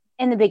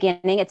In the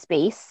beginning, it's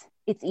base.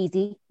 It's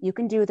easy. You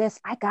can do this.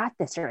 I got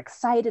this. You're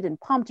excited and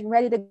pumped and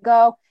ready to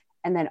go.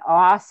 And then,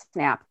 oh,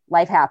 snap,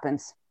 life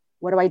happens.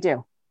 What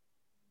do?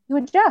 You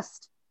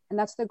adjust. And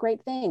that's the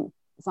great thing.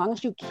 As long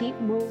as you keep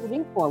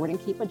moving forward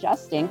and keep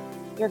adjusting,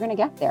 you're going to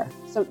get there.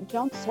 So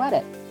don't sweat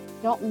it.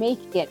 Don't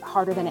make it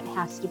harder than it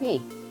has to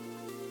be.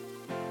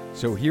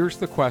 So here's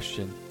the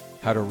question: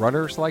 how do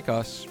runners like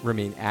us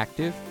remain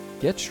active,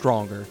 get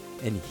stronger,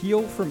 and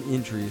heal from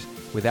injuries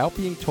without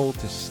being told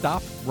to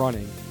stop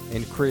running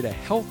and create a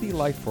healthy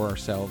life for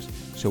ourselves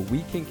so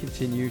we can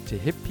continue to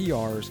hit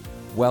PRs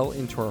well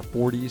into our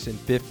 40s and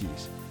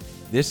 50s?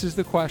 This is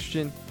the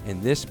question,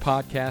 and this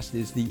podcast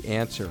is the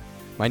answer.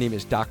 My name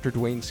is Dr.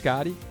 Dwayne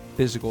Scotty,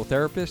 physical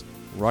therapist,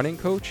 running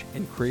coach,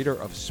 and creator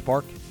of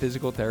Spark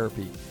Physical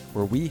Therapy,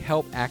 where we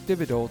help active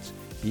adults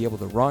be able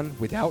to run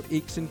without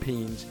aches and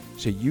pains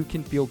so you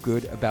can feel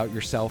good about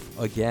yourself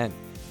again.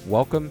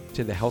 Welcome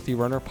to the Healthy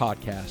Runner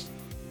Podcast.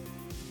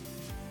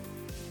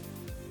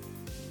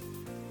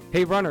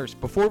 Hey runners,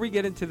 before we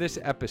get into this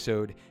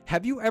episode,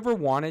 have you ever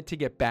wanted to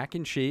get back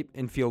in shape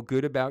and feel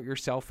good about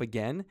yourself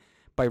again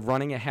by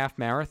running a half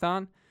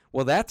marathon?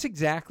 Well, that's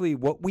exactly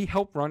what we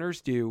help runners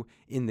do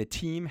in the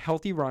Team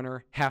Healthy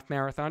Runner Half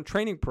Marathon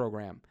Training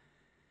Program.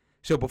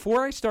 So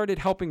before I started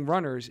helping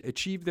runners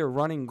achieve their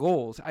running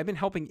goals, I've been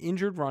helping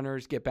injured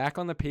runners get back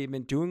on the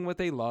pavement doing what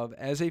they love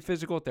as a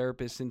physical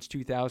therapist since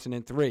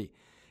 2003.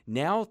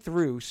 Now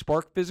through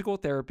Spark Physical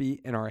Therapy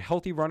and our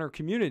Healthy Runner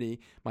community,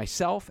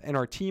 myself and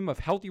our team of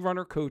Healthy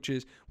Runner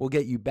coaches will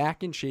get you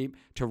back in shape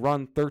to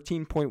run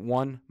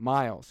 13.1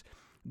 miles.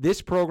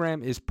 This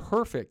program is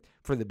perfect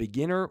for the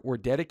beginner or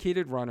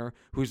dedicated runner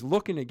who's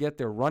looking to get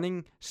their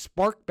running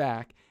spark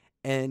back,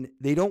 and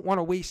they don't want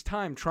to waste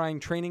time trying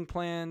training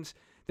plans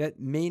that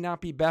may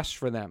not be best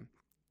for them.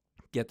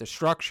 Get the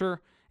structure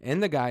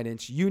and the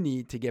guidance you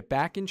need to get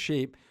back in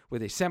shape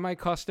with a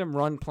semi-custom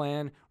run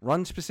plan,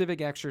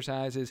 run-specific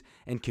exercises,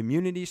 and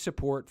community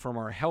support from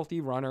our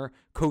Healthy Runner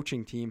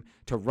coaching team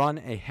to run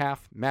a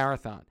half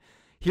marathon.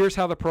 Here's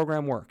how the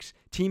program works.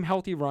 Team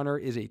Healthy Runner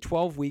is a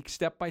 12-week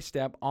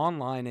step-by-step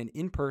online and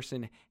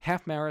in-person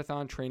half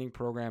marathon training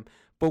program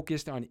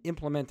focused on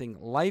implementing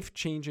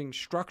life-changing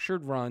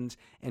structured runs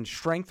and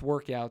strength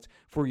workouts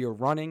for your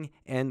running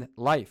and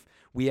life.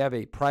 We have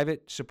a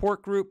private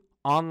support group,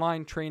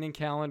 online training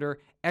calendar,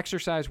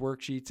 exercise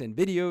worksheets, and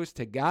videos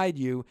to guide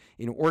you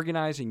in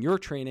organizing your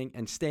training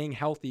and staying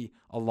healthy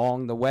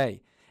along the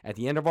way. At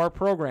the end of our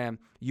program,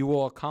 you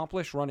will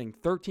accomplish running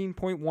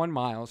 13.1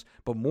 miles,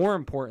 but more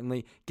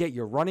importantly, get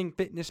your running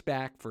fitness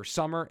back for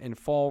summer and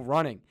fall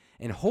running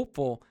and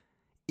hopeful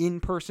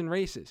in-person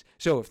races.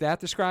 So if that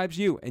describes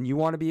you and you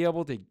want to be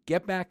able to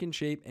get back in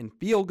shape and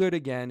feel good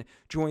again,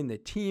 join the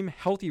Team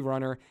Healthy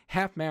Runner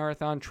Half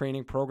Marathon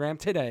Training Program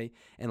today,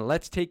 and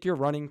let's take your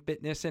running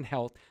fitness and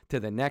health to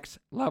the next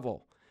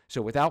level.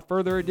 So without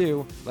further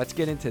ado, let's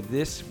get into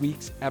this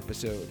week's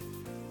episode.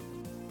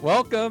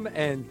 Welcome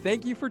and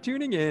thank you for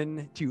tuning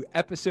in to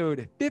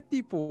episode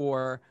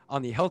 54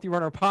 on the Healthy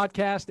Runner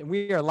Podcast. And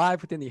we are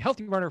live within the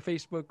Healthy Runner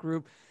Facebook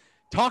group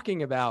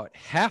talking about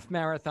half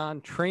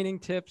marathon training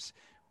tips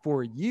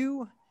for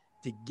you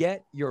to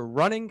get your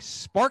running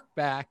spark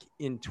back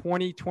in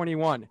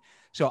 2021.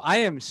 So I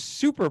am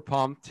super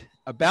pumped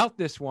about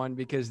this one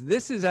because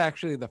this is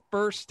actually the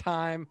first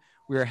time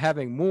we are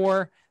having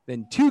more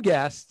than two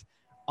guests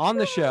on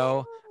the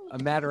show. A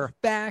matter of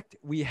fact,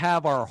 we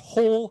have our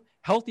whole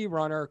Healthy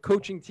Runner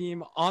coaching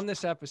team on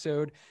this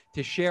episode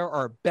to share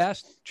our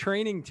best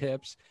training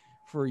tips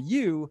for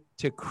you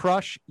to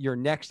crush your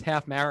next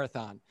half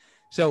marathon.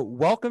 So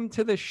welcome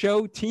to the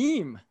show,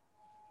 team.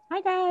 Hi,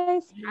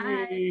 guys.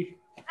 Hi.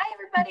 Hi,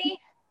 everybody.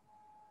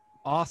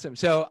 Awesome.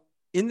 So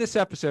in this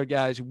episode,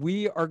 guys,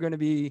 we are going to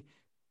be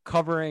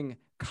covering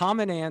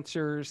common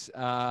answers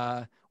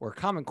or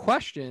common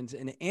questions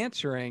and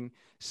answering,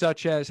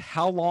 such as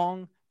how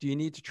long do you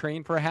need to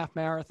train for a half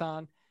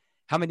marathon?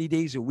 How many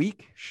days a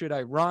week should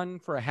I run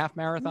for a half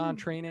marathon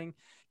training?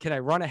 Can I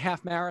run a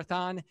half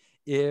marathon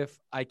if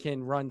I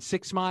can run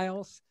 6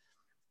 miles?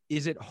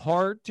 Is it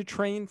hard to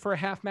train for a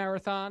half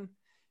marathon?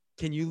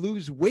 Can you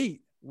lose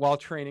weight while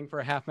training for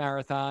a half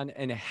marathon?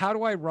 And how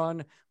do I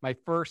run my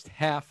first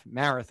half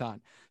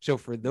marathon? So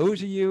for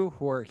those of you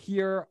who are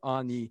here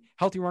on the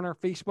Healthy Runner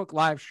Facebook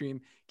live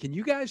stream, can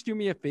you guys do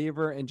me a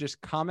favor and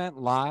just comment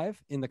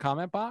live in the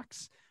comment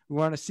box? We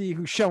want to see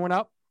who's showing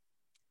up.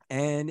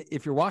 And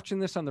if you're watching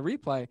this on the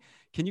replay,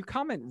 can you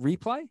comment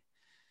replay?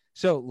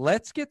 So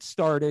let's get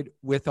started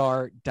with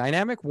our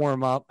dynamic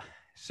warm-up.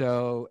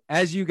 So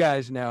as you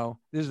guys know,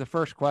 this is the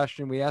first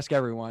question we ask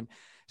everyone.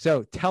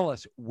 So tell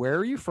us, where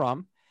are you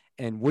from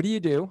and what do you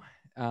do?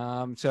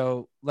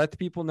 So let the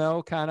people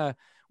know kind of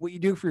what you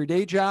do for your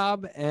day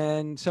job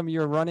and some of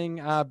your running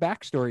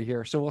backstory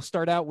here. So we'll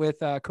start out with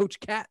Coach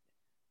Kat.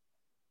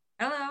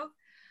 Hello.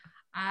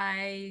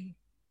 I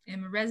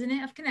am a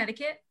resident of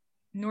Connecticut,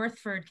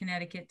 Northford,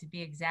 Connecticut to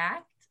be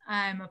exact.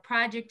 I'm a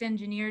project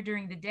engineer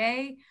during the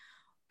day.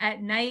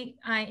 At night,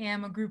 I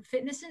am a group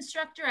fitness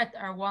instructor at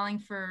our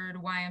Wallingford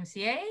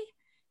YMCA.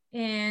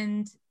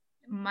 And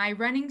my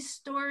running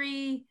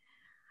story,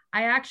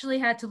 I actually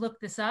had to look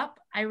this up.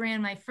 I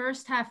ran my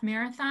first half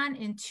marathon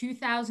in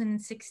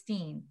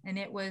 2016, and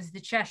it was the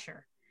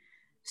Cheshire.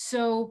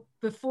 So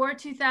before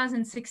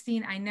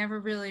 2016, I never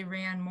really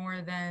ran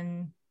more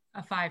than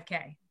a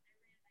 5K.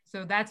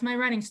 So that's my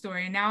running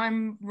story. And now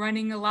I'm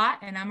running a lot,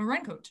 and I'm a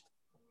run coach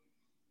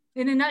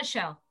in a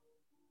nutshell.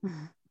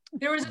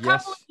 There was a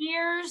couple of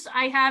years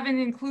I haven't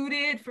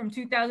included from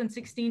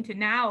 2016 to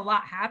now. A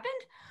lot happened.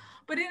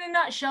 But in a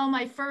nutshell,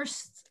 my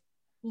first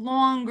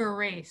longer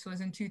race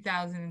was in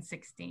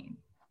 2016.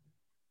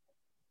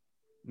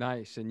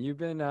 Nice. And you've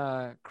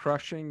been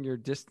crushing your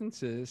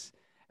distances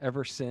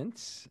ever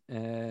since.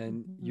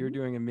 And you're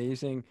doing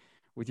amazing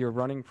with your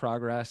running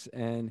progress.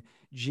 And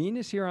Jean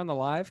is here on the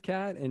live,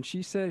 Kat, and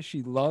she says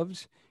she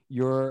loves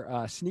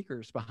your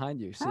sneakers behind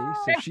you. See? Oh,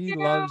 so she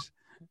loves...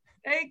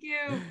 Thank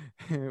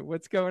you.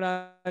 What's going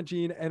on,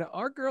 Jean? And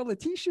our girl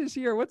Letitia's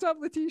here. What's up,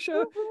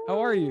 Letitia?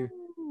 How are you?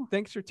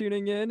 Thanks for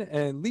tuning in.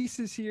 And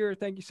Lisa's here.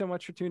 Thank you so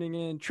much for tuning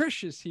in.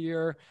 Trish is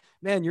here.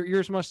 Man, your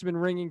ears must have been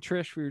ringing,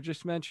 Trish. We were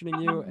just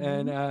mentioning you.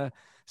 And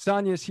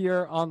Sonia's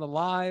here on the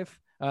live.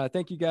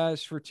 Thank you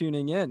guys for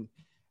tuning in.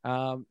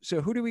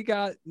 So who do we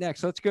got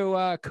next? Let's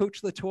go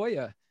Coach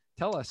Latoya.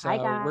 Tell us Hi,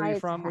 guys. Where are you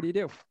from? What do you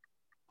do?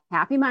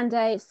 Happy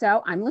Monday.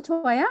 So I'm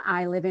Latoya.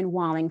 I live in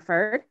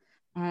Wallingford.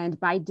 And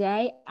by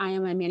day, I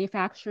am a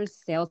manufacturer's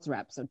sales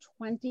rep. So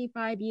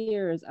 25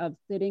 years of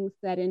sitting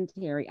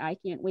sedentary. I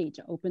can't wait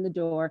to open the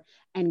door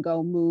and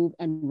go move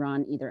and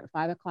run either at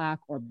 5 o'clock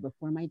or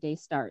before my day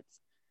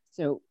starts.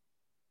 So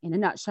in a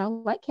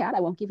nutshell, like Kat, I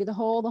won't give you the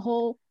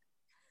whole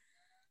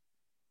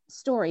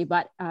story,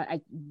 but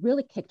I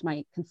really kicked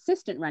my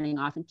consistent running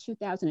off in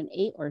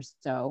 2008 or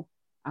so,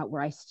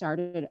 where I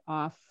started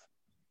off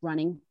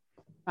running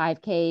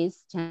 5Ks,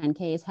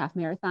 10Ks, half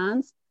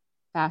marathons.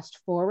 Fast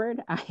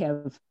forward, I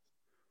have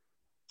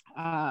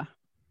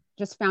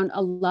just found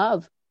a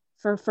love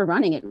for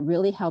running. It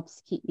really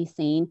helps keep me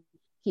sane,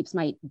 keeps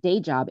my day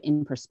job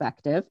in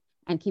perspective,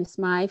 and keeps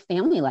my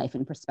family life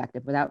in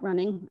perspective. Without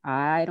running,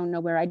 I don't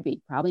know where I'd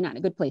be. Probably not in a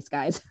good place,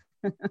 guys.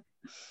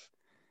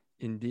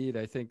 Indeed.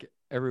 I think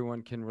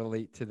everyone can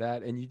relate to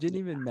that. And you didn't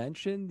even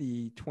mention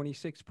the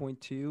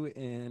 26.2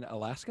 in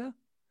Alaska?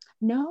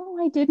 No,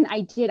 I didn't.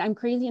 I did. I'm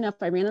crazy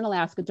enough. I ran in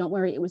Alaska. Don't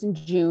worry. It was in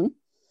June.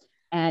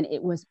 And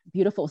it was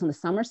beautiful. It was on the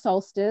summer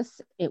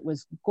solstice. It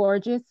was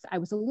gorgeous. I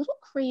was a little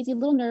crazy, a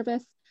little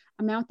nervous.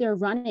 I'm out there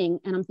running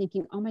and I'm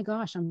thinking, oh my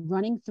gosh, I'm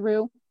running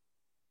through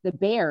the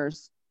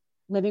bears'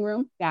 living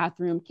room,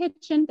 bathroom,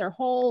 kitchen. Their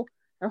whole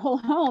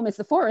home is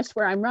the forest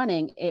where I'm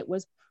running. It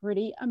was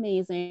pretty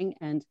amazing.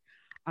 And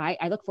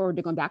I look forward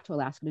to going back to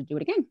Alaska to do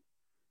it again.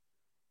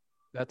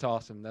 That's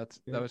awesome. That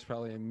was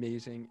probably an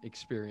amazing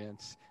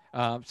experience.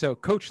 So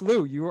Coach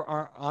Lou, you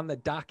are on the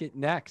docket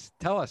next.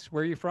 Tell us,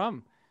 where are you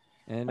from?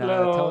 And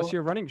tell us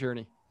your running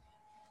journey.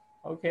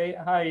 Okay,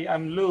 hi,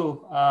 I'm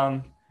Lou.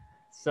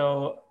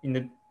 So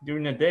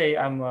during the day,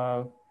 I'm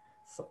a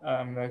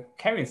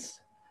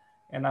chemist,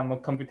 and I'm a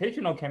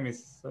computational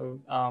chemist. So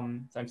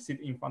I sit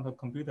in front of a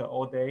computer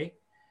all day.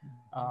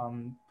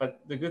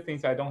 But the good thing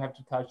is I don't have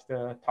to touch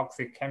the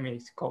toxic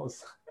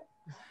chemicals.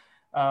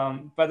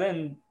 But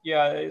then,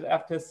 yeah,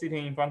 after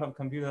sitting in front of a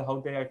computer the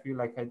whole day, I feel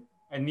like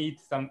I need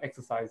some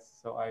exercise.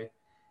 So I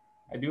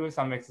do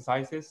some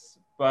exercises,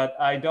 but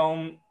I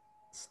don't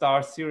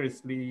start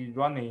seriously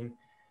running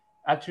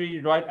actually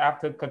right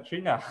after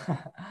Katrina.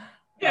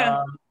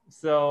 Yeah.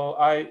 So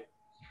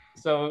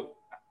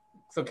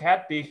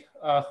Kat did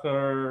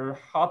her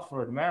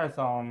Hartford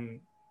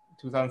Marathon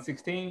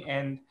 2016,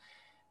 and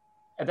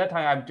at that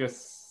time I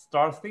just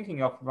started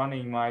thinking of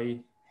running my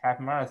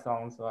half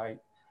marathon.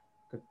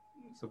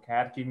 So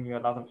Kat gave me a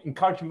lot of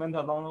encouragement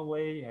along the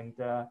way, and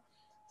so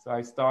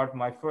I start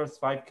my first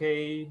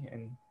 5K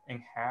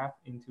and half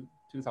into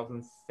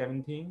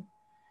 2017.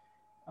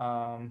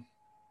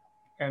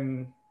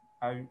 And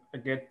I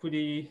get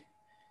pretty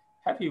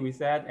happy with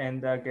that,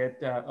 and I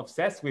get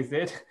obsessed with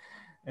it.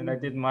 And I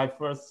did my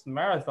first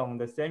marathon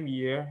the same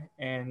year,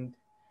 and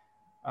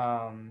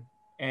then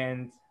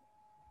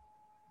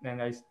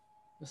I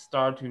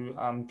start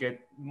to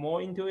get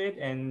more into it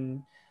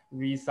and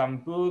read some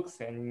books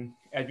and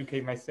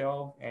educate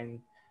myself and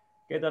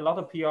get a lot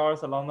of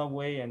PRs along the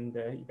way, and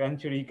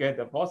eventually get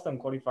the Boston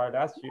qualifier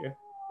last year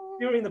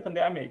during the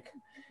pandemic.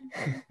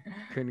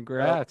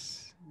 Congrats.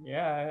 So,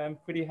 yeah, I'm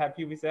pretty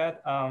happy with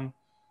that.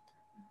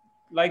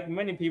 Like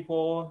many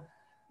people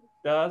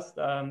does,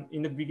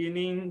 in the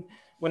beginning,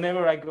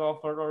 whenever I go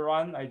for a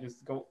run, I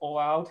just go all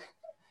out,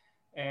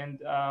 and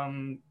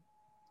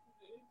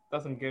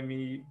doesn't get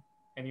me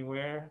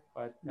anywhere.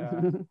 But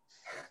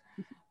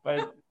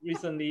but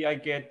recently I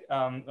get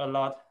a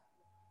lot.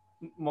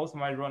 Most of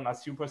my run are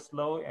super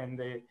slow, and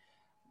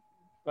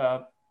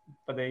but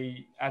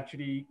they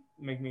actually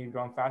make me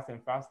run faster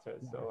and faster.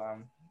 So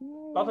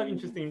a lot of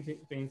interesting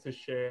things to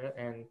share.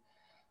 And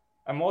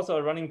I'm also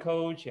a running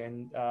coach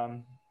and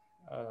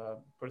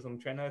personal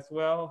trainer as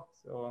well.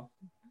 So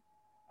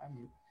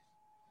I'm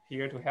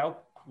here to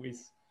help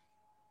with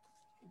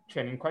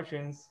training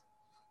questions.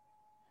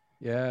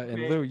 Yeah.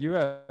 And Lou, you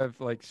have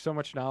like so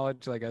much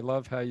knowledge. Like, I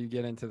love how you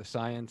get into the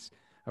science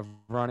of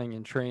running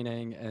and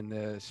training and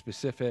the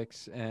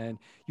specifics. And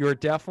you're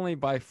definitely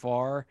by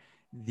far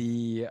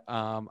the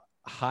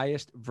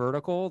highest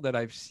vertical that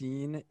I've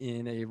seen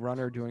in a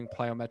runner doing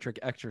plyometric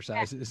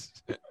exercises.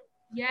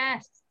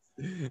 Yes.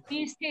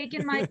 He's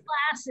taken my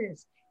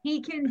classes. He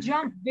can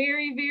jump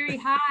very, very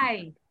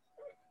high.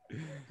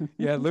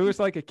 Yeah, Lou is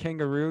like a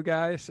kangaroo,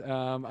 guys.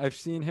 I've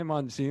seen him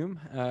on Zoom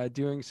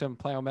doing some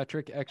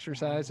plyometric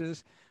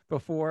exercises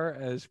before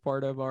as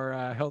part of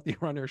our Healthy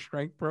Runner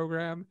Strength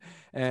program,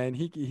 and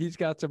he's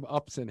got some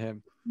ups in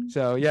him.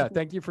 So yeah,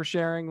 thank you for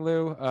sharing,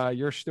 Lou,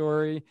 your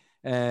story.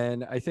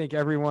 And I think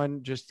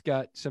everyone just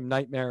got some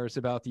nightmares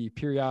about the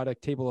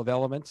periodic table of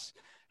elements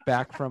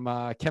back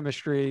from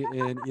chemistry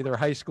in either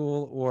high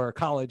school or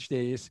college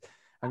days.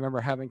 I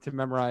remember having to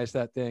memorize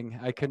that thing.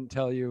 I couldn't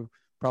tell you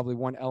probably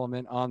one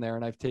element on there.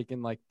 And I've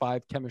taken like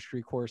 5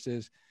 chemistry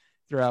courses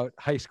throughout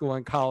high school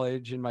and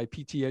college in my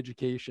PT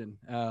education.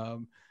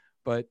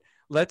 But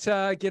let's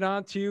get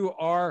on to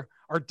our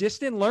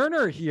distant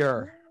learner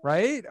here,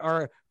 right?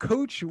 Our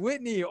Coach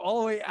Whitney,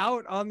 all the way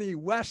out on the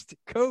West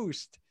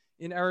Coast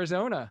in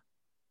Arizona.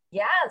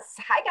 Yes.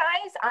 Hi,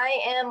 guys. I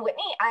am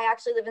Whitney. I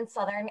actually live in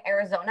Southern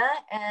Arizona,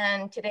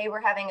 and today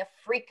we're having a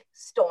freak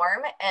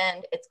storm,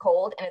 and it's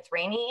cold and it's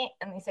rainy,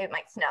 and they say it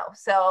might snow.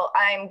 So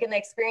I'm going to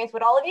experience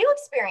what all of you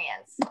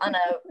experience on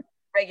a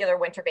regular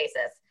winter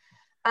basis.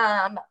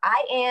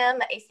 I am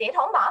a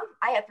stay-at-home mom.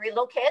 I have 3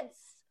 little kids,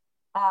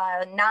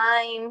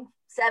 9,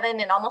 7,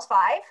 and almost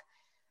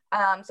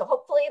 5. So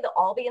hopefully they'll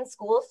all be in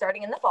school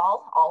starting in the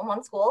fall, all in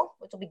one school,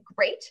 which will be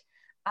great.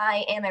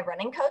 I am a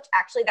running coach.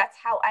 Actually, that's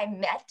how I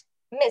met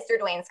Mr.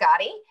 Dwayne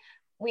Scotty.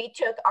 We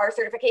took our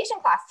certification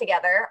class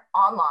together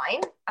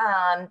online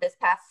this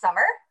past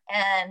summer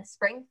and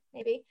spring,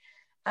 maybe.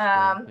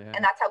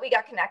 And that's how we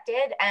got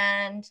connected.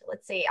 And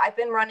let's see, I've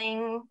been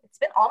running, it's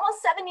been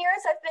almost 7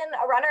 years I've been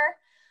a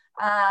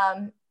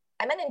runner.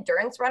 I'm an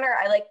endurance runner.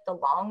 I like the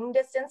long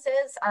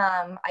distances.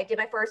 I did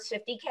my first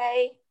 50K.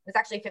 It was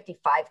actually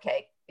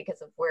 55K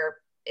because of where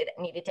it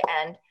needed to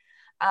end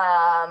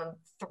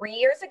 3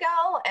 years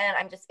ago. And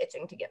I'm just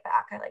itching to get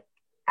back. I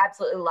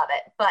absolutely love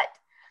it. But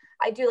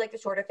I do like the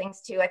shorter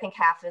things too. I think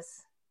half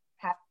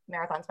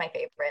marathon's my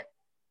favorite.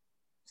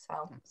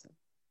 So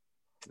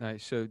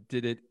nice. So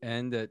did it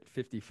end at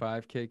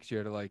 55K because you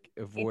had to like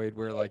avoid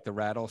where like the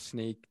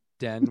rattlesnake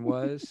den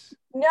was?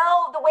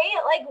 No, the way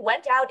it like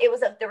went out, there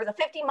was a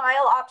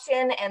 50-mile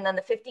option and then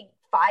the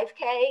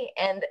 55K.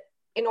 And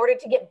in order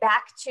to get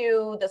back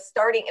to the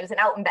starting, it was an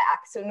out and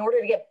back. So in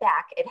order to get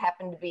back, it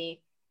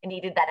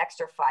needed that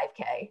extra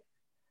 5K,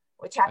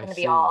 which happened to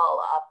be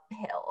all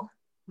uphill.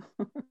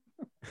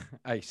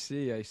 I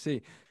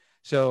see.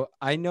 So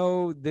I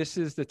know this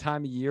is the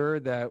time of year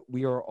that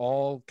we are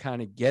all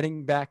kind of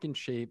getting back in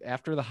shape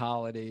after the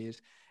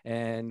holidays.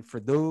 And for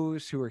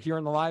those who are here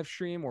on the live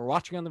stream or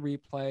watching on the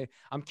replay,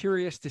 I'm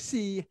curious to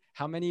see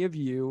how many of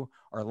you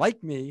are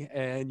like me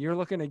and you're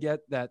looking to get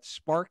that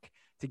spark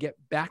to get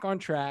back on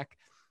track.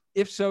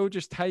 If so,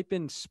 just type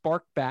in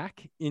spark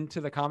back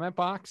into the comment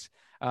box.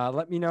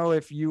 Let me know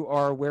if you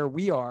are where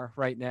we are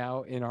right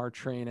now in our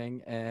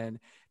training. And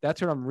that's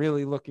what I'm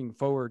really looking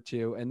forward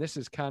to. And this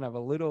is kind of a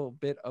little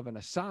bit of an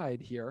aside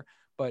here,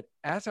 but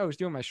as I was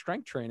doing my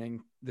strength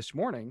training this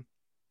morning,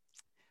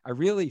 I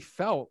really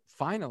felt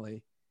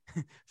finally,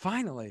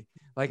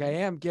 like I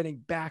am getting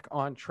back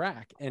on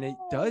track. And it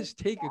does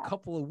take a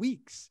couple of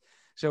weeks.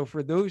 So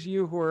for those of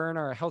you who are in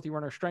our Healthy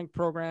Runner Strength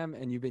program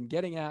and you've been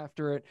getting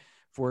after it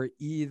for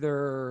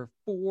either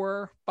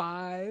 4,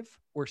 5,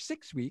 or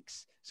 6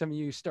 weeks, some of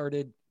you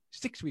started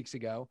 6 weeks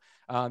ago,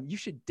 you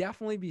should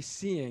definitely be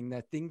seeing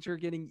that things are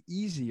getting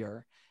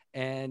easier.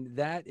 And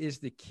that is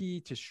the key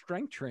to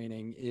strength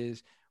training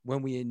is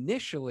when we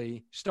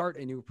initially start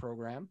a new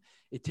program,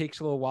 it takes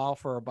a little while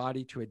for our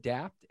body to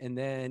adapt. And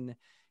then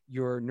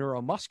your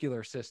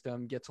neuromuscular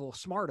system gets a little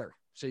smarter.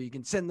 So you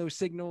can send those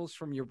signals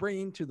from your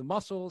brain to the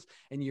muscles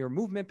and your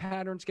movement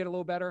patterns get a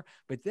little better.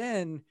 But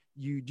then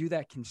you do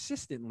that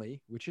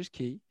consistently, which is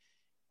key,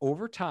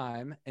 over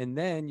time. And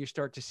then you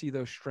start to see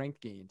those strength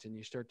gains and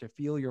you start to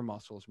feel your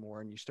muscles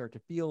more and you start to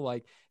feel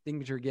like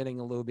things are getting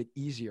a little bit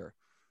easier.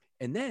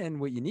 And then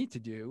what you need to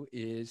do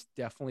is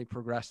definitely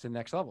progress to the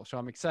next level. So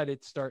I'm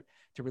excited to start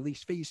to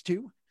release phase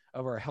 2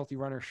 of our Healthy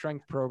Runner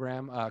Strength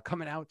program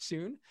coming out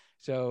soon.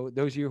 So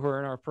those of you who are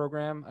in our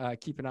program,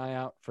 keep an eye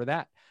out for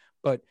that.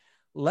 But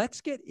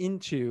let's get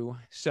into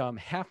some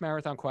half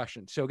marathon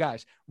questions. So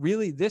guys,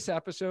 really this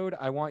episode,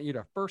 I want you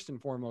to first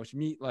and foremost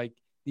meet like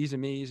these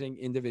amazing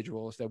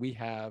individuals that we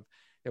have,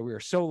 that we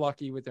are so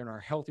lucky within our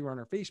Healthy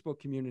Runner Facebook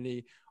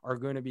community are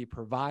going to be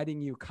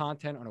providing you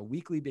content on a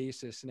weekly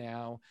basis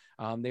now.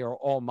 They are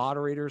all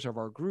moderators of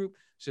our group.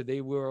 So they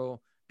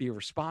will be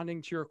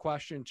responding to your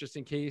questions just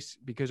in case,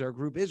 because our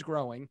group is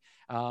growing.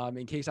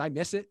 In case I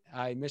miss it,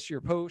 I miss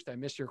your post, I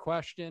miss your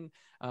question.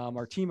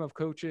 Our team of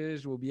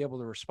coaches will be able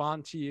to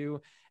respond to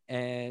you.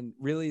 And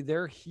really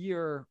they're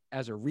here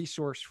as a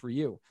resource for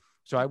you.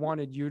 So I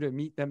wanted you to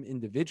meet them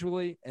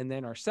individually. And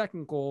then our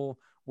second goal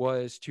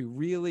was to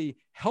really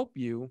help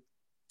you,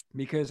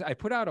 because I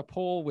put out a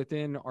poll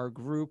within our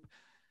group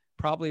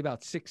probably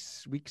about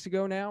 6 weeks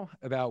ago now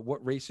about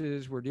what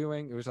races we're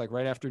doing. It was like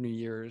right after New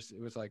Year's. It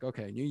was like,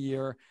 okay, new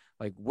year,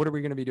 like what are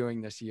we going to be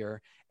doing this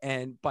year?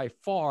 And by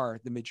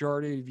far, the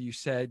majority of you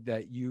said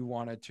that you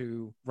wanted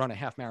to run a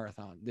half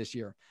marathon this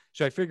year.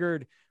 So I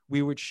figured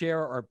we would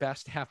share our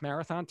best half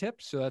marathon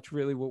tips. So that's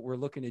really what we're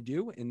looking to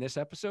do in this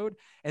episode.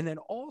 And then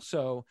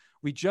also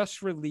we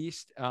just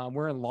released,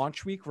 we're in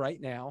launch week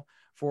right now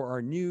for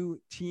our new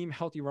Team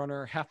Healthy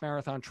Runner half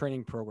marathon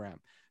training program.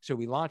 So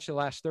we launched it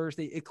last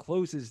Thursday. It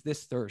closes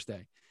this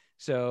Thursday.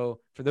 So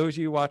for those of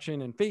you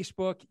watching on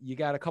Facebook, you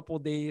got a couple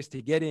of days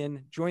to get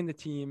in, join the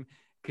team,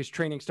 because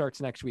training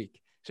starts next week.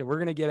 So we're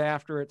going to get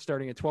after it,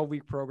 starting a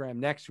 12-week program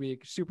next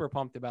week. Super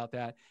pumped about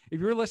that. If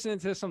you're listening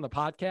to this on the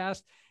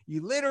podcast,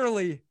 you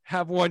literally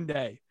have one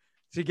day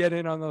to get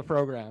in on the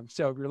program.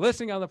 So if you're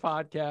listening on the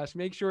podcast,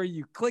 make sure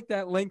you click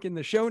that link in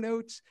the show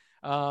notes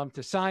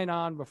to sign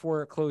on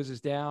before it closes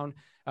down.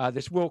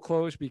 This will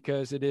close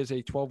because it is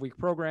a 12-week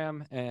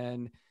program,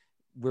 and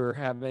we're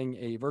having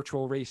a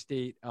virtual race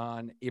date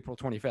on April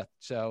 25th.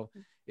 So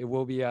it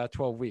will be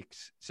 12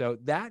 weeks. So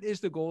that is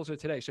the goals of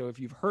today. So if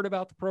you've heard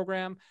about the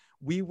program,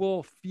 we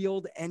will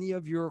field any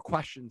of your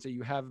questions that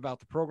you have about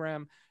the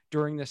program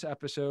during this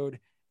episode,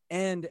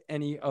 and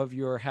any of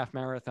your half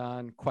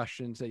marathon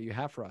questions that you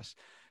have for us.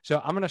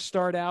 So I'm going to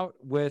start out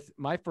with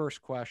my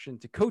first question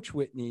to Coach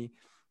Whitney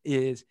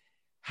is,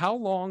 how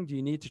long do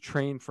you need to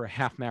train for a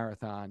half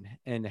marathon,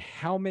 and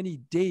how many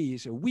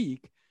days a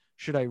week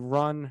should I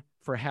run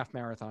for half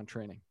marathon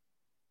training?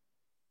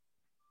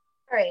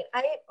 All right.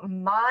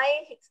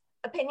 My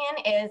opinion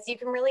is you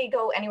can really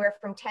go anywhere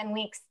from 10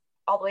 weeks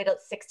all the way to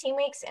 16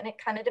 weeks. And it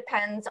kind of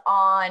depends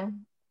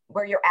on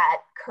where you're at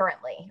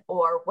currently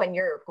or when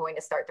you're going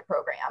to start the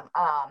program.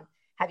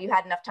 Have you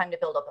had enough time to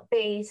build up a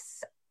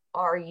base?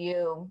 Are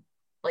you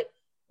like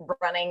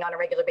running on a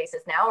regular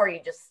basis now? Or are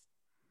you just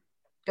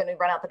going to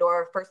run out the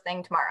door first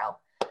thing tomorrow?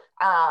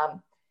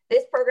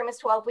 This program is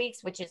 12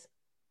 weeks, which is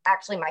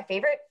actually my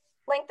favorite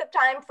length of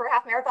time for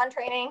half marathon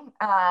training.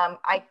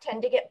 I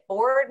tend to get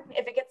bored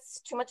if it gets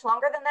too much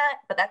longer than that,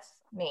 but that's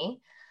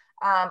me.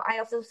 I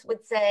also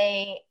would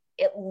say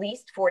at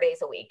least 4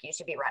 days a week you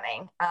should be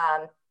running.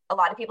 A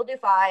lot of people do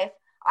 5.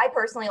 I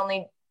personally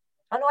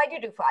I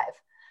do 5.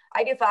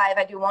 I do 5.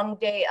 I do 1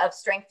 day of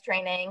strength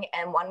training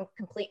and 1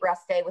 complete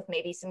rest day with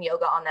maybe some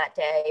yoga on that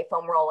day,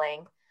 foam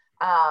rolling.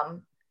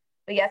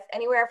 But yes,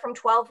 anywhere from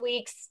 12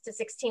 weeks to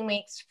 16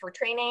 weeks for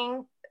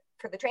training,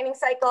 for the training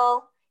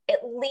cycle, at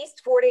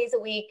least 4 days a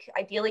week,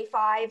 ideally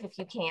 5 if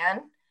you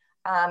can.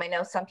 I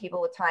know some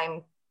people with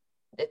time,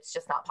 it's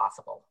just not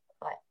possible,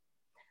 but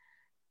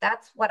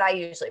that's what I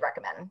usually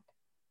recommend.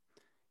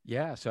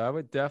 Yeah, so I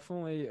would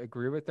definitely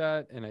agree with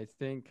that. And I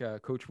think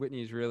Coach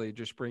Whitney is really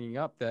just bringing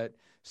up that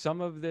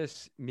some of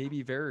this may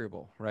be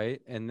variable,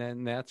 right? And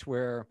then that's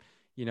where,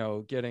 you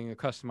know, getting a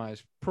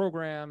customized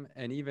program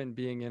and even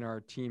being in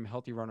our Team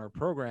Healthy Runner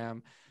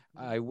program,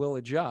 I will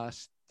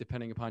adjust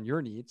depending upon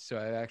your needs. So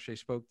I actually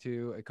spoke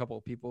to a couple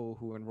of people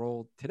who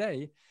enrolled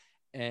today,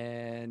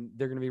 and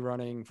they're going to be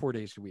running 4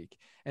 days a week.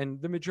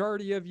 And the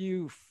majority of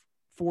you,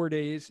 4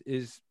 days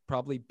is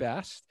probably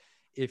best.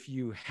 If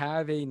you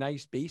have a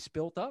nice base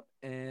built up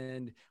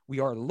and we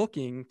are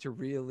looking to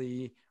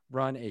really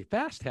run a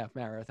fast half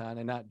marathon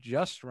and not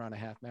just run a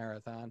half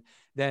marathon,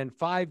 then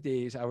 5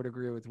 days, I would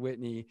agree with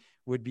Whitney,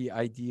 would be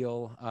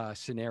ideal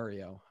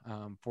scenario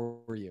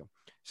for you.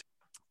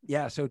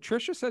 Yeah, so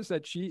Trisha says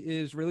that she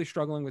is really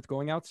struggling with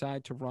going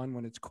outside to run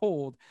when it's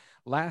cold.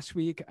 Last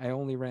week, I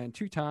only ran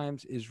 2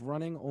 times. Is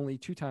running only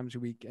 2 times a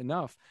week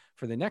enough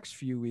for the next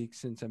few weeks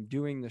since I'm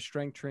doing the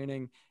strength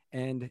training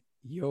and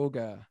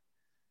yoga?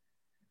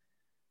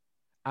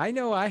 I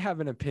know I have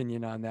an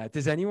opinion on that.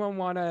 Does anyone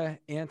want to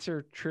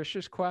answer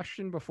Trisha's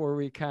question before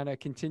we kind of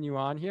continue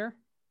on here?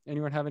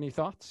 Anyone have any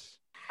thoughts?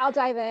 I'll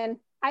dive in.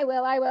 I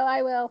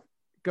will.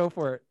 Go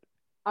for it.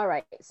 All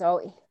right.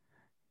 So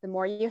the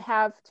more you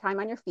have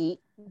time on your feet,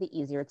 the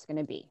easier it's going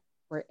to be.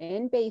 We're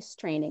in base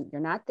training. You're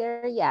not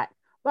there yet,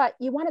 but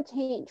you want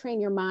to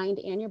train your mind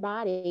and your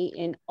body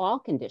in all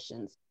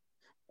conditions.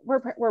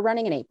 We're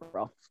running in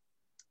April.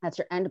 That's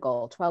your end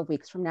goal, 12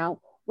 weeks from now.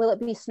 Will it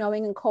be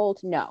snowing and cold?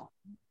 No.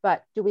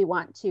 But do we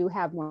want to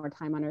have more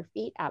time on our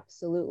feet?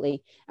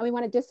 Absolutely. And we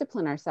want to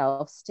discipline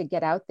ourselves to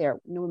get out there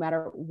no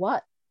matter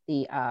what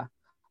the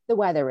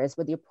weather is,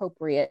 with the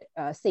appropriate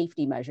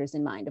safety measures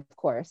in mind, of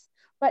course.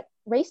 But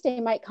race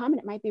day might come and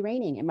it might be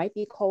raining. It might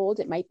be cold.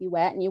 It might be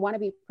wet, and you want to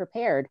be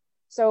prepared.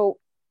 So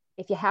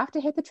if you have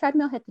to hit the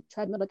treadmill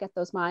to get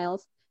those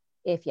miles.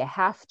 If you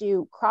have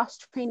to cross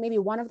train maybe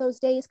one of those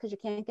days because you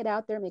can't get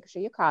out there, make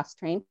sure you cross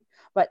train.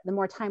 But the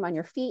more time on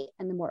your feet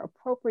and the more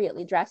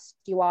appropriately dressed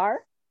you are,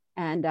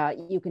 and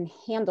you can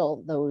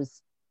handle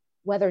those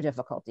weather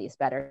difficulties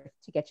better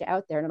to get you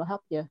out there, and it'll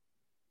help you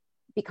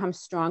become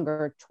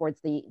stronger towards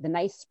the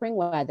nice spring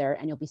weather,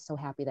 and you'll be so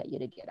happy that you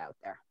did get out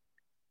there.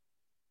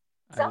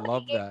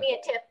 Somebody gave me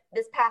a tip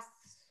this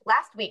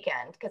last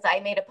weekend because I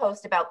made a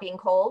post about being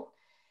cold.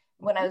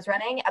 when I was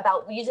running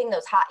about using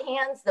those hot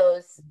hands,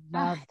 those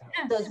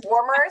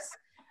warmers.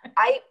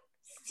 I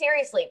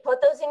seriously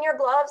put those in your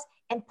gloves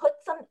and put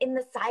some in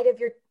the side of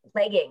your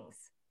leggings.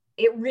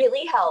 It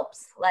really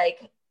helps,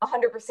 like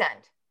 100%.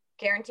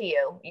 Guarantee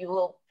you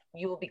will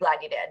be glad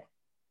you did.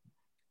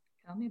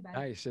 Tell me about it.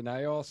 Nice. And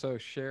I also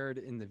shared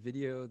in the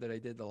video that I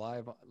did the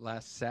live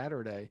last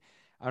Saturday.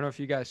 I don't know if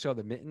you guys saw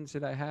the mittens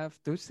that I have.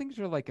 Those things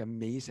are like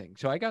amazing.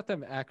 So I got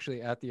them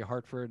actually at the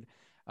Hartford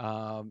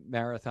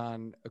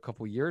marathon a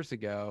couple years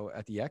ago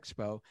at the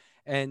expo,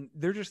 and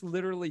they're just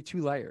literally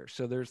 2 layers.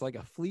 So there's like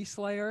a fleece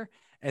layer,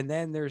 and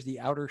then there's the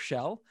outer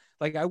shell.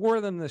 Like I wore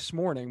them this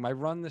morning. My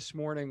run this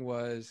morning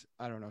was,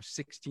 I don't know,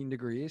 16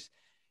 degrees.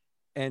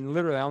 And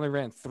literally I only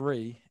ran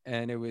 3,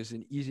 and it was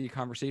an easy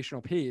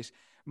conversational pace.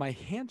 My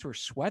hands were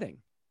sweating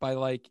by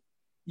like,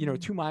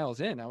 2 miles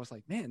in. I was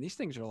like, man, these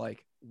things are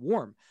like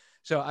warm.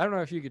 So I don't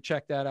know if you could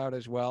check that out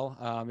as well.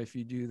 If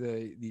you do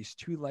these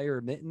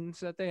 2-layer mittens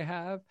that they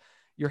have,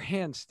 your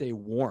hands stay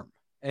warm.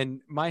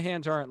 And my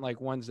hands aren't like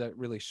ones that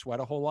really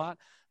sweat a whole lot,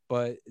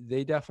 but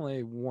they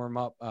definitely warm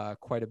up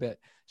quite a bit.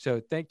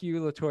 So thank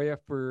you, Latoya,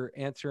 for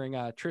answering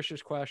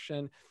Trisha's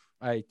question.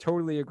 I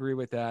totally agree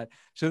with that.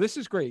 So this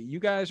is great. You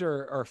guys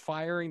are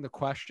firing the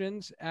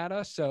questions at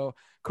us. So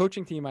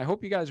coaching team, I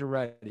hope you guys are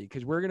ready,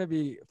 because we're going to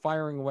be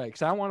firing away,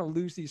 because I don't want to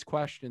lose these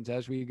questions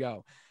as we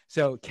go.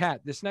 So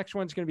Kat, this next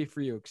one's going to be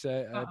for you, because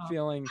I'm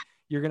feeling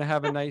you're going to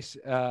have a nice,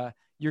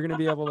 you're going to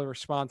be able to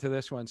respond to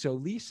this one. So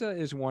Lisa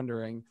is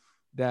wondering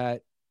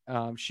that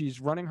she's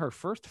running her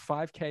first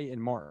 5K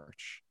in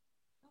March.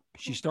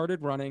 She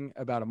started running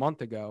about a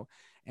month ago,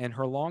 and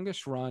her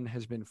longest run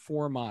has been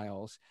 4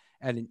 miles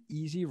at an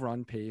easy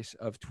run pace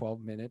of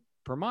 12 minutes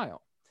per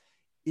mile.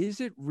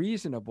 Is it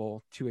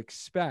reasonable to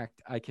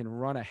expect I can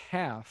run a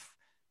half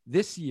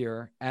this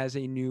year as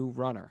a new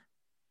runner?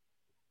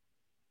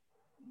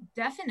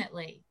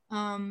 Definitely.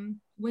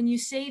 When you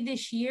say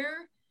this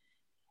year,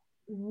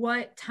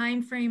 what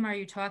time frame are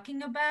you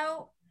talking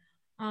about?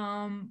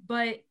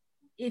 But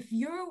if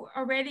you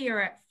already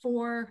are at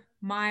 4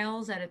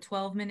 miles at a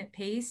 12-minute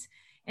pace,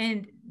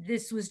 and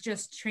this was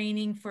just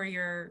training for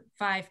your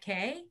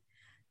 5K,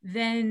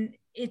 then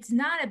it's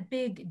not a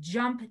big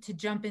jump to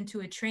jump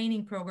into a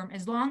training program,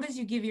 as long as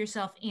you give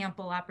yourself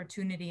ample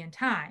opportunity and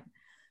time.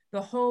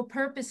 The whole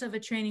purpose of a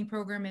training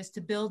program is to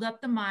build up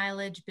the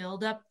mileage,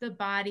 build up the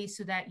body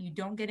so that you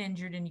don't get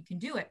injured and you can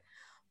do it.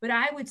 But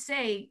I would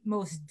say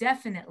most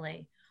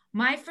definitely,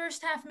 my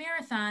first half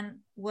marathon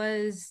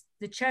was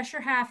the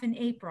Cheshire Half in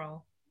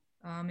April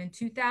in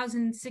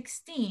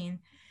 2016.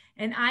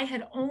 And I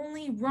had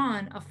only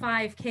run a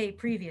 5K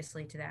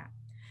previously to that.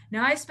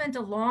 Now I spent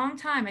a long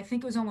time, I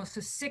think it was almost a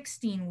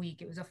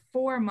 16-week, it was a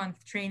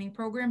 4-month training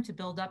program to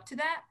build up to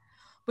that,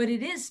 but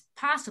it is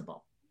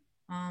possible.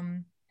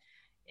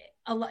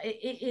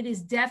 It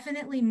is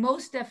definitely,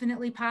 most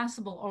definitely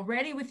possible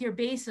already with your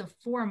base of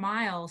 4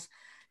 miles.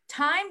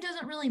 Time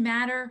doesn't really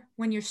matter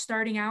when you're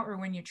starting out or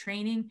when you're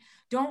training.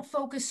 Don't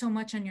focus so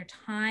much on your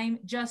time,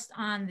 just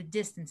on the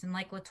distance. And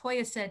like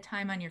Latoya said,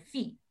 time on your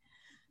feet.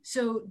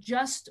 So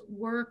just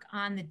work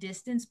on the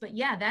distance. But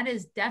yeah, that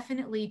is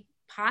definitely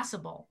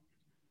possible.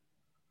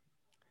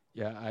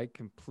 Yeah, I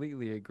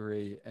completely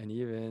agree. And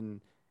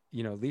even,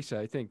 Lisa,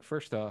 I think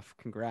first off,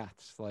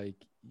 congrats. Like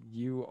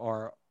you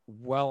are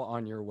well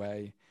on your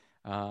way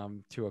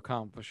to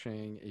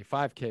accomplishing a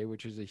 5K,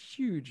 which is a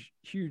huge,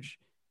 huge,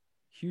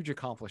 huge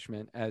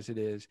accomplishment as it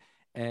is.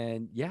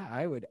 And yeah,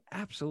 I would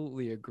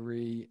absolutely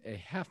agree. A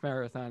half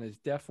marathon is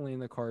definitely in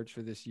the cards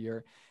for this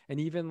year.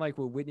 And even like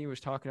what Whitney was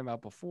talking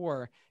about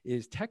before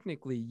is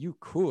technically you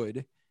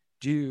could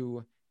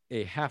do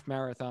a half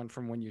marathon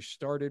from when you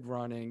started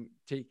running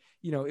to,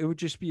 it would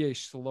just be a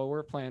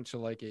slower plan. So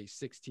like a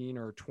 16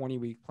 or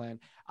 20-week plan.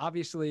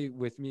 Obviously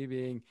with me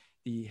being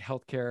the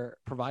healthcare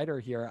provider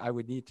here, I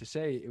would need to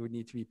say it would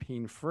need to be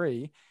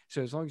pain-free.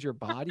 So as long as your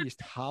body is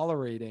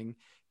tolerating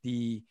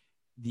the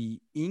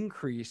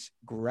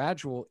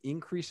gradual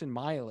increase in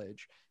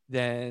mileage,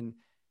 then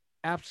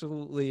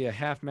absolutely a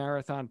half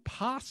marathon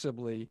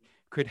possibly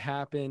could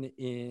happen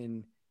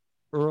in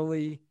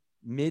early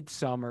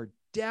midsummer,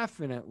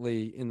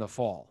 definitely in the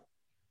fall.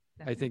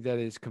 Definitely. I think that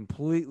is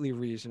completely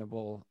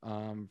reasonable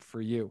for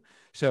you.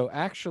 So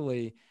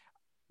actually,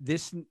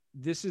 this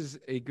is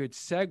a good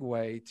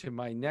segue to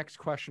my next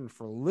question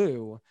for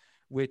Lou,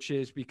 which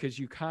is because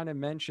you kind of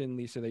mentioned,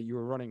 Lisa, that you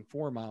were running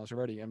 4 miles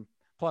already. And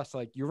plus,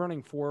 like you're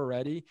running 4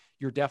 already,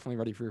 you're definitely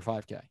ready for your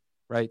 5K,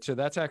 right? So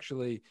that's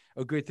actually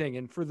a good thing.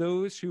 And for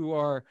those who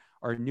are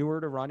newer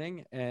to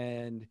running,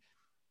 and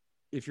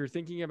if you're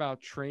thinking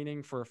about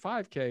training for a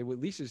 5K, what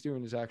Lisa's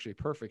doing is actually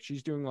perfect.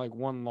 She's doing like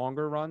one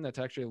longer run that's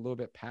actually a little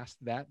bit past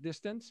that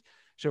distance.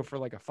 So for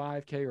like a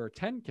 5K or a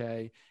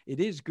 10K, it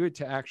is good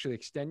to actually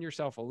extend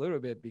yourself a little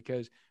bit,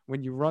 because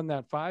when you run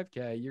that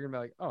 5K, you're gonna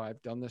be like, oh,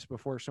 I've done this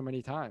before so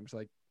many times,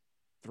 like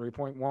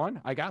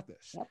 3.1, I got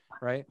this, yep.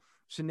 Right?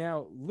 So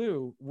now,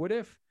 Lou, what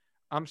if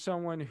I'm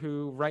someone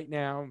who right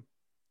now,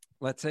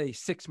 let's say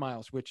 6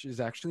 miles, which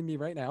is actually me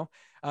right now,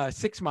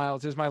 6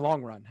 miles is my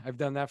long run. I've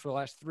done that for the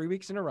last 3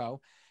 weeks in a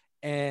row.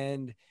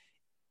 And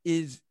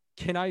is,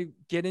 can I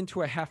get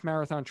into a half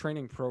marathon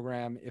training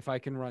program if I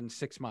can run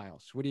 6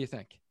 miles? What do you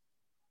think?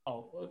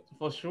 Oh,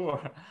 for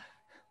sure.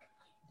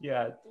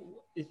 Yeah.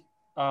 It,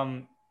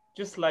 um,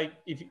 just like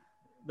if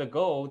the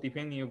goal,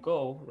 depending on your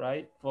goal,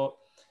 right?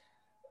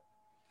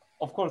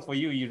 Of course, for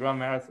you, you run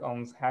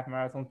marathons, half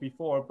marathons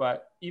before,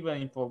 but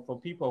even for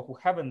people who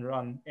haven't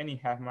run any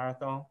half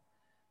marathon,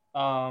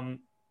 um,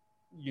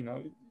 you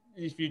know,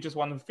 if you just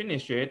want to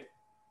finish it,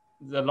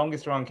 the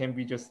longest run can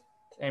be just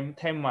 10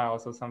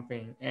 miles or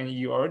something, and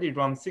you already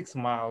run 6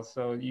 miles,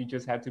 so you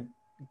just have to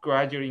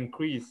gradually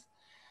increase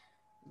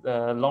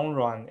the long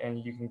run,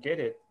 and you can get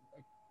it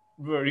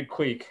very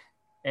quick.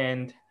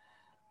 And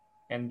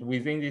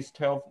within this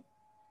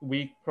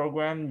 12-week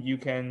program, you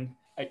can.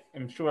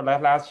 I'm sure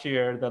that last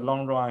year the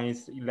long run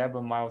is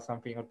 11 miles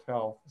something or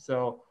 12.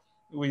 So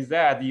with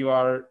that,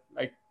 you're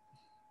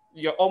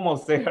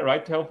almost there,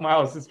 right? 12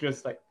 miles is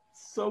just like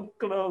so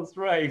close,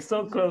 right?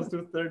 So close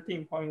to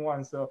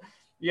 13.1. So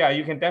yeah,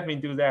 you can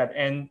definitely do that.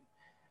 And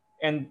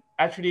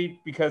actually,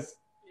 because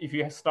if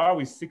you start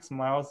with 6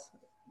 miles,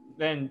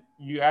 then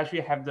you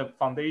actually have the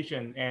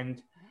foundation,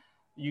 and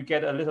you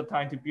get a little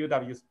time to build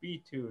up your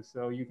speed too.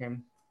 So you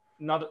can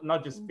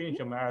not just finish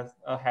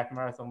a half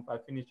marathon,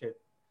 but finish it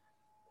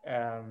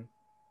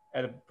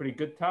at a pretty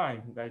good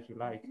time that you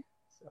like.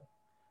 So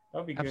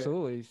that'll be good.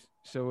 Absolutely.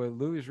 So what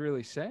Lou is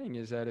really saying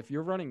is that if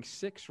you're running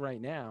 6 right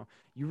now,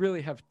 you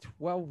really have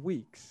 12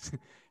 weeks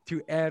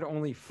to add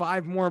only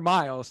 5 more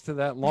miles to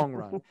that long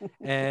run.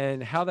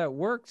 And how that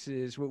works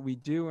is, what we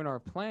do in our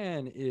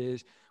plan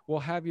is we'll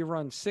have you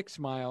run 6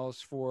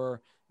 miles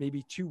for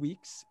maybe 2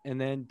 weeks, and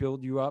then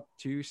build you up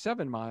to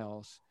 7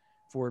 miles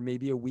for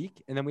maybe a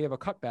week. And then we have a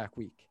cutback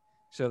week.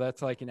 So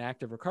that's like an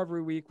active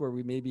recovery week where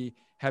we maybe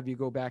have you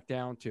go back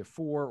down to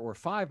 4 or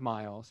 5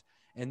 miles.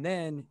 And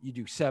then you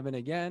do 7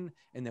 again,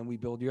 and then we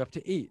build you up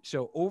to 8.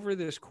 So over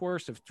this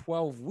course of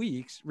 12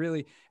 weeks,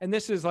 really, and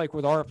this is like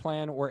with our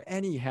plan or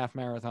any half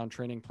marathon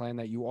training plan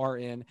that you are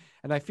in.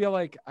 And I feel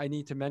like I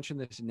need to mention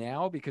this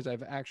now because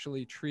I've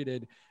actually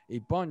treated a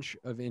bunch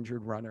of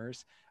injured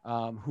runners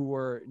who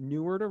were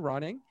newer to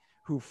running,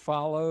 who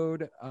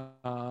followed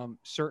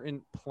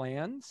certain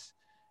plans.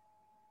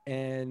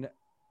 And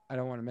I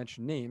don't want to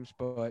mention names,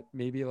 but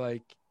maybe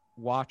like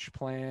watch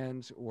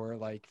plans or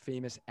like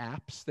famous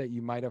apps that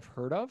you might have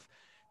heard of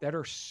that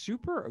are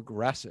super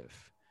aggressive.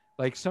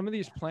 Like some of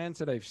these plans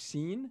that I've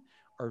seen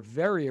are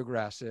very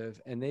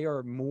aggressive, and they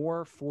are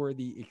more for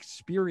the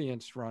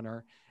experienced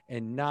runner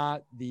and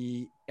not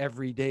the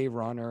everyday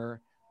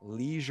runner,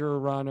 leisure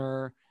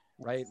runner,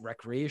 right?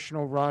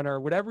 Recreational runner,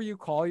 whatever you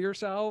call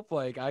yourself.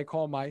 Like I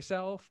call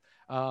myself,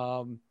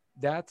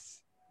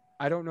 that's,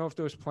 I don't know if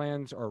those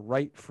plans are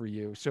right for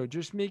you. So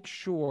just make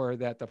sure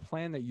that the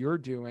plan that you're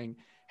doing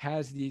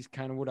has these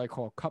kind of what I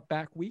call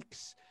cutback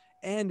weeks,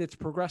 and it's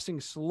progressing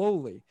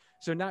slowly.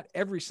 So not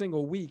every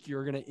single week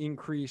you're going to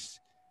increase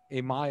a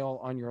mile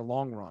on your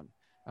long run.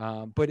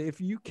 But if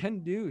you can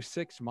do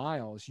 6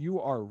 miles, you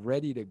are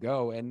ready to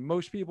go. And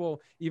most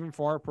people, even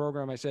for our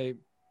program, I say,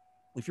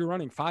 if you're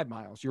running 5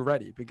 miles, you're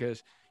ready,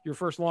 because your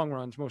first long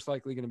run is most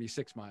likely going to be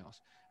 6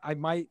 miles. I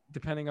might,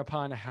 depending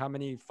upon how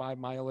many 5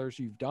 milers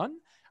you've done,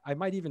 I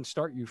might even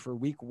start you for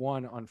week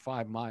 1 on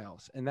 5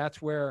 miles. And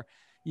that's where,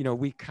 you know,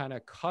 we kind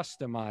of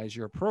customize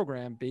your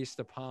program based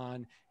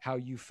upon how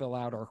you fill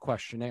out our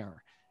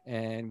questionnaire.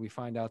 And we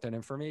find out that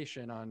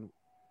information on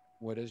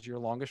what has your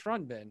longest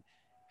run been?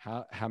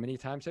 How many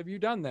times have you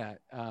done that?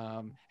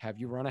 Have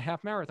you run a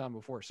half marathon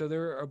before? So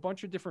there are a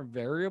bunch of different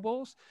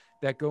variables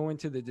that go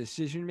into the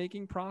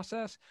decision-making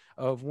process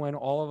of when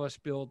all of us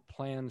build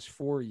plans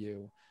for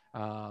you.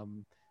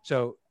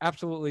 So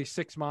absolutely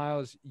 6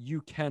 miles,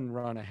 you can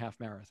run a half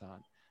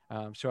marathon.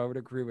 So I would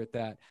agree with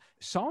that.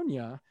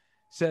 Sonia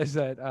says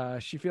that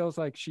she feels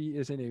like she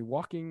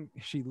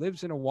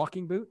lives in a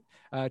walking boot,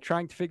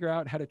 trying to figure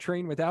out how to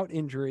train without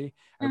injury.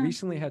 I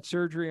recently had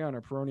surgery on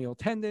a peroneal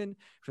tendon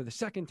for the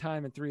second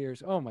time in 3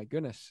 years. Oh my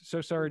goodness.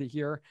 So sorry to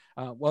hear.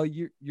 Well,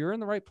 you're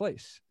in the right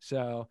place.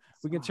 So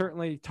we can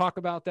certainly talk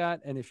about that.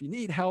 And if you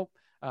need help,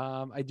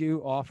 I do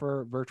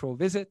offer virtual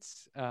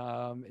visits.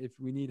 If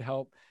we need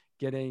help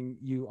getting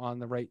you on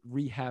the right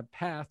rehab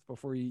path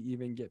before you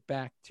even get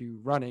back to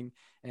running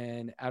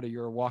and out of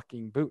your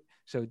walking boot.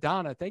 So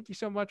Donna, thank you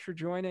so much for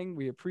joining.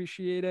 We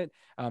appreciate it.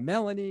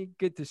 Melanie,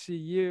 good to see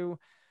you.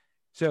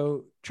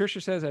 So Trisha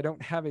says, I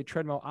don't have a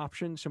treadmill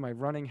option, so my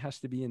running has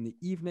to be in the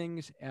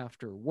evenings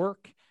after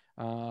work.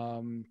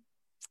 And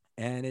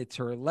it's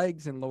her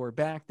legs and lower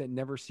back that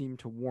never seem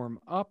to warm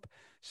up.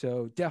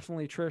 So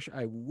definitely, Trish,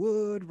 I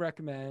would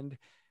recommend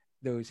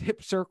those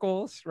hip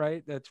circles,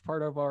 right? That's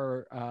part of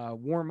our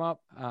warm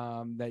up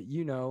that,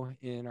 you know,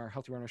 in our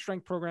Healthy Runner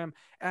Strength program,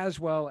 as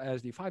well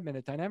as the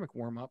 5-minute dynamic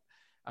warm up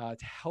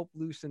to help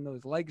loosen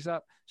those legs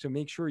up. So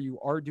make sure you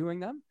are doing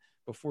them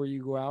before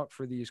you go out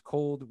for these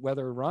cold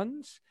weather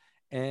runs.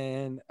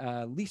 And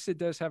Lisa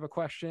does have a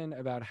question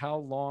about how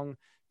long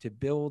to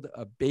build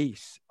a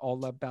base,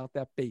 all about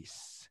that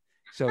base.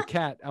 So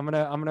Kat, I'm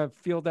gonna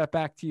field that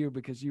back to you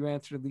because you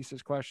answered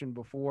Lisa's question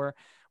before.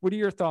 What are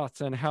your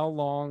thoughts on how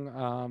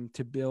long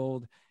to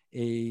build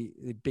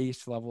a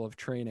base level of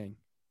training?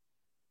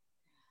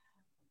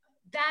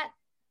 That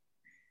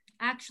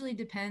actually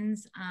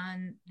depends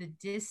on the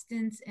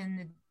distance and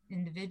the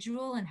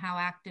individual and how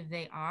active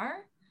they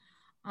are.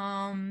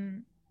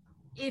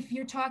 If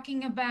you're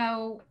talking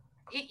about,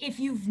 if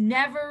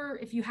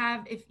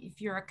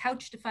you're a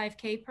couch to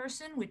 5K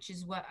person, which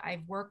is what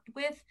I've worked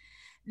with,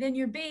 then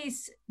your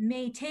base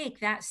may take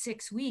that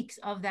 6 weeks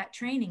of that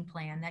training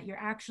plan that you're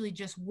actually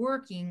just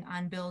working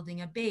on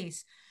building a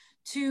base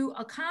to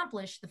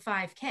accomplish the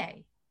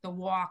 5K, the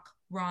walk,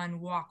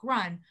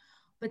 run.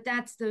 But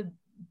that's the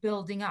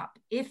building up.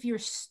 If you're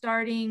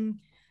starting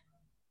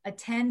a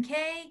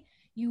 10K,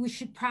 you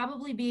should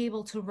probably be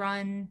able to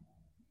run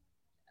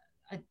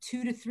a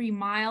 2 to 3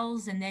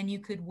 miles, and then you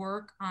could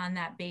work on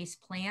that base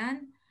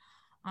plan.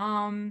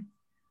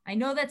 I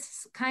know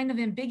that's kind of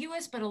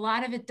ambiguous, but a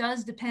lot of it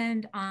does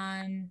depend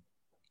on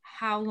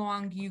how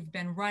long you've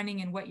been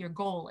running and what your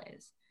goal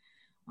is.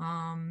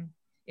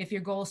 If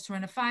your goal is to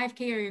run a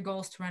 5K or your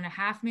goal is to run a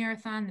half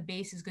marathon, the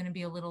base is going to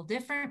be a little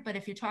different. But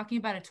if you're talking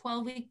about a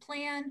 12-week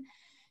plan,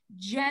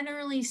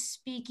 generally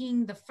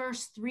speaking, the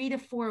first 3 to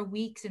 4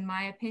 weeks, in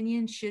my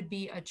opinion, should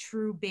be a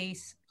true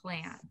base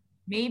plan.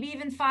 Maybe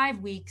even 5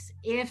 weeks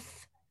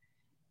if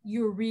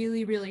you're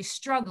really, really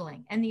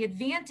struggling. And the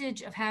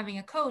advantage of having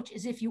a coach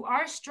is if you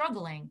are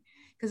struggling,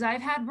 because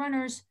I've had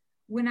runners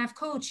when I've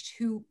coached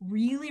who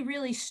really,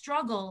 really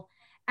struggle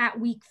at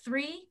week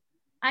 3,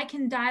 I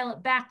can dial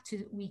it back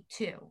to week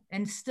 2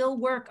 and still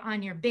work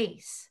on your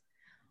base.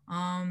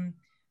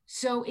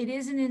 So it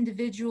is an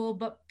individual,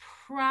 but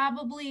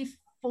probably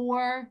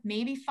 4,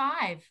 maybe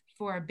 5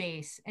 for a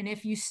base. And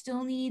if you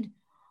still need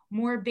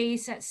more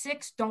base at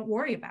 6, don't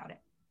worry about it.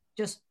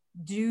 Just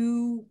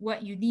do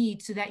what you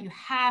need so that you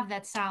have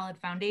that solid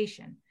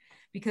foundation,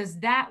 because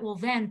that will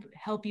then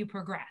help you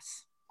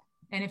progress.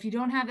 And if you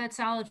don't have that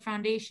solid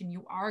foundation,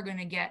 you are going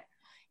to get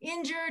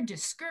injured,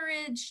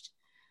 discouraged.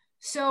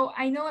 So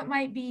I know it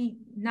might be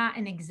not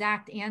an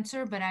exact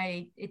answer, but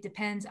it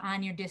depends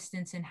on your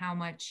distance and how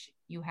much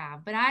you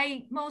have. But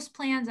most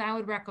plans, I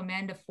would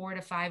recommend a 4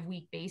 to 5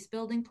 week base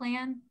building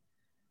plan.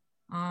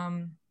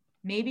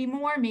 Maybe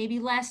more, maybe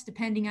less,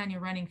 depending on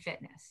your running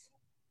fitness.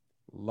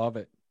 Love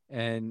it.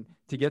 And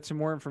to get some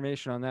more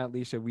information on that,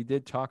 Lisa, we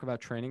did talk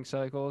about training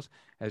cycles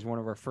as one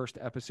of our first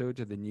episodes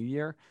of the new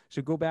year.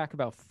 So go back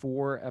about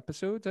 4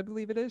 episodes, I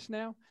believe it is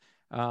now,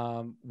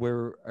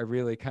 where I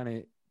really kind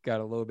of got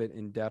a little bit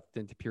in depth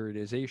into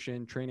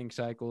periodization, training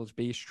cycles,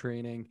 base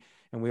training.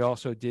 And we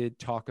also did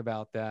talk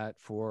about that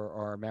for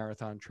our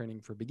marathon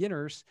training for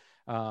beginners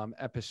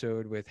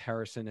episode with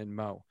Harrison and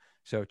Mo.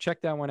 So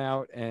check that one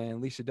out.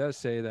 And Lisa does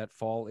say that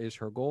fall is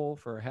her goal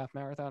for a half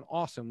marathon.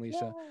 Awesome,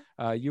 Lisa.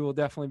 You will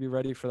definitely be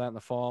ready for that in the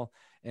fall.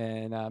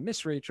 And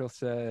Miss Rachel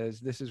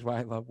says, this is why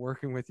I love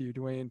working with you,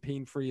 Dwayne.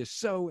 Pain-free is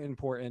so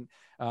important,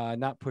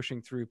 not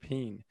pushing through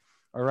pain.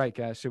 All right,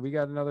 guys. So we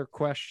got another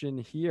question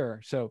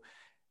here. So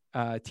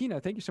Tina,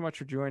 thank you so much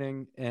for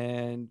joining.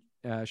 And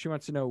she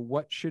wants to know,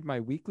 what should my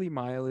weekly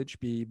mileage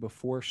be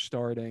before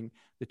starting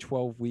the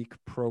 12-week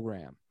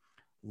program?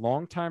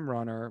 Long-time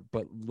runner,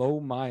 but low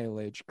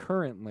mileage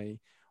currently,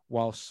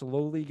 while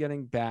slowly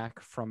getting back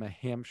from a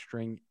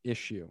hamstring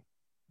issue.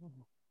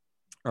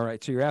 All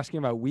right. So you're asking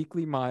about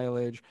weekly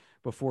mileage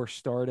before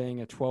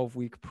starting a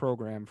 12-week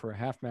program for a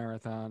half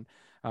marathon.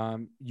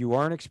 You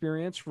are an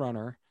experienced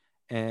runner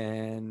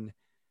and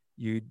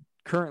you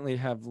currently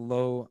have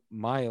low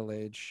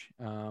mileage,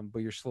 but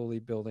you're slowly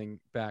building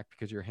back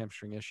because of your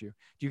hamstring issue.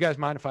 Do you guys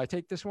mind if I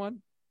take this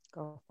one?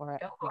 Go for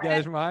it. You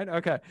guys mind?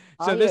 Okay.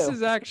 So this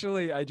is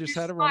actually, I just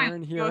had a runner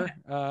in here.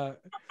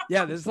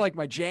 Yeah, this is like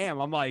my jam.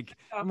 I'm like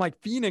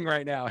fiending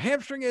right now.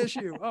 Hamstring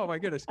issue. Oh my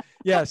goodness.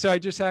 Yeah. So I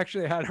just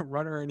actually had a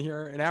runner in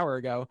here an hour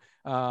ago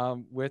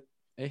with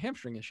a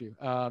hamstring issue.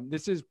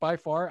 This is by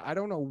far, I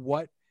don't know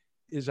what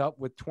is up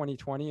with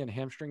 2020 and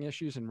hamstring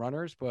issues in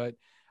runners, but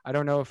I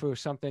don't know if it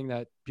was something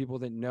that people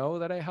didn't know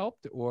that I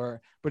helped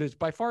but it's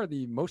by far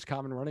the most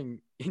common running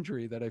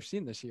injury that I've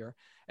seen this year.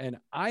 And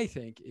I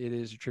think it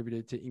is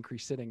attributed to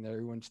increased sitting that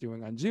everyone's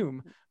doing on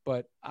Zoom,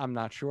 but I'm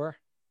not sure.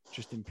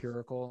 Just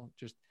empirical,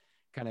 just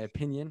kind of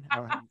opinion. I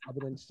don't have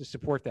evidence to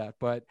support that.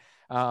 But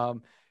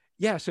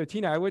yeah, so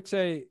Tina, I would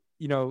say,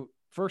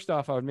 first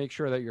off, I would make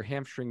sure that your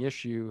hamstring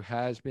issue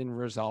has been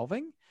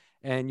resolving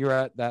and you're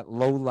at that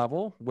low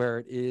level where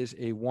it is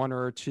a 1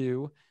 or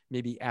 2,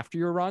 maybe after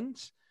your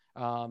runs.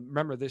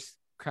 Remember this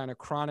kind of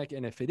chronic,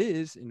 and if it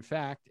is in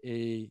fact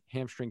a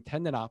hamstring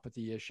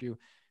tendinopathy issue,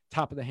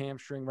 top of the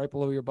hamstring, right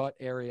below your butt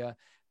area,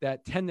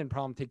 that tendon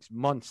problem takes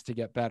months to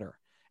get better,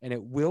 and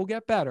it will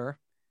get better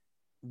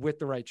with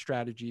the right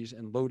strategies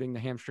and loading the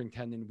hamstring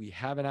tendon. We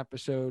have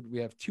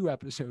 2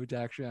 episodes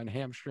actually on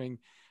hamstring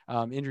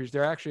injuries.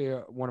 They're actually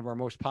one of our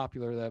most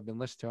popular that have been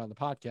listened to on the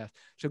podcast.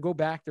 So go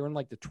back, they're in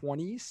like the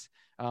 20s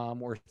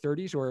or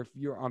 30s, or if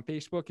you're on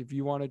Facebook, if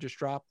you want to just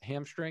drop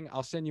hamstring,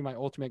 I'll send you my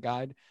ultimate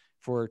guide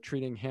for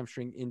treating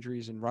hamstring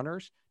injuries in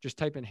runners. Just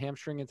type in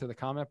hamstring into the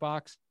comment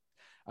box.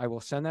 I will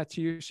send that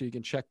to you so you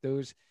can check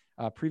those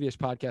previous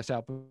podcasts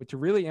out. But to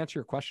really answer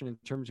your question in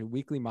terms of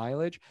weekly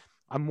mileage,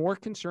 I'm more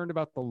concerned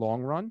about the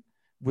long run,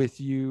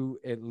 with you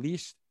at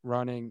least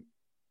running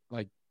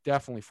like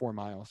definitely 4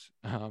 miles,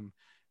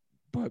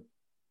 but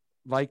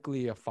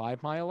likely a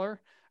 5 miler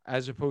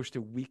as opposed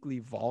to weekly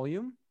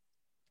volume.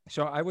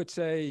 So I would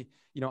say,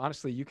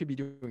 honestly, you could be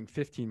doing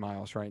 15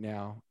 miles right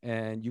now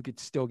and you could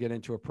still get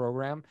into a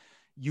program.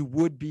 You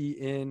would be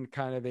in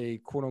kind of a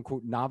quote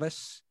unquote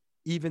novice,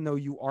 even though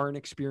you are an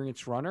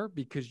experienced runner,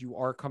 because you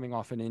are coming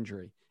off an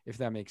injury, if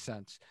that makes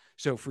sense.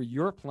 So for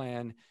your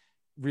plan,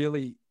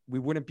 really, we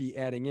wouldn't be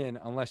adding in,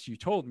 unless you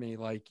told me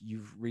like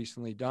you've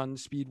recently done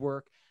speed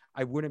work.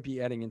 I wouldn't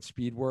be adding in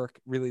speed work.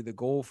 Really, the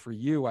goal for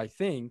you, I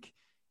think,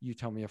 you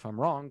tell me if I'm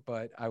wrong,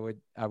 but I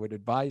would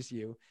advise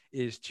you,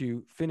 is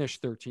to finish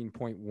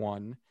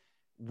 13.1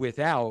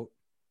 without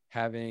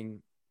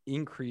having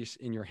increase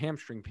in your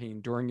hamstring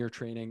pain during your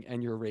training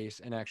and your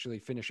race, and actually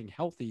finishing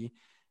healthy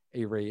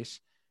a race,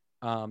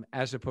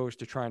 as opposed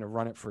to trying to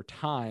run it for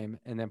time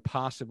and then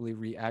possibly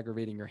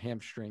re-aggravating your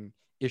hamstring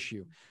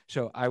issue.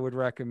 So I would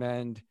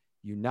recommend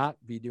you not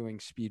be doing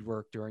speed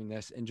work during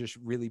this and just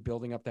really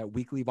building up that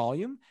weekly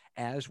volume,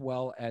 as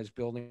well as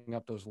building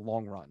up those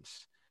long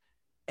runs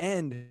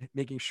and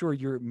making sure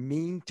you're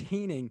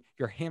maintaining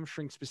your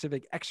hamstring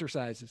specific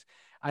exercises.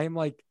 I am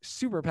like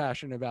super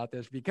passionate about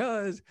this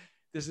because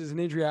this is an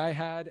injury I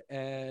had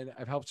and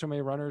I've helped so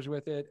many runners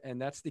with it. And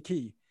that's the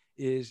key,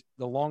 is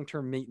the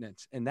long-term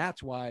maintenance. And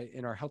that's why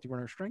in our Healthy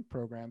Runner Strength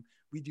program,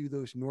 we do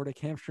those Nordic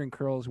hamstring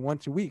curls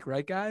once a week,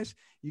 right, guys?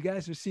 You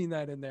guys have seen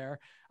that in there.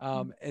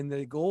 And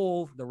the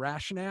goal, the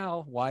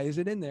rationale, why is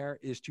it in there,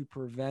 is to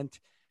prevent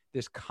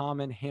this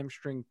common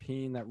hamstring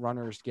pain that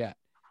runners get,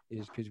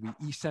 is because we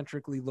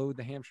eccentrically load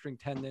the hamstring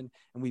tendon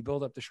and we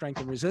build up the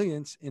strength and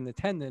resilience in the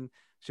tendon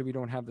so we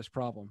don't have this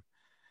problem.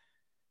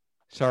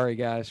 Sorry,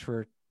 guys,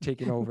 for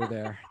taking over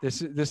there.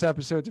 This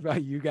episode's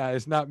about you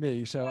guys, not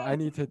me. So I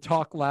need to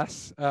talk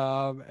less.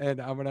 And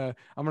I'm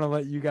gonna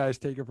let you guys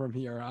take it from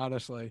here,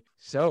 honestly.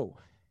 So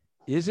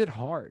is it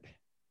hard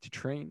to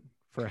train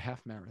for a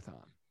half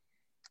marathon?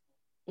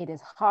 It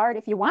is hard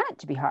if you want it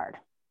to be hard.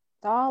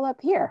 It's all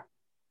up here.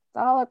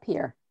 It's all up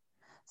here.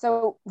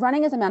 So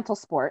running is a mental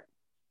sport.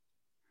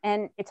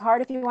 And it's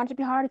hard if you want it to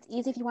be hard. It's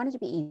easy if you want it to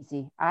be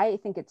easy. I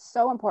think it's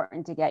so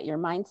important to get your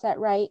mindset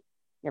right,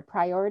 your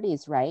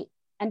priorities right,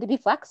 and to be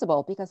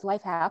flexible, because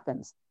life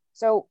happens.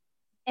 So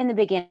in the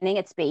beginning,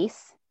 it's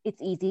base.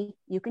 It's easy.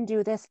 You can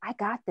do this. I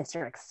got this.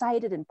 You're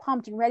excited and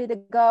pumped and ready to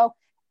go.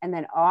 And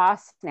then, oh,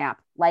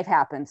 snap, life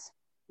happens.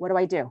 What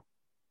do?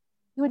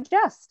 You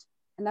adjust.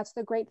 And that's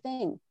the great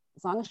thing.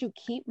 As long as you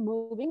keep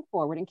moving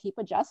forward and keep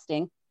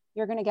adjusting,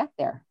 you're going to get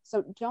there.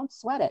 So don't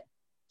sweat it.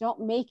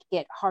 Don't make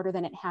it harder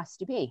than it has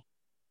to be.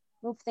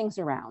 Move things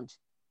around,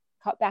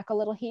 cut back a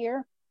little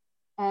here,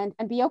 and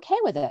be okay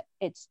with it.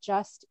 It's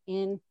just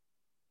in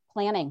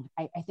planning.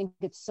 I think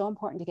it's so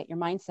important to get your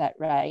mindset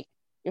right,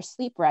 your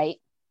sleep right,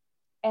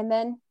 and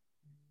then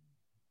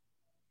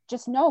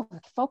just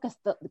focus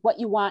what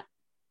you want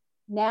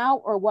now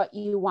or what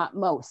you want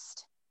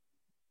most.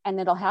 And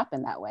it'll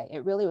happen that way.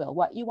 It really will.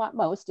 What you want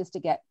most is to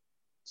get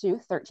to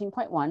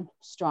 13.1,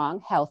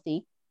 strong,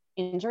 healthy,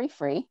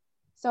 injury-free.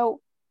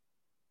 So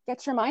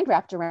get your mind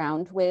wrapped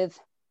around with,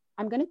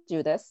 I'm going to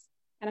do this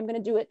and I'm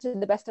going to do it to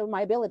the best of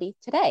my ability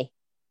today,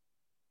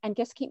 and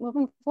just keep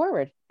moving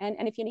forward.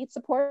 And if you need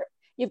support,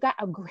 you've got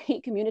a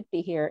great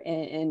community here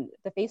in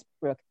the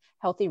Facebook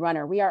Healthy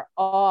Runner. We are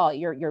all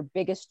your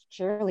biggest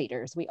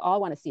cheerleaders. We all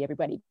want to see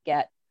everybody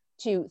get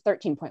to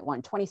 13.1,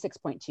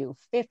 26.2,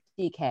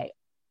 50K,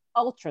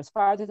 ultras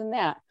farther than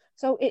that.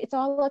 So it's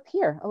all up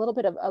here, a little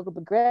bit of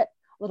grit,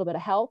 a little bit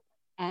of help,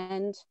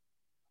 and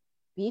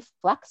be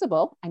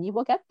flexible, and you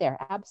will get there.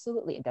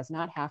 Absolutely. It does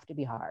not have to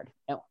be hard.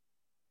 No.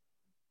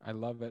 I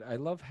love it. I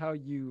love how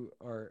you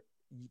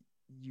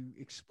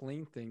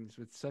explain things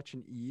with such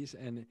an ease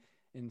and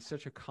in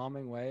such a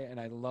calming way. And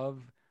I love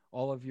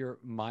all of your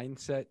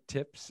mindset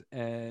tips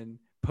and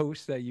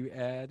posts that you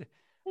add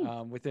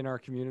within our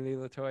community,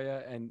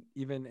 Latoya. And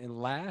even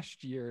in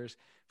last year's,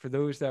 for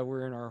those that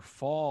were in our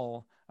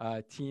fall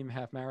team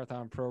half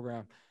marathon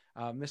program,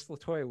 Miss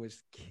Latoya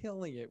was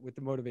killing it with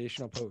the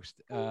motivational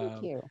post.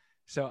 Thank you.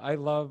 So I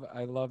love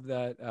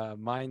that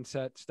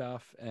mindset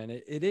stuff. And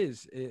it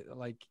is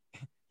like,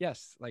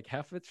 yes, like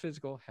half of it's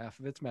physical, half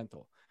of it's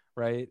mental,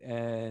 right?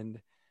 And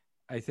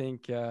I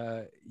think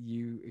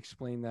you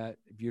explained that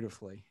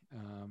beautifully.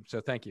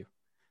 So thank you.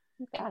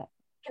 You got it.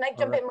 Can I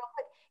jump in real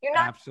quick?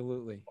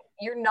 Absolutely.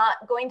 You're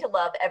not going to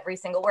love every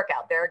single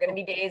workout. There are going to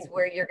be days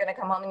where you're going to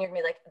come home and you're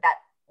going to be like, that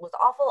was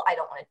awful. I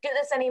don't want to do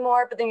this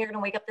anymore. But then you're going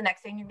to wake up the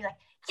next day and you're going to be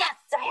like, yes,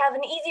 I have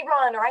an easy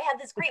run, or I have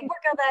this great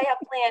workout that I have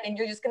planned. And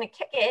you're just going to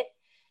kick it.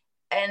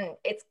 And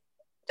it's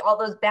all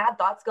those bad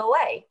thoughts go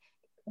away.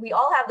 We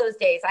all have those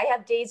days. I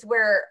have days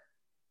where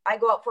I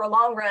go out for a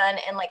long run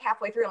and like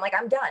halfway through, I'm like,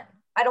 I'm done.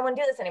 I don't want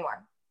to do this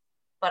anymore.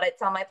 But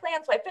it's on my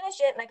plan. So I finish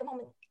it and I come home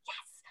and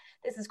yes,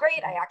 this is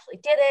great. I actually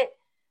did it.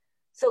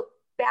 So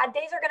bad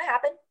days are going to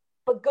happen,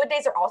 but good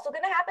days are also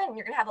going to happen. And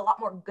you're going to have a lot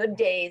more good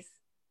days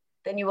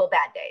then you will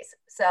bad days.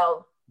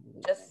 So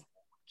just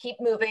keep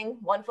moving,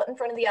 one foot in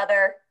front of the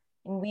other,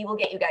 and we will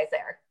get you guys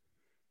there.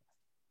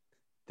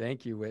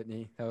 Thank you,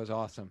 Whitney. That was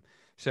awesome.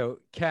 So,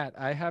 Kat,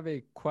 I have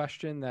a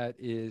question that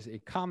is a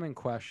common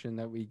question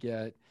that we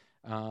get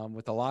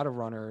with a lot of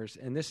runners.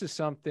 And this is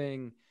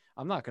something,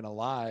 I'm not going to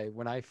lie,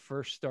 when I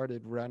first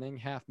started running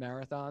half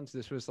marathons,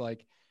 this was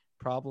like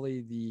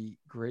probably the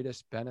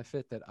greatest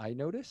benefit that I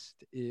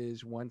noticed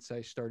is once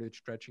I started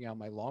stretching out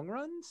my long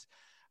runs,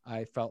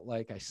 I felt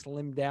like I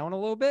slimmed down a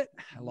little bit.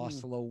 I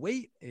lost a little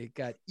weight. It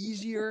got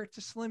easier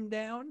to slim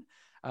down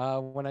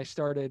when I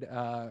started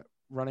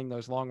running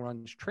those long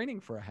runs training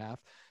for a half.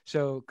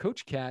 So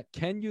Coach Kat,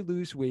 can you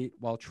lose weight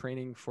while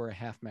training for a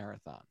half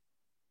marathon?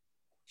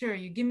 Sure.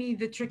 You give me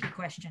the tricky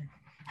question.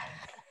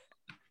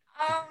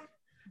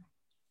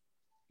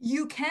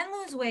 You can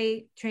lose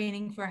weight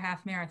training for a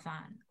half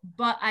marathon,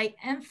 but I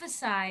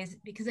emphasize,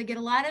 because I get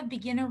a lot of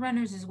beginner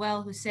runners as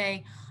well who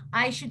say,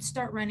 I should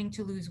start running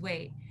to lose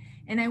weight.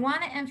 And I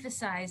want to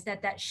emphasize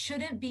that that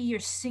shouldn't be your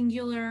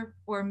singular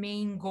or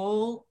main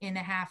goal in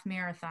a half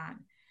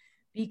marathon,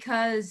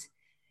 because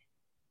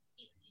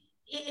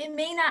it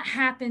may not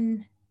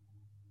happen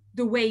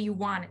the way you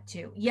want it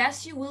to.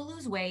 Yes, you will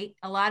lose weight.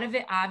 A lot of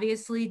it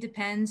obviously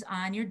depends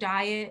on your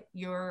diet,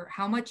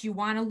 how much you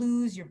want to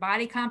lose, your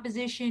body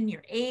composition,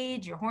 your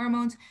age, your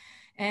hormones.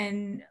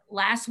 And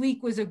last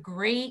week was a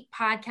great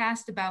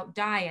podcast about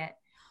diet.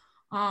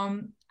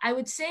 I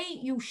would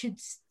say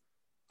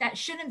that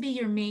shouldn't be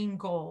your main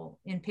goal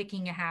in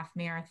picking a half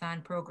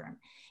marathon program.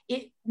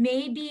 It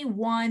may be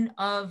one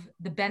of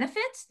the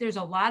benefits. There's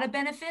a lot of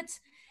benefits.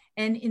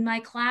 And in my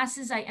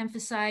classes, I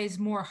emphasize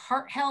more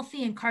heart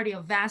healthy and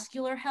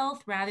cardiovascular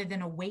health rather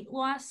than a weight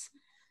loss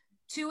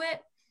to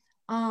it.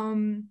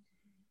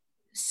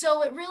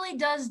 So it really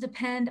does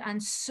depend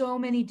on so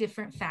many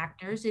different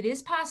factors. It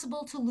is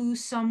possible to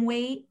lose some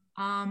weight.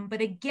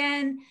 But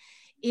again,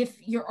 if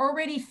you're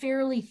already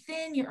fairly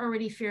thin, you're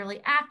already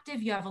fairly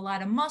active, you have a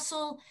lot of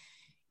muscle,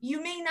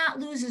 you may not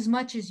lose as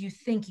much as you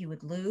think you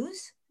would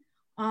lose.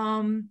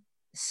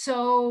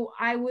 So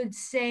I would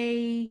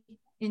say,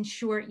 in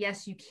short,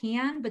 yes, you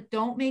can, but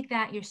don't make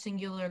that your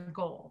singular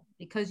goal,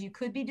 because you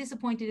could be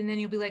disappointed and then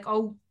you'll be like,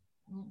 oh,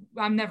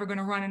 I'm never going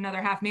to run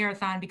another half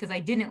marathon because I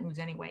didn't lose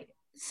any weight.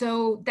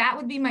 So that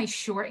would be my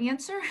short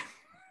answer.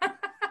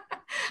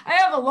 I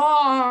have a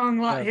long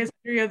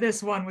history of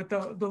this one with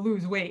the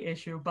lose weight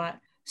issue. But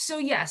so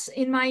yes,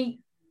 in my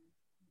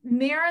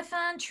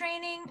marathon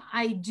training,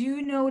 I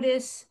do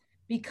notice,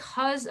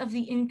 because of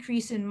the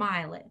increase in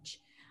mileage,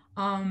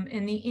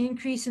 and the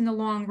increase in the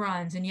long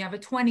runs, and you have a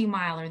 20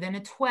 miler, then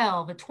a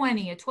 12, a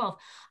 20, a 12,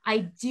 I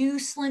do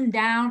slim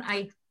down.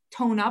 I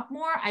tone up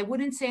more. I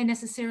wouldn't say I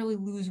necessarily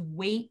lose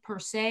weight per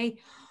se,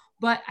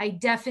 but I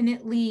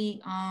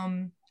definitely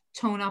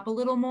tone up a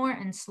little more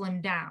and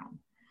slim down.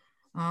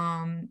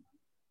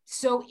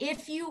 So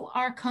if you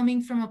are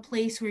coming from a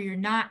place where you're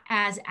not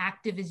as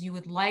active as you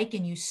would like,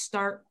 and you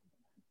start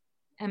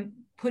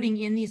putting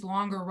in these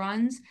longer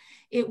runs,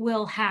 it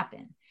will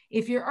happen.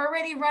 If you're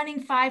already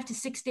running 5 to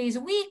 6 days a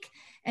week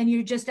and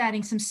you're just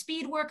adding some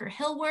speed work or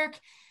hill work,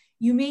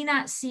 you may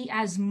not see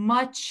as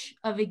much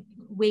of a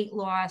weight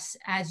loss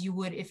as you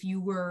would if you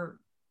were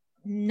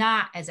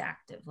not as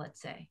active, let's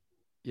say.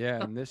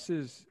 Yeah, and this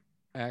is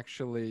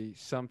actually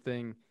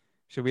something.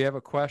 So we have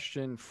a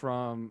question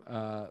from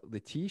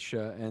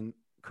Letitia, and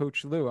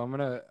Coach Lou, I'm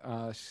going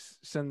to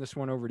send this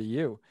one over to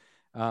you.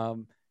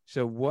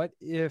 So what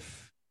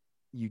if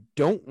you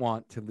don't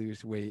want to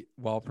lose weight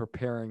while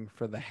preparing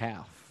for the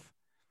half?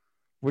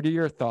 What are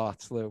your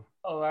thoughts, Lou?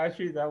 Oh,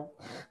 actually, that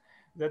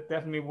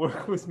definitely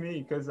worked with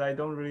me, because I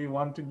don't really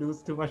want to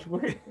lose too much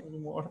weight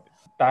anymore.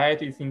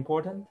 Diet is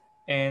important,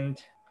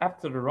 and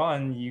after the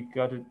run, you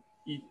got to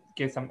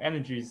get some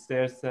energy.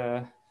 There's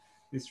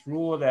this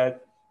rule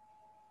that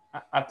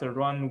after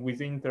run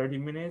within 30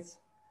 minutes,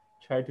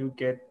 try to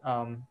get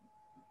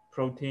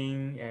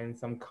protein and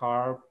some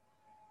carb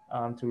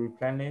to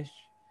replenish.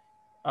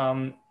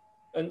 An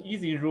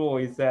easy rule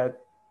is that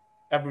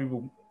every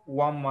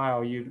 1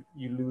 mile you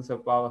lose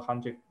about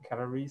 100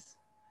 calories.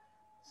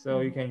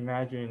 So you can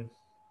imagine,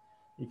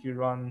 if you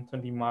run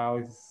 20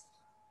 miles,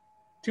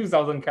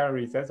 2,000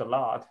 calories, that's a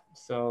lot.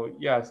 So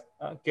yes,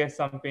 get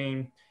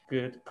something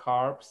good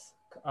carbs,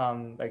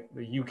 like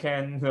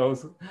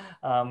those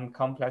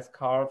complex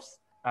carbs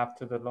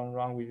after the long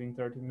run within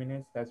 30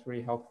 minutes. That's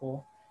really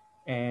helpful.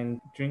 And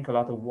drink a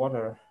lot of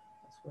water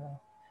as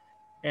well.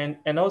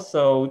 And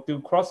also do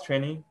cross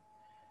training.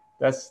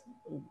 That's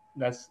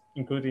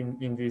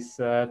included in this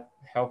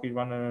healthy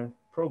runner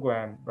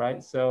program,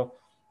 right? So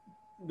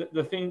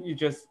the thing,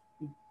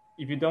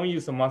 if you don't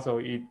use the muscle,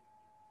 it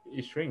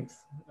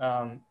shrinks.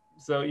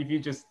 So if you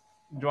just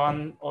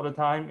run all the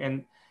time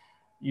and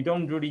you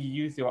don't really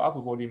use your upper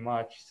body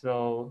much,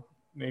 so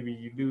maybe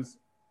you lose,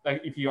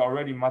 like if you're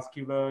already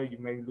muscular, you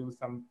may lose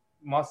some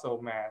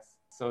muscle mass.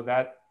 So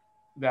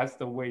that's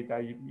the weight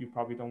that you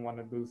probably don't want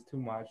to lose too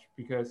much,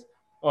 because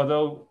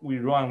although we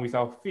run with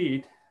our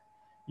feet,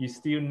 you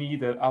still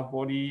need the upper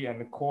body and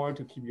the core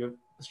to keep you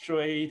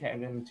straight,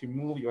 and then to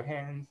move your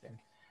hands. And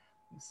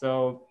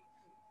So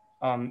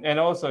and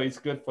also it's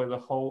good for the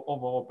whole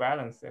overall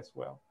balance as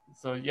well.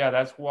 So yeah,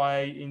 that's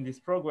why in this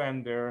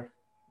program there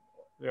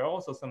are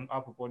also some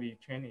upper body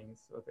training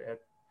so that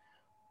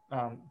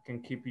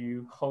can keep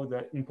you hold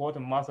the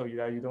important muscle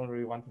that you don't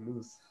really want to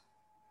lose.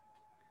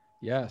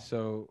 Yeah.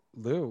 So,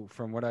 Lou,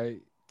 from what I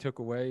took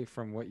away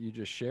from what you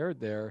just shared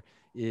there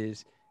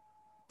is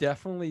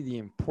definitely the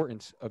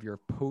importance of your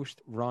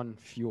post run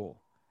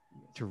fuel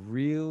to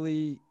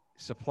really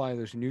supply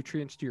those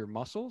nutrients to your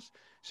muscles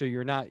so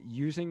you're not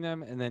using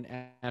them and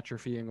then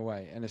atrophying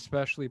away. And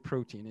especially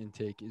protein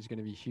intake is going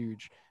to be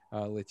huge,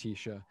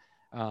 Letitia.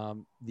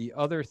 The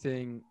other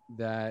thing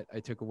that I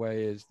took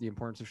away is the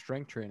importance of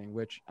strength training,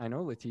 which I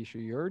know,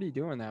 Letitia, you're already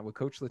doing that with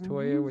Coach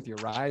Latoya with your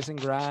rise and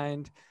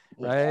grind,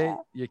 right? Yeah.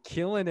 You're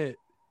killing it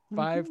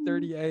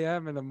 5:30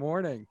 a.m. in the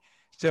morning.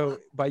 So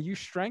by you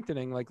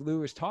strengthening, like Lou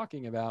was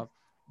talking about,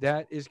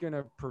 that is going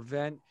to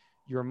prevent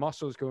your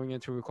muscles going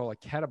into what we call a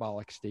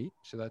catabolic state.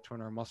 So that's when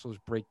our muscles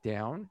break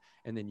down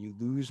and then you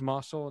lose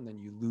muscle and then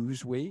you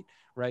lose weight,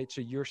 right?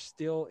 So you're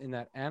still in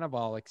that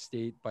anabolic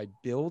state by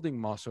building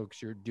muscle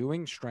because you're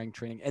doing strength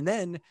training. And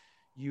then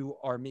you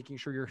are making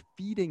sure you're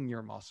feeding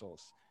your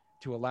muscles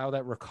to allow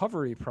that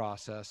recovery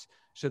process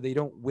so they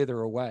don't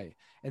wither away.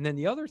 And then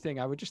the other thing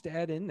I would just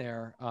add in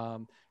there,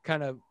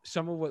 kind of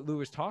some of what Lou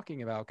was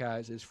talking about,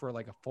 guys, is for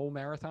like a full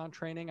marathon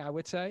training, I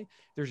would say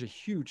there's a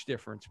huge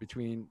difference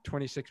between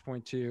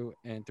 26.2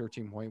 and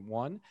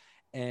 13.1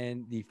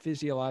 and the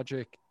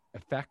physiologic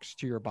effects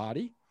to your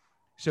body.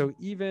 So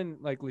even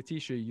like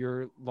Letitia,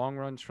 your long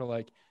runs for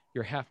like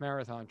your half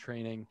marathon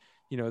training,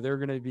 you know, they're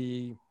going to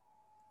be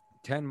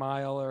 10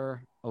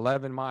 miler,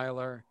 11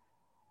 miler,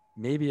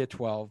 maybe a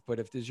 12, but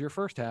if this is your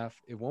first half,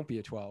 it won't be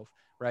a 12,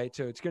 right?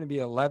 So it's going to be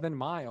 11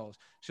 miles.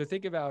 So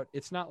think about,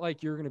 it's not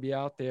like you're going to be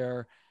out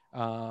there,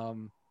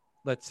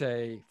 let's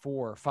say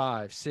 4,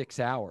 5, 6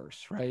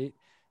 hours, right?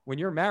 When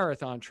you're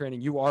marathon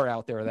training, you are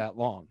out there that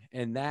long,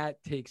 and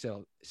that takes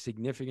a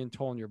significant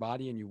toll on your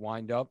body, and you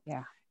wind up,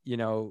 you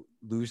know,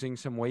 losing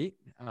some weight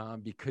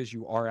because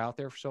you are out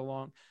there for so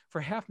long.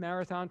 For half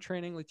marathon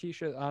training,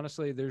 Letitia,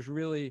 honestly, there's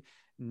really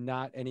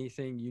not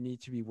anything you need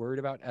to be worried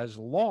about as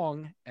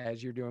long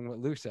as you're doing what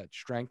Lou said,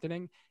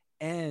 strengthening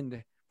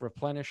and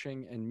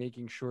replenishing and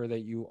making sure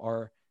that you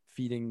are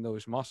feeding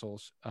those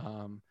muscles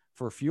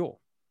for fuel.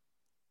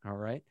 All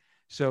right.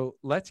 So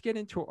let's get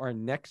into our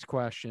next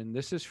question.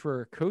 This is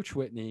for Coach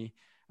Whitney.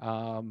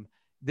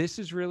 This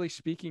is really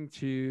speaking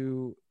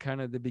to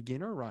kind of the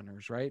beginner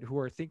runners, right? Who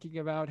are thinking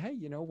about, hey,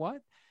 you know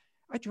what?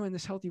 I joined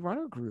this Healthy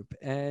Runner group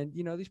and,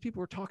 you know, these people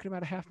were talking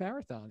about a half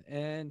marathon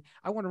and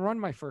I want to run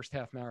my first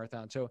half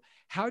marathon. So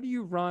how do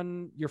you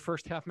run your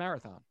first half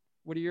marathon?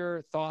 What are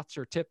your thoughts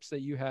or tips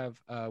that you have,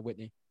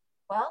 Whitney?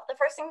 Well, the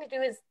first thing to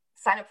do is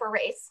sign up for a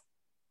race,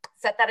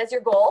 set that as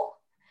your goal,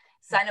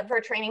 sign up for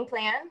a training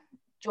plan,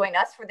 join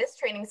us for this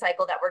training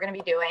cycle that we're going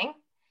to be doing.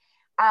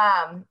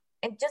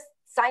 And just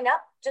sign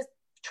up, just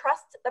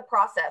trust the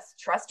process,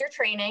 trust your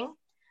training,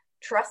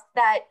 trust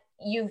that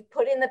you've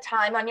put in the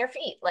time on your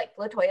feet. Like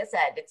Latoya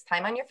said, it's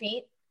time on your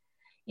feet.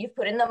 You've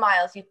put in the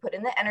miles, you've put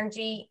in the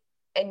energy,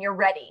 and you're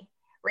ready.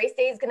 Race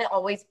day is going to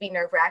always be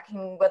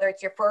nerve-wracking, whether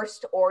it's your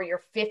first or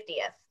your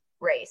 50th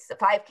race, a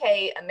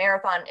 5K, a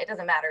marathon, it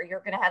doesn't matter. You're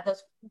going to have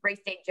those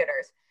race day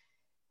jitters,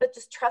 but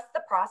just trust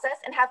the process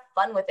and have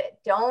fun with it.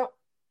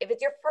 If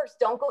it's your first,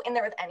 don't go in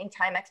there with any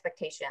time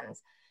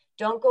expectations.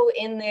 Don't go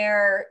in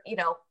there, you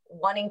know,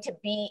 wanting to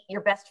beat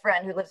your best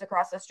friend who lives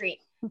across the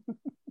street.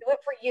 Do it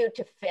for you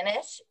to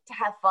finish, to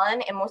have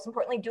fun, and most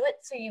importantly, do it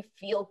so you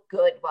feel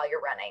good while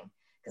you're running.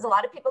 Because a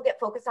lot of people get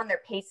focused on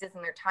their paces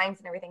and their times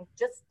and everything.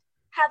 Just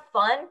have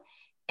fun,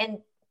 and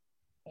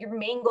your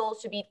main goal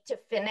should be to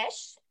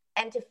finish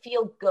and to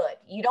feel good.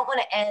 You don't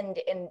want to end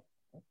and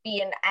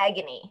be in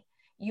agony.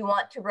 You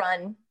want to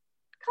run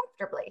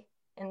comfortably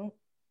and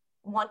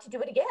want to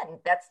do it again.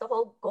 That's the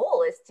whole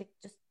goal, is to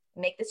just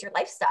make this your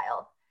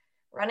lifestyle.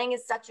 Running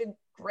is such a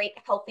great,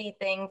 healthy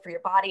thing for your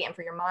body and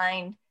for your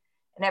mind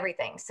and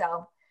everything.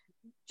 So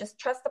just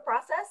trust the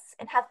process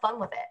and have fun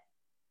with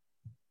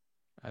it.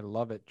 I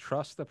love it.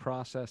 Trust the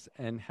process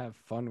and have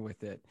fun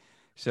with it.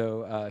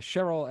 So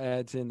Cheryl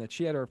adds in that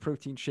she had her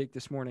protein shake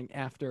this morning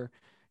after.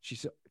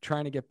 She's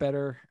trying to get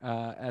better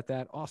at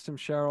that. Awesome,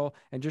 Cheryl.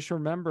 And just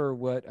remember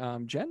what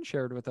Jen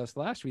shared with us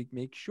last week.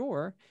 Make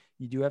sure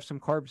you do have some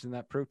carbs in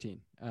that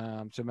protein.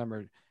 So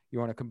remember, you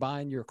want to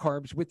combine your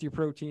carbs with your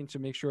protein. So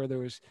make sure there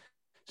was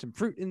some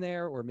fruit in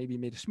there, or maybe you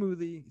made a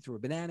smoothie, threw a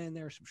banana in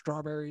there, some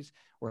strawberries,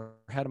 or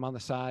had them on the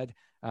side.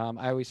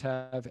 I always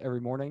have every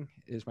morning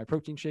is my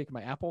protein shake,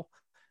 my apple.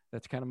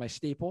 That's kind of my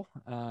staple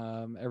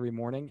every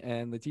morning.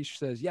 And Letitia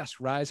says, yes,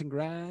 rise and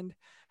grind.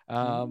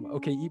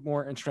 Okay, eat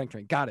more and strength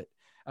train. Got it.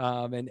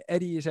 And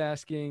Eddie is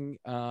asking,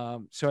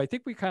 so I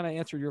think we kind of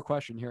answered your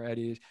question here,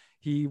 Eddie.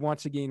 He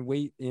wants to gain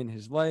weight in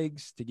his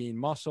legs, to gain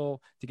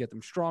muscle, to get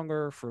them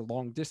stronger for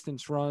long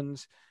distance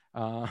runs.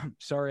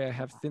 Sorry, I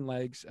have thin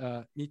legs.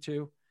 Me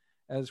too,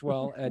 as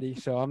well, Eddie.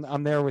 So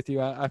I'm there with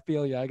you. I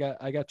feel you.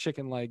 I got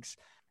chicken legs.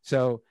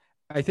 So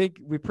I think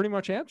we pretty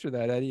much answered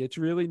that, Eddie. It's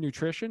really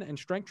nutrition and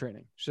strength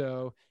training.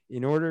 So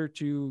in order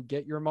to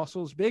get your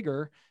muscles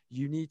bigger,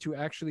 you need to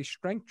actually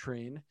strength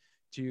train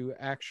to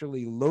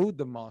actually load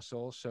the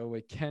muscle so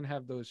it can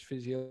have those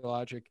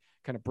physiologic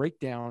kind of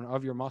breakdown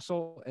of your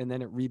muscle, and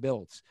then it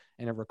rebuilds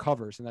and it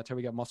recovers. And that's how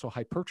we get muscle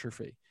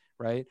hypertrophy,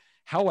 right?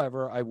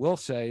 However, I will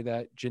say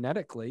that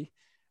genetically,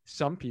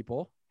 some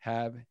people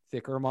have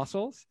thicker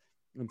muscles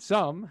and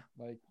some,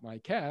 like my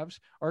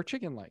calves, are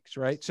chicken legs,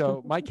 right?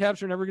 So my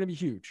calves are never going to be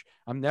huge.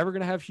 I'm never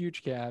going to have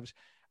huge calves.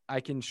 I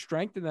can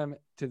strengthen them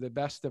to the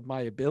best of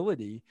my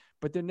ability,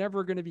 but they're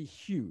never going to be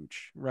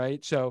huge,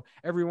 right? So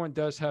everyone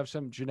does have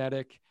some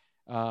genetic,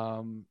 that's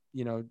our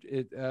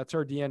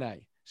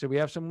DNA. So we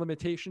have some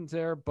limitations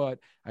there, but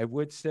I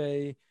would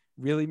say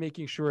really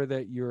making sure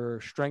that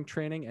your strength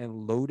training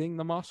and loading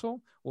the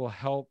muscle will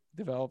help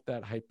develop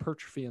that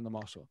hypertrophy in the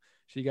muscle.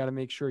 So you got to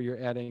make sure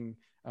you're adding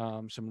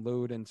some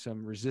load and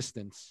some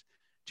resistance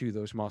to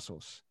those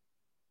muscles.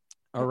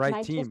 All right, Can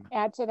I team. just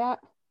add to that?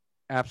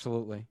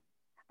 Absolutely.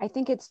 I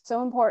think it's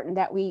so important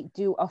that we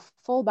do a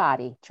full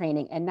body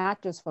training and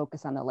not just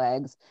focus on the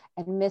legs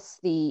and miss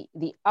the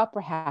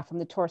upper half from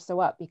the torso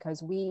up,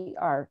 because we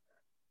are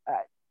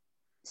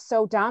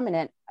so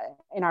dominant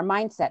in our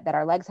mindset that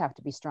our legs have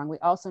to be strong. We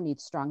also need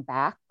strong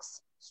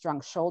backs, strong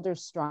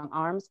shoulders, strong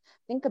arms.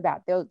 Think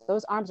about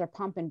those arms are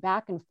pumping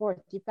back and forth.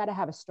 You've got to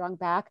have a strong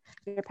back.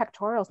 Your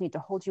pectorals need to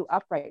hold you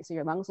upright so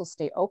your lungs will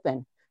stay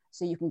open,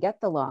 so you can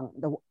get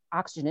the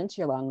oxygen into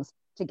your lungs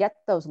to get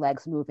those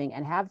legs moving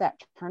and have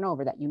that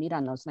turnover that you need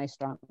on those nice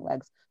strong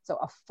legs. So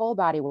a full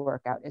body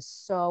workout is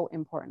so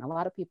important. A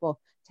lot of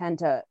people tend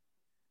to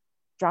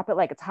drop it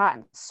like it's hot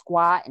and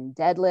squat and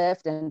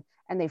deadlift, and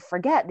they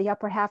forget the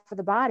upper half of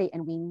the body.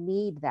 And we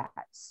need that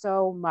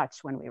so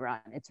much when we run.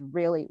 It's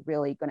really,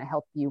 really going to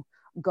help you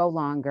go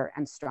longer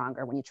and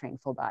stronger when you train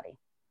full body.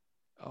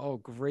 Oh,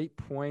 great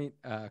point,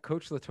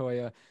 Coach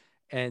Latoya.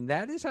 And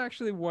that is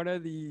actually one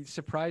of the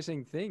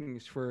surprising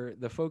things for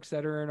the folks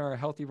that are in our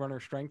Healthy Runner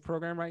Strength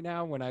program right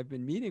now, when I've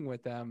been meeting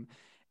with them.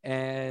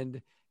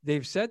 And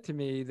they've said to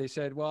me, they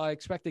said, well, I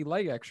expected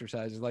leg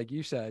exercises, like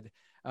you said,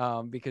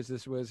 because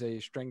this was a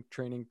strength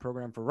training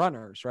program for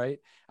runners, right?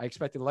 I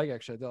expected leg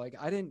exercise. They're like,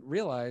 I didn't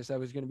realize I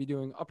was going to be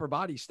doing upper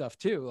body stuff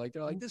too. Like,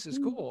 they're like, this is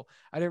cool.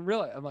 I didn't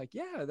realize. I'm like,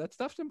 yeah, that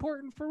stuff's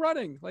important for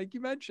running. Like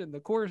you mentioned,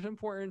 the core is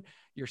important.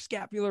 Your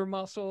scapular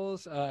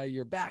muscles,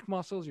 your back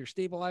muscles, your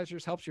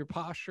stabilizers, helps your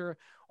posture.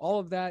 All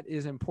of that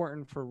is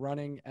important for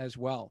running as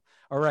well.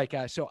 All right,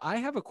 guys. So I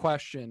have a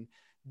question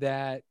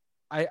that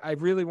I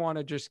really want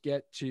to just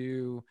get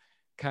to,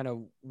 kind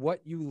of what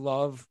you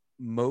love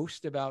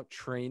most about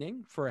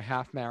training for a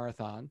half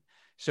marathon.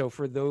 So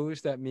for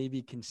those that may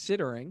be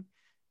considering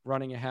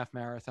running a half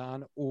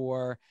marathon,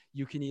 or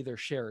you can either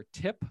share a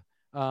tip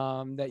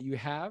that you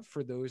have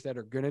for those that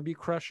are going to be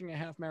crushing a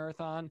half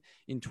marathon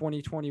in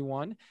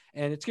 2021.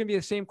 And it's going to be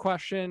the same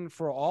question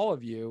for all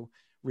of you,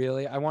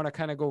 really. I want to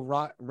kind of go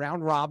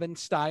round robin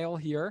style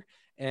here.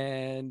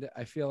 And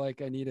I feel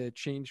like I need to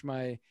change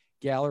my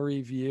gallery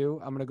view.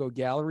 I'm going to go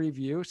gallery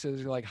view. So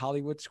there's like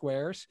Hollywood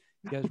squares.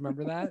 You guys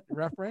remember that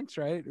reference,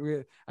 right?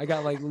 I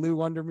got like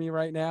Lou under me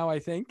right now, I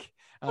think.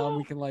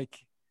 We can like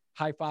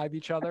high five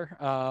each other.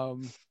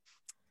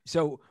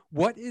 So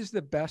what is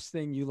the best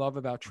thing you love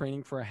about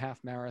training for a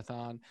half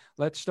marathon?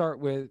 Let's start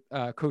with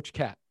Coach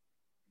Kat.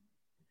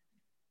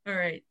 All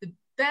right. The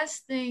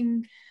best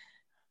thing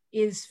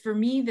is, for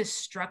me, the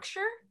structure.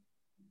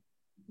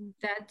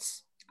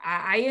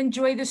 I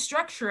enjoy the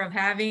structure of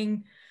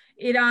having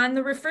it on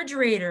the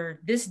refrigerator.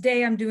 This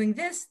day I'm doing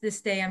this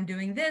day I'm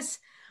doing this.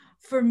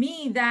 For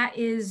me, that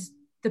is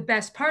the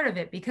best part of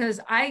it, because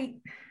I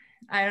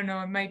don't know,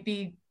 it might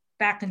be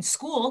back in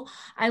school,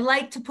 I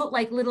like to put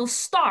like little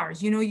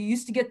stars. You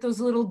used to get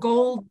those little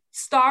gold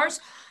stars.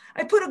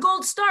 I put a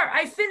gold star,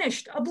 I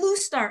finished. A blue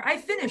star, I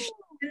finished.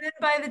 And then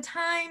by the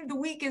time the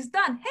week is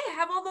done, hey, I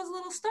have all those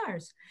little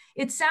stars.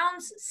 It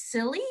sounds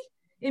silly.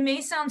 It may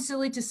sound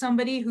silly to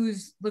somebody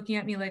who's looking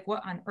at me like,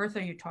 what on earth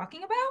are you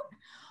talking about?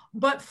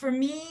 But for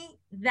me,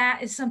 that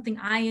is something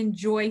I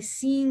enjoy,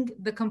 seeing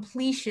the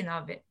completion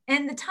of it.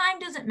 And the time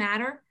doesn't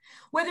matter.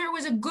 Whether it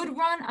was a good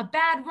run, a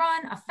bad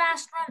run, a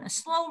fast run, a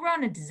slow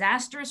run, a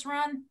disastrous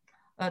run,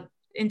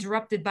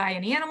 interrupted by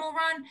an animal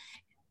run,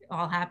 it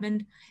all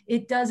happened.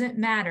 It doesn't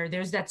matter.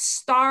 There's that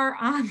star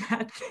on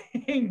that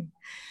thing.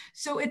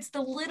 So it's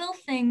the little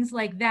things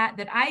like that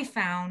that I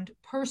found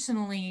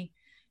personally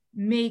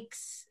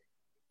makes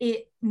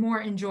it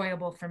more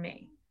enjoyable for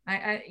me.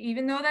 I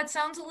even though that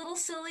sounds a little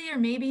silly, or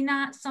maybe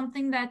not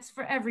something that's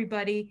for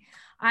everybody,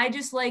 I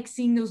just like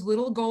seeing those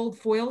little gold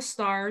foil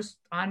stars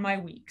on my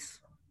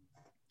weeks.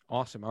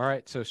 Awesome. All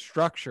right. So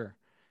structure.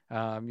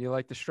 You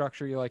like the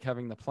structure. You like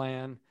having the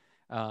plan.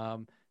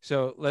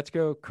 So let's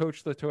go,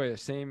 Coach Latoya.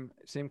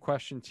 Same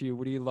question to you.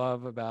 What do you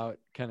love about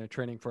kind of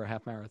training for a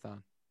half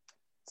marathon?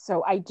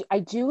 So I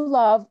do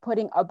love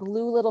putting a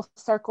blue little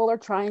circle or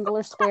triangle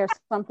or square,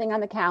 something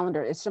on the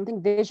calendar. It's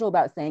something visual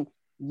about saying,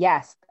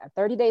 yes,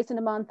 30 days in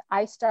a month.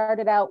 I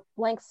started out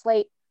blank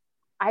slate.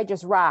 I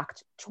just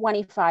rocked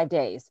 25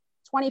 days.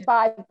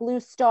 25 blue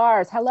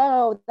stars.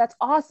 Hello, that's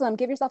awesome.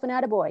 Give yourself an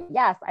attaboy.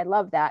 Yes, I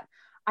love that.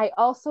 I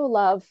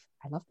love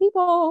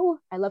people.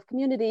 I love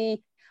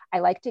community. I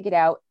like to get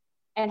out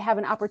and have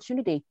an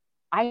opportunity.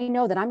 I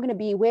know that I'm going to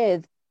be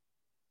with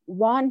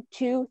 1,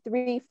 2,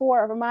 3,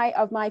 4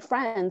 of my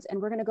friends,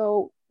 and we're going to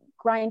go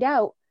grind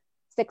out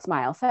 6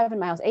 miles, 7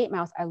 miles, 8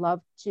 miles. I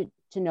love to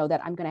know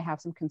that I'm going to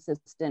have some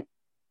consistent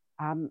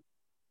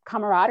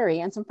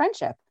camaraderie and some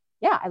friendship.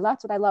 Yeah,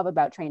 that's what I love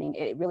about training.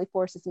 It really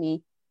forces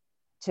me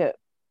to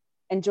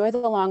enjoy the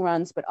long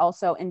runs, but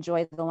also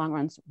enjoy the long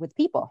runs with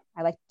people.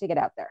 I like to get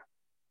out there.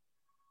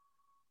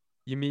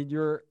 You mean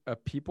you're a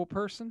people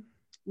person?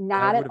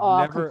 Not at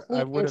all.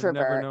 I would have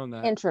never known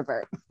that.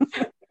 Introvert.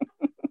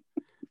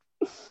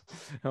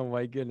 Oh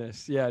my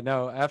goodness. Yeah,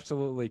 no,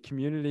 absolutely.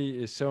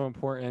 Community is so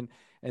important.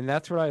 And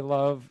that's what I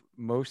love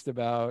most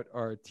about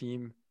our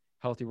Team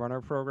Healthy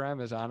Runner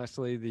program is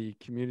honestly the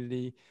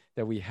community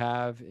that we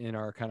have in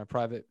our kind of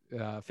private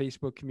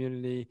Facebook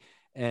community,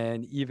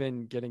 and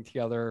even getting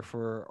together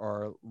for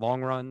our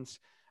long runs.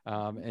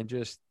 And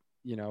just,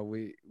 you know,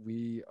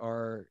 we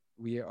are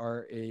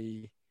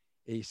a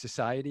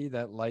society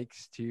that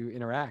likes to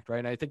interact, right?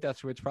 And I think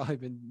that's what's probably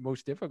been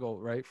most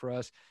difficult, right, for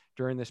us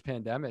during this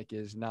pandemic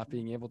is not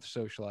being able to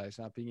socialize,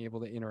 not being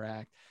able to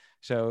interact.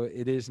 So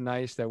it is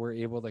nice that we're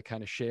able to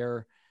kind of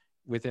share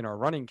within our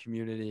running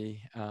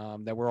community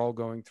that we're all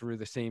going through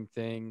the same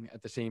thing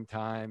at the same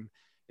time.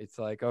 It's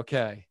like,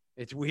 okay,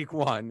 it's week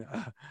 1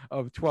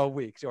 of 12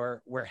 weeks,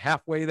 or we're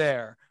halfway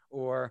there,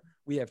 or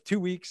we have 2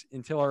 weeks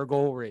until our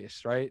goal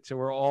race, right? So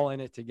we're all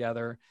in it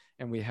together,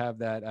 and we have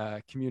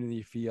that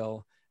community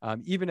feel,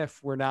 even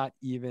if we're not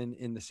even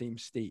in the same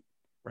state,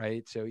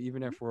 right? So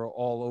even if we're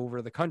all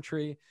over the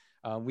country,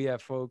 we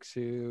have folks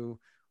who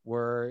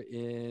were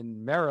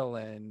in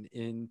Maryland,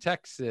 in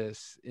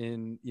Texas,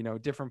 in, you know,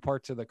 different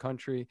parts of the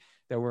country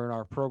that were in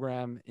our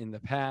program in the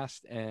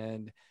past.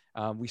 And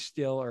we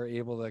still are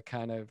able to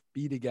kind of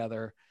be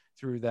together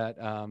through that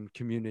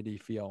community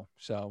feel.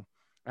 So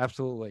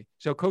absolutely.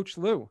 So Coach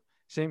Lou,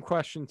 same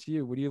question to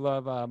you. What do you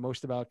love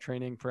most about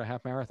training for a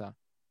half marathon?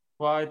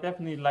 Well, I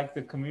definitely like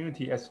the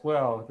community as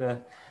well.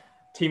 The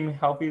Team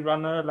Healthy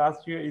Runner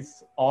last year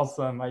is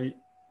awesome. I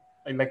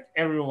like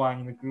everyone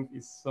in the group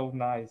is so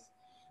nice.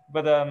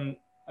 But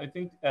I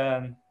think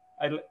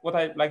what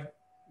I like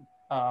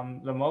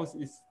the most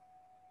is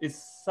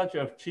such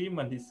an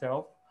achievement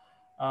itself,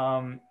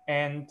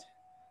 and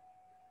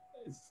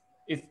it's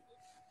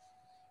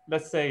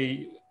let's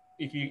say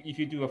if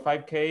you do a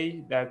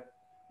 5K, that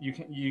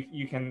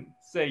you can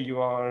say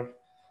you are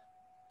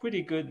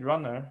pretty good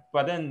runner,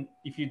 but then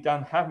if you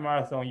done half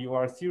marathon, you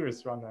are a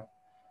serious runner,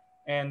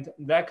 and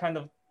that kind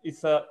of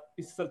it's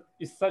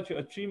such an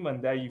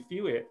achievement that you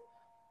feel it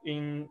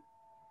in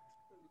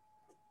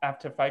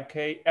after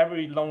 5K,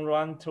 every long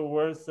run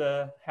towards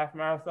a half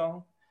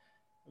marathon,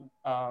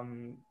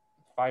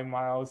 5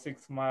 miles,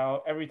 6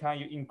 miles, every time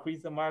you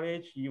increase the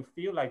mileage, you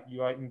feel like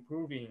you are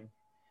improving.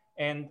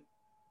 And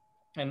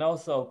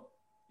also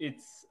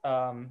it's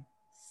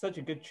such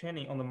a good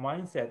training on the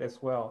mindset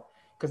as well,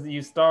 because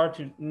you start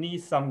to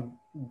need some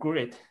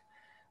grit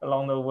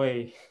along the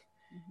way.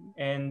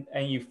 And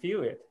you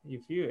feel it,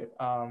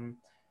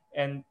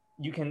 and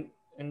you can,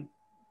 and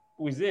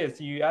with this,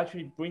 you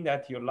actually bring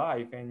that to your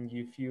life and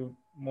you feel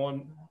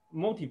more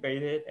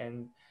motivated,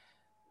 and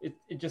it's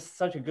just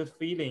such a good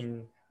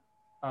feeling.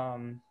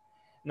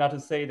 Not to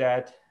say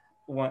that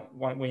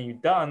when you're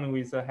done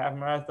with a half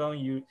marathon,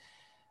 you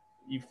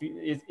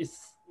feel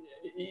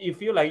you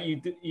feel like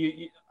you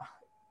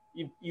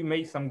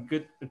make some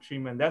good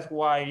achievement. That's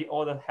why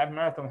all the half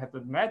marathon have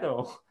the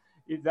medal.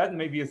 That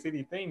may be a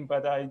silly thing,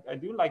 but I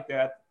do like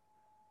that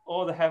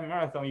all the half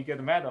marathon you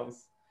get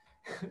medals.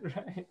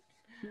 Right.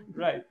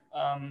 Right.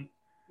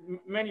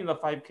 Many of the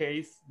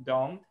 5Ks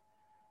don't.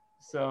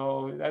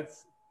 So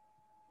that's,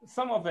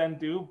 some of them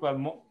do, but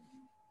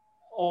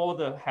all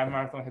the half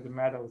marathon has the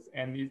medals,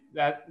 and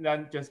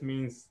that just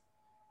means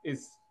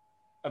it's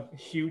a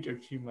huge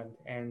achievement.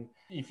 And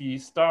if you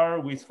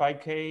start with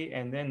 5K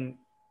and then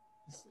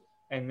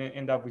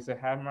end up with a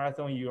half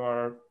marathon, you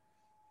are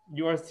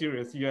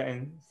serious.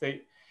 And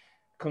say,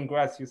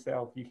 congrats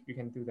yourself. You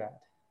can do that.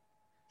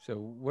 So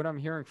what I'm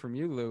hearing from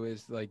you, Lou,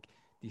 is like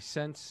the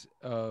sense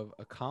of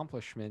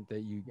accomplishment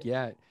that you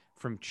get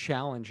from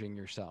challenging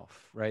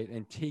yourself, right?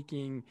 And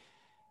taking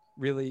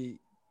really,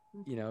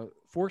 you know,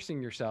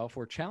 forcing yourself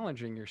or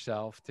challenging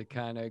yourself to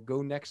kind of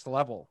go next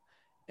level.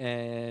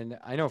 And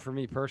I know for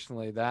me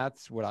personally,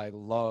 that's what I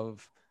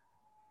love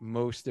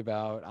most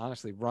about,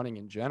 honestly, running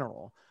in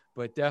general,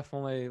 but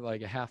definitely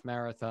like a half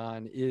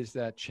marathon is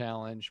that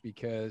challenge,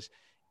 because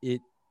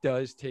it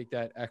does take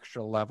that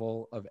extra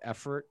level of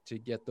effort to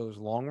get those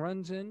long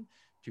runs in,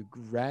 to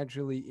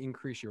gradually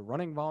increase your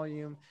running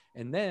volume.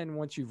 And then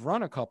once you've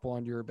run a couple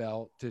under your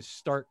belt, to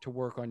start to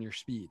work on your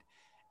speed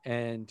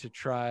and to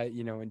try,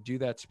 you know, and do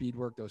that speed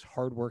work, those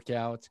hard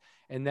workouts.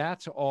 And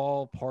that's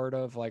all part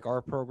of like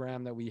our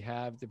program that we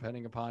have,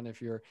 depending upon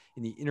if you're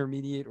in the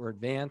intermediate or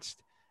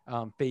advanced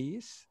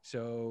phase.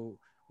 So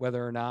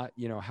whether or not,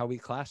 you know, how we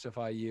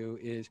classify you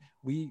is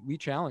we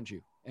challenge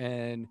you,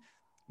 and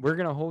we're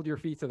going to hold your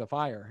feet to the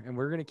fire, and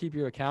we're going to keep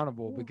you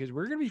accountable, because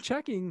we're going to be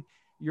checking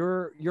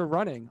your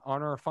running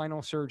on our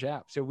Final Surge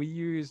app. So we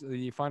use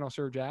the Final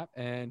Surge app,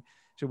 and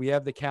so we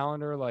have the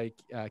calendar, like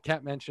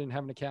Kat mentioned,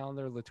 having a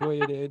calendar,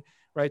 Latoya did,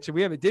 right? So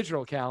we have a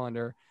digital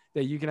calendar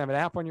that you can have an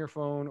app on your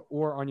phone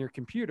or on your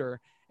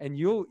computer, and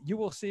you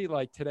will see,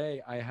 like,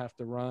 today I have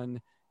to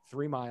run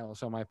 3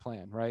 miles on my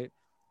plan, right?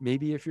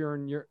 Maybe if you're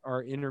in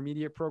our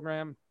intermediate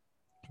program,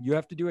 you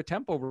have to do a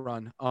tempo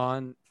run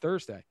on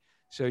Thursday.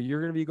 So you're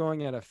going to be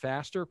going at a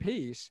faster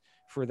pace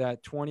for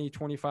that 20,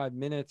 25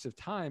 minutes of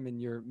time in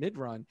your mid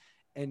run.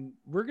 And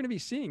we're going to be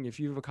seeing if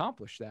you've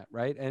accomplished that,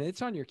 right? And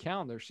it's on your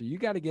calendar. So you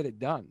got to get it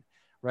done,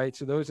 right?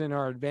 So those in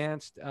our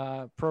advanced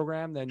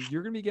program, then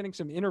you're going to be getting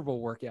some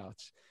interval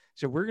workouts.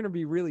 So we're going to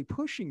be really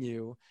pushing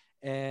you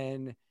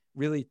and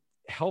really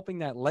helping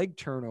that leg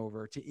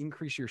turnover to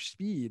increase your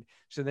speed.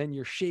 So then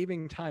you're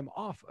shaving time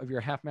off of your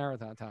half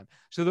marathon time.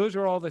 So those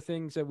are all the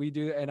things that we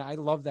do. And I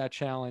love that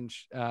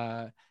challenge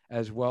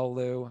as well,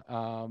 Lou.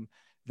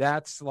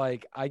 That's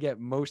like, I get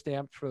most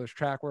amped for those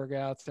track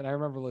workouts. And I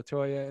remember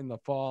Latoya in the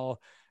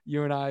fall,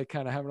 you and I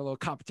kind of having a little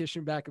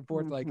competition back and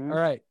forth, like, all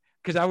right,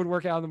 because I would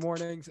work out in the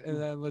mornings, and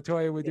then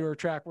Latoya would do her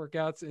track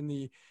workouts in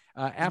the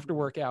after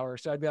work hour.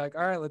 So I'd be like,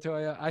 all right,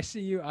 Latoya, I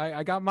see you.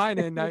 I got mine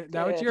in.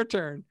 Now it's your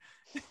turn.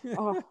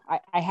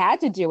 I had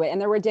to do it.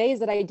 And there were days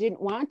that I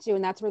didn't want to.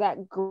 And that's where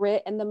that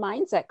grit and the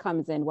mindset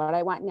comes in, what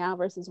I want now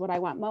versus what I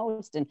want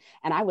most. And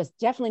I was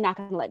definitely not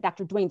going to let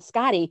Dr. Dwayne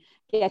Scotty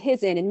get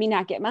his in and me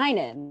not get mine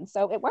in.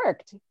 So it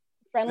worked.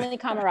 Friendly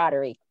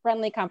camaraderie,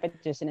 friendly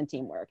competition, and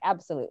teamwork.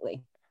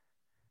 Absolutely.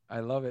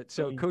 I love it.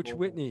 So Coach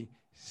Whitney,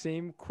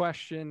 same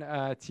question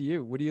to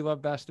you. What do you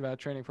love best about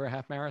training for a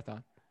half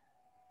marathon?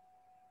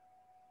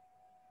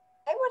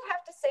 I would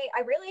have to say,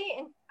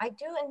 I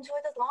do enjoy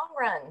the long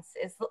runs.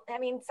 I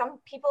mean, some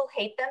people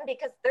hate them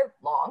because they're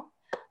long,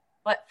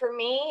 but for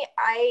me,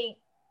 I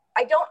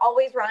don't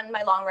always run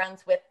my long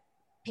runs with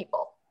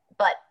people,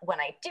 but when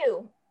I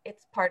do,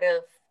 it's part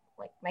of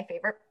like my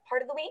favorite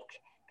part of the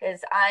week, because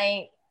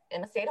I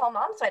am a stay-at-home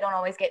mom, so I don't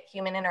always get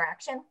human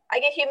interaction. I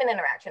get human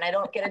interaction. I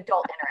don't get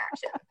adult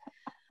interaction.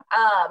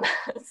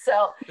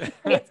 So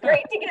it's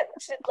great to get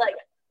to like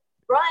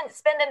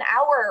spend an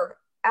hour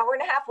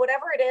and a half,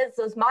 whatever it is,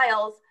 those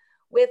miles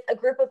with a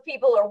group of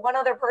people or one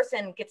other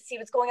person, get to see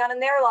what's going on in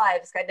their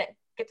lives. I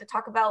get to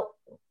talk about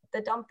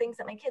the dumb things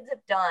that my kids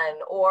have done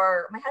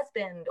or my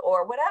husband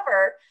or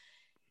whatever.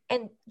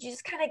 And you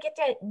just kind of get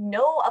to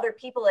know other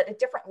people at a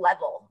different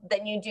level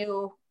than you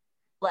do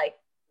like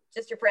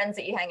just your friends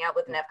that you hang out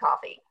with and have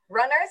coffee.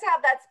 Runners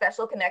have that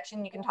special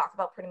connection. You can talk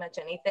about pretty much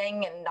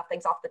anything and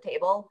nothing's off the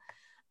table.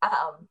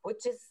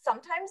 Which is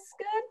sometimes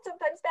good,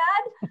 sometimes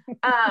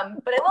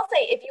bad. But I will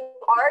say, if you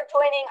are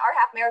joining our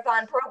half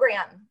marathon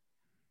program,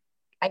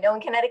 I know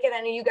in Connecticut,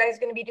 I know you guys are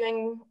going to be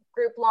doing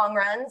group long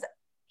runs.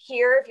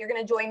 Here, if you're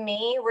going to join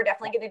me, we're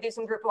definitely going to do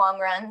some group long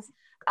runs.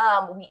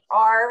 We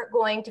are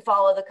going to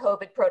follow the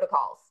COVID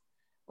protocols.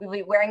 We will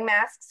be wearing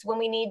masks when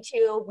we need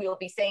to. We will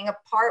be staying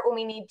apart when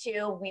we need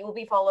to. We will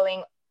be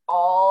following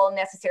all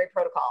necessary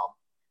protocol.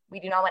 We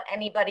do not want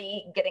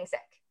anybody getting sick.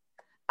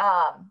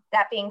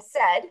 That being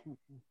said,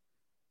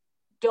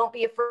 don't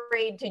be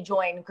afraid to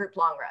join group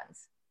long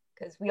runs,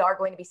 because we are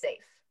going to be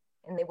safe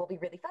and they will be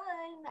really fun.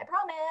 I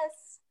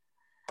promise.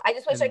 I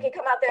just wish I could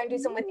come out there and do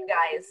some with you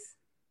guys.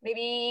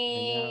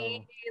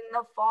 Maybe in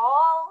the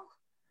fall.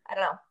 I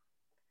don't know.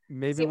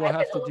 Maybe we'll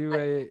have to do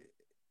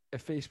a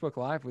Facebook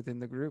Live within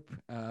the group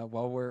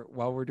while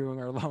we're doing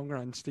our long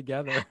runs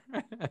together.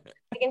 I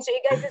can show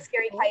you guys the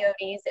scary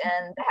coyotes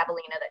and the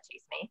javelina that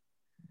chase me.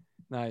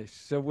 Nice.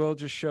 So we'll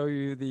just show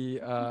you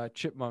the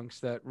chipmunks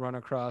that run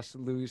across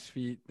Lou's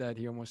feet that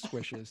he almost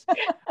swishes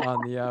on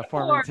the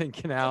Farmington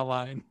Canal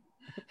line.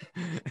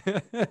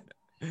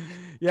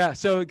 Yeah.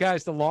 So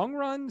guys, the long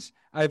runs,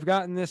 I've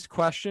gotten this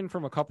question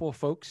from a couple of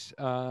folks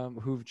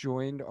who've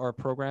joined our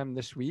program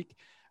this week.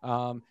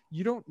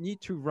 You don't need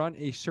to run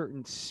a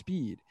certain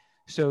speed.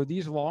 So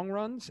these long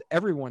runs,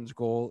 everyone's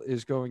goal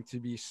is going to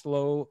be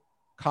slow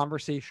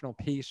conversational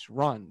pace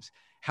runs.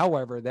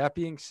 However, that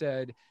being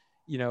said,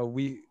 you know,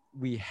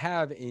 we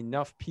have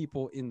enough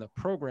people in the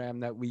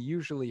program that we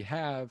usually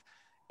have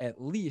at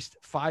least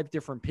 5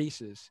 different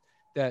paces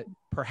that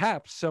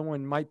perhaps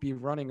someone might be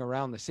running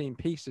around the same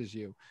pace as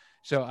you.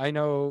 So I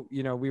know,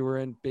 you know, we were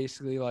in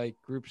basically like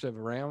groups of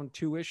around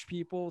 2-ish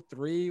people,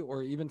 3,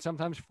 or even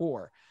sometimes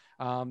 4,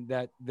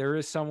 that there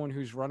is someone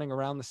who's running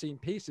around the same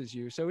pace as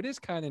you. So it is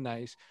kind of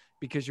nice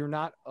because you're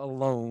not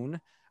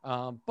alone.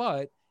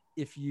 But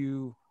if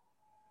you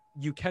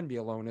can be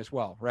alone as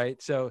well,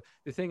 right? So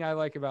the thing I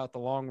like about the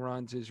long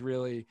runs is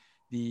really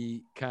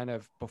the kind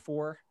of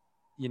before,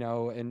 you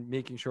know, and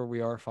making sure we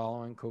are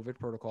following COVID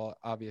protocol,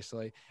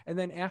 obviously. And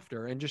then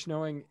after, and just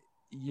knowing,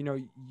 you know,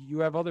 you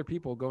have other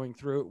people going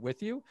through it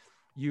with you.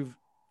 You've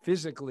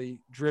physically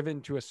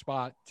driven to a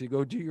spot to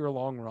go do your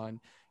long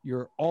run.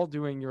 You're all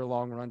doing your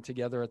long run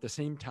together at the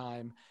same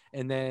time.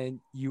 And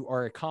then you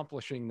are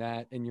accomplishing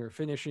that and you're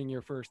finishing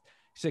your first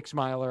 6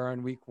 miler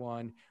on week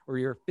 1, or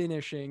you're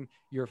finishing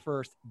your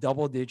first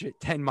double digit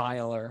 10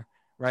 miler,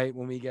 right?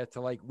 When we get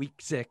to like week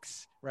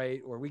 6,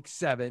 right? Or week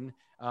 7,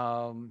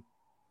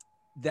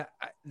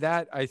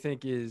 that I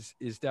think is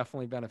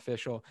definitely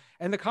beneficial.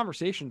 And the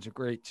conversations are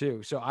great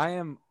too. So I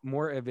am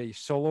more of a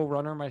solo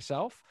runner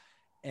myself,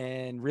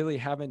 and really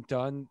haven't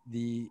done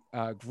the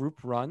group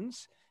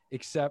runs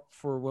except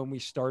for when we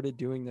started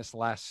doing this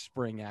last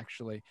spring,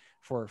 actually,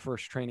 for our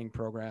first training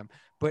program.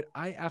 But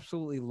I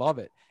absolutely love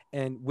it.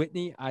 And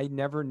Whitney, I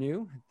never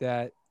knew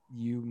that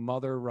you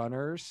mother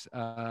runners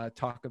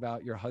talk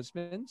about your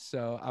husbands.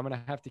 So I'm going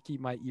to have to keep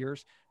my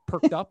ears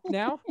perked up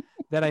now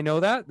that I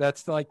know that.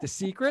 That's like the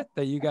secret,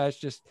 that you guys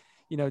just,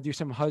 do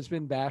some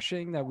husband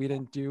bashing, that we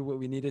didn't do what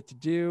we needed to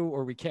do,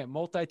 or we can't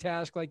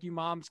multitask like you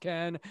moms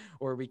can,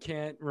 or we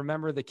can't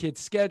remember the kid's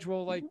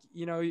schedule like,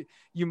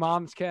 you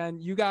moms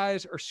can. You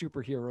guys are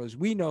superheroes.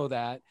 We know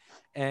that.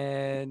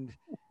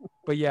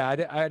 But yeah,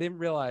 I didn't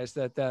realize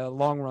that the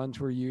long runs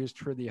were used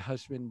for the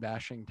husband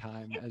bashing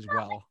time as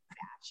well.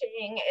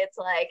 Bashing, it's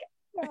like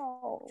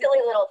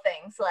silly little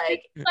things.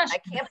 Like, I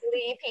can't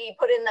believe he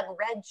put in the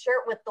red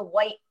shirt with the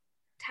white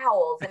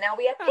towels and now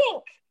we have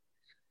pink.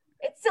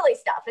 It's silly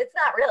stuff. It's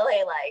not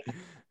really like,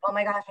 oh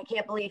my gosh, I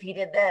can't believe he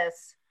did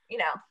this.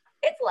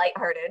 It's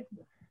lighthearted.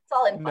 It's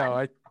all in fun.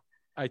 No,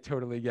 I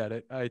totally get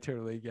it.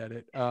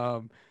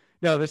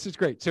 No, this is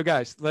great. So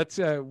guys, let's,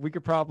 we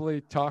could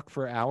probably talk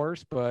for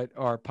hours, but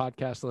our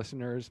podcast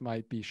listeners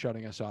might be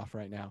shutting us off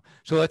right now.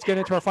 So let's get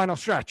into our final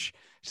stretch.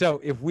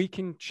 So if we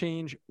can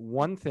change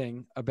one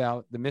thing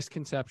about the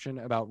misconception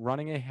about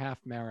running a half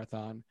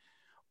marathon,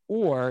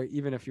 or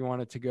even if you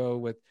wanted to go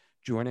with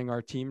joining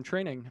our team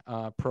training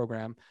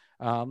program,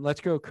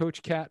 let's go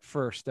Coach Kat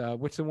first.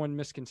 What's the one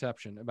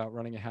misconception about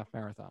running a half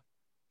marathon?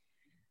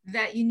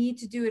 That you need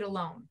to do it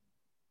alone.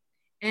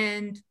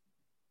 And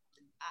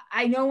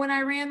I know when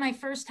I ran my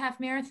first half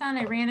marathon,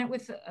 I ran it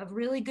with a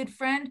really good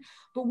friend,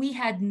 but we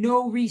had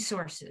no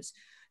resources.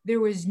 There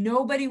was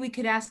nobody we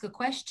could ask a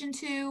question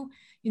to,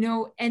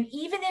 and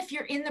even if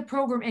you're in the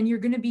program and you're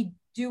going to be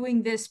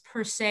doing this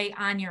per se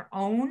on your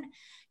own,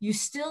 you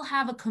still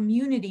have a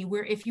community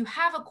where if you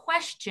have a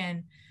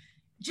question,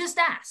 just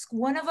ask.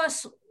 One of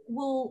us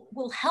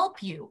will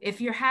help you.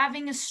 If you're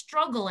having a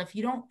struggle, if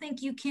you don't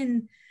think you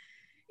can,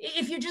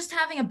 if you're just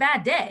having a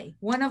bad day,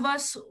 one of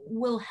us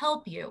will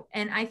help you.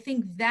 And I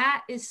think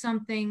that is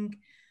something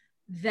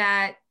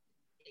that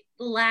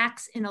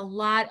lacks in a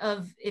lot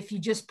of, if you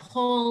just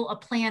pull a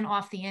plan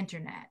off the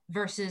internet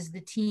versus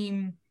the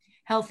team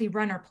healthy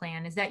runner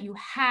plan, is that you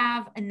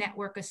have a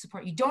network of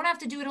support. You don't have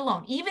to do it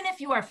alone. Even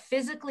if you are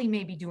physically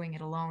maybe doing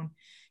it alone,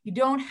 you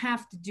don't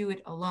have to do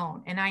it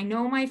alone. And I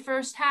know my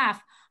first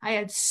half, I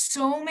had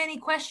so many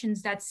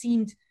questions that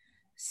seemed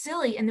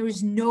silly and there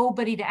was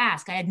nobody to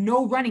ask. I had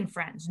no running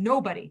friends,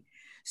 nobody.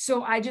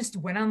 So I just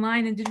went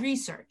online and did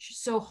research.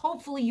 So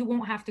hopefully you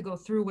won't have to go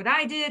through what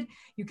I did.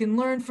 You can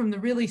learn from the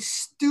really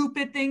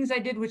stupid things I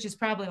did, which is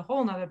probably a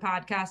whole nother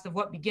podcast of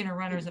what beginner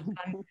runners have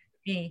done to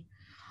me.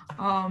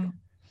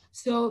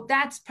 So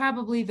that's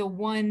probably the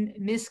one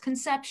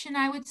misconception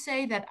I would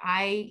say that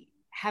I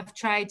have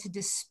tried to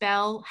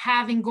dispel,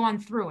 having gone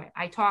through it.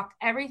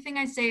 Everything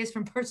I say is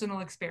from personal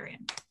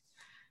experience.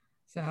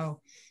 So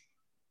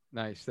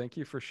nice. Thank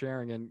you for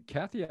sharing. And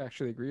Kathy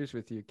actually agrees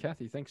with you.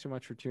 Kathy, thanks so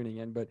much for tuning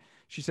in. But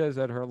she says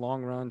that her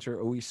long runs are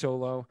always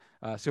solo.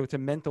 So it's a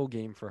mental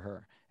game for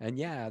her. And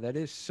yeah, that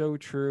is so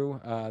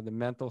true. The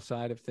mental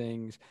side of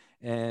things.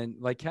 And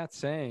like Kat's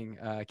saying,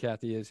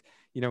 Kathy, is,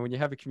 when you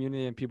have a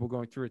community and people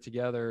going through it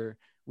together,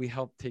 we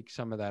help take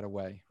some of that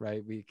away,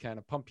 right? We kind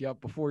of pump you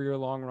up before your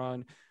long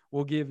run.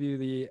 We'll give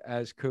you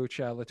as Coach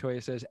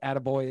Latoya says,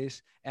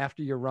 attaboys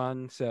after your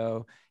run.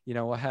 So,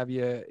 we'll have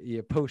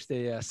you post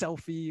a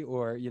selfie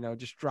or,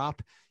 just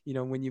drop,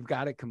 when you've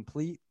got it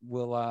complete,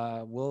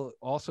 we'll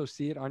also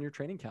see it on your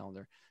training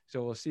calendar.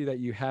 So we'll see that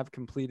you have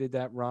completed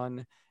that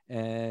run,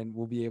 and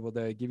we'll be able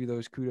to give you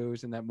those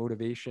kudos and that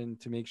motivation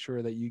to make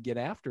sure that you get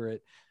after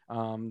it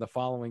the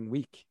following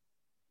week.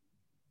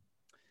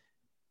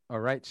 All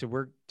right. So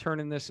we're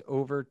turning this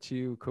over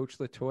to Coach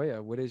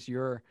Latoya. What is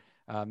your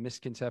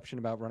misconception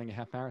about running a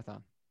half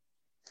marathon?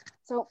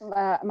 So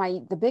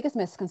the biggest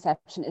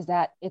misconception is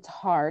that it's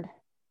hard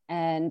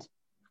and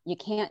you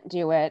can't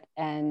do it.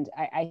 And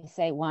I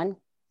say, one,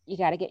 you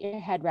got to get your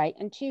head right.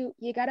 And two,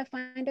 you got to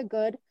find a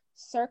good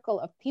circle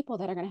of people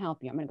that are going to help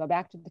you. I'm going to go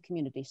back to the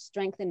community,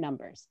 strength in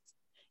numbers.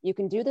 You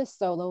can do this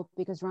solo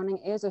because running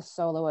is a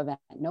solo event.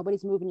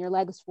 Nobody's moving your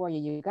legs for you.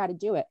 You got to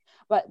do it.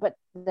 But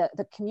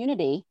the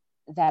community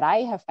that I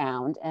have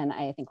found, and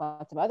I think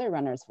lots of other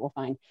runners will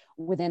find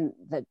within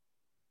the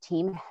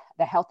team,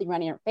 the Healthy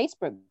Running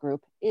Facebook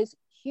group is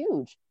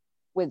huge,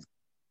 with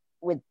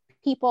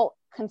people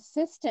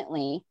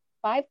consistently,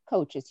 5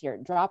 coaches here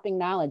dropping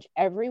knowledge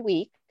every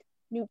week,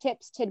 new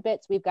tips,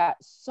 tidbits. We've got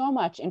so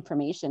much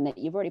information that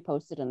you've already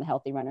posted in the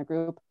Healthy Runner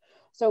group.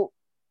 So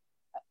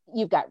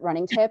you've got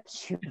running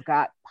tips, you've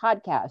got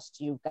podcasts,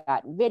 you've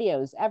got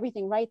videos,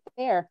 everything right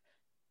there.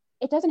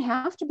 It doesn't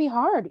have to be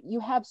hard.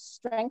 You have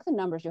strength in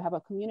numbers. You have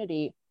a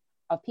community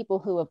of people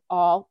who have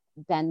all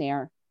been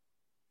there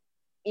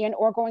and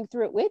or going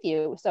through it with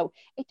you. So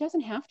it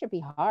doesn't have to be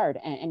hard.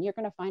 And you're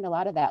going to find a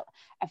lot of that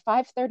at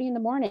 5:30 in the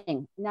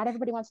morning. Not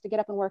everybody wants to get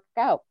up and work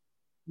out.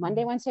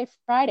 Monday, Wednesday,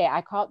 Friday,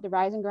 I call it the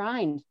rise and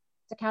grind.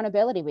 It's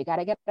accountability. We got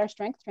to get our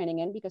strength training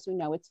in because we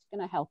know it's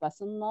going to help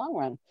us in the long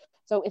run.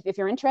 So if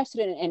you're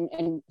interested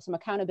in some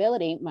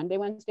accountability, Monday,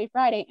 Wednesday,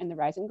 Friday, and the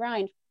rise and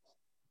grind,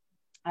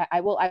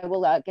 I will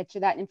get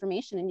you that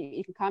information, and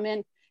you can come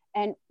in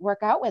and work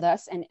out with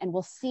us, and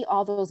we'll see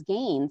all those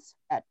gains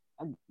at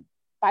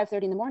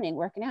 5:30 in the morning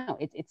working out.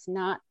 It's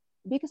not,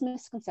 the biggest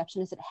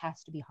misconception is it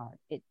has to be hard.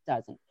 It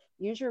doesn't.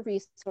 Use your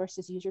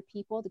resources, use your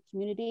people, the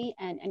community,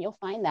 and you'll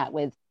find that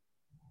with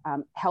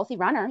Healthy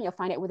Runner. You'll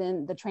find it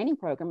within the training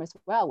program as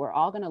well. We're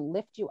all going to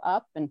lift you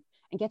up and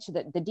get you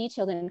the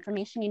detailed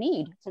information you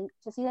need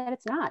to see that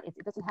it's not. It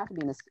doesn't have to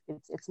be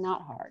it's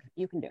not hard.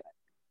 You can do it.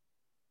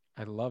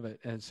 I love it.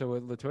 And so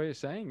what Latoya is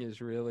saying is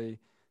really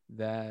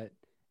that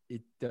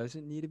it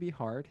doesn't need to be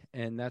hard.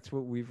 And that's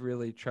what we've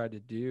really tried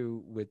to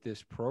do with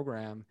this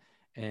program.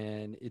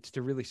 And it's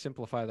to really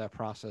simplify that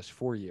process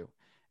for you.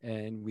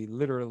 And we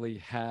literally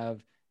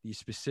have these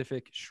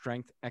specific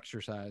strength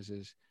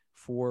exercises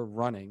for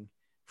running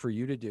for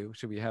you to do.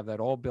 So we have that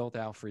all built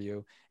out for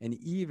you. And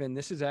even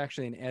this is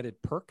actually an added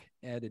perk,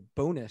 added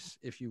bonus,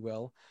 if you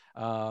will.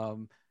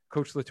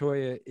 Coach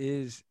Latoya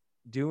is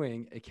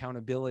doing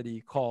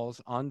accountability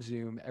calls on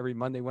Zoom every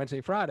Monday,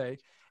 Wednesday, Friday.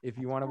 If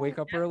you want to wake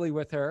up early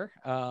with her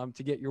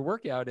to get your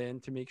workout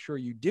in, to make sure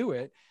you do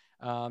it,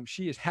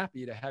 she is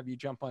happy to have you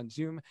jump on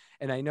Zoom.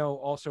 And I know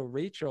also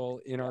Rachel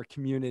in our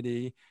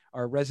community,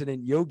 our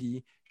resident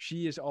yogi,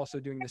 she is also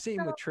doing the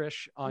same with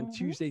Trish on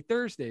Tuesday,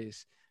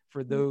 Thursdays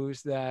for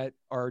those that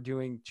are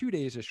doing 2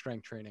 days of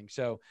strength training.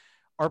 So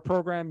our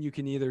program, you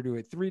can either do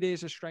it 3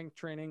 days of strength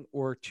training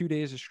or 2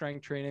 days of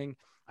strength training.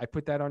 I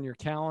put that on your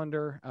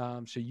calendar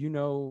so you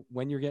know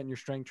when you're getting your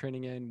strength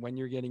training in, when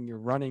you're getting your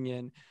running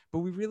in. But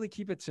we really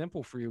keep it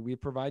simple for you. We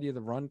provide you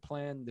the run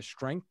plan, the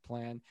strength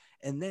plan,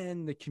 and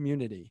then the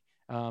community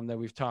that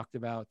we've talked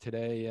about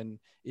today. And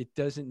it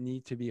doesn't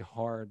need to be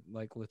hard,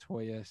 like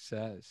Latoya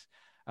says.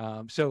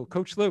 So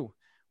Coach Lou,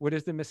 what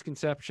is the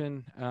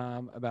misconception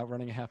about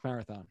running a half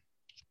marathon?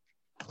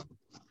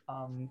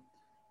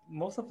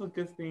 Most of the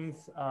good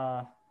things,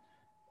 I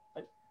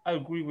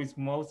agree with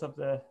most of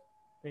the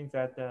things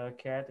that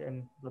Kat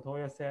and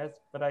Latoya says,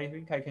 but I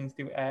think I can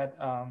still add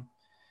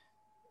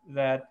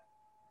that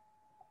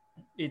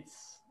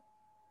it's,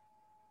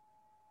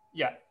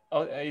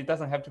 it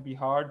doesn't have to be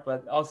hard,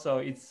 but also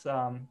it's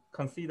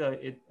consider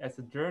it as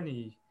a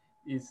journey.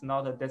 It's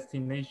not a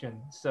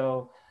destination.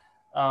 So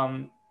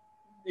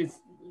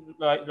it's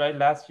like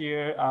last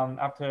year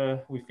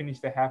after we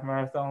finished the half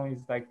marathon,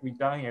 it's like we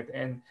done it,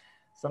 and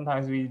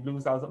sometimes we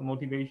lose our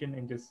motivation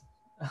and just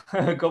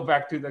go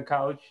back to the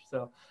couch.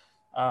 So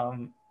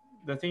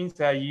the things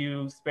that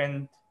you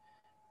spend,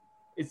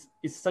 it's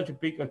such a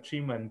big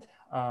achievement.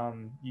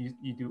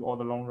 You do all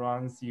the long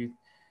runs, you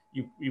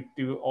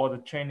do all the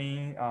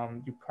training,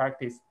 you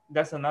practice.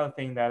 That's another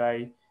thing that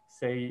I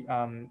say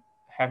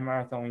half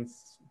marathon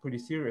is pretty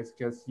serious,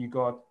 because you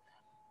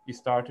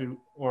start to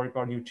work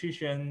on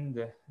nutrition,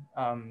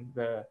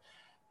 the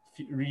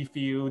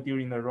refuel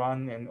during the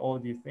run, and all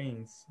these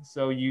things.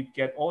 So you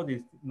get all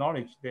this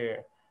knowledge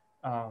there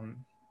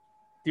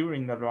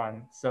during the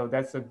run. So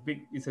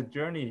it's a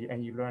journey,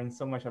 and you learn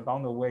so much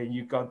along the way.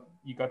 You got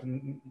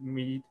to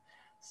meet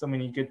so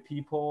many good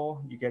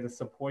people. You get the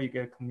support, you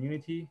get a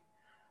community.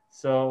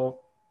 So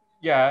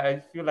yeah, I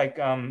feel like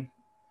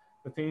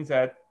the things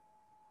that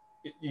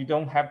you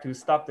don't have to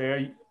stop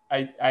there.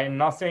 I'm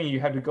not saying you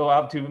have to go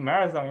out to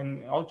marathon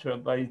and ultra,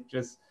 but it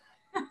just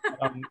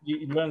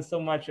you learn so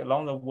much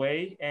along the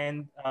way,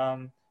 and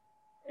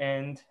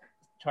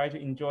try to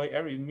enjoy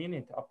every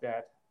minute of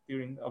that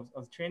during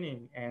of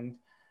training, and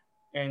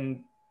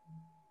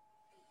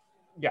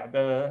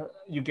yeah,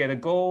 you get a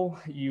goal,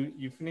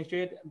 you finish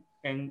it,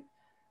 and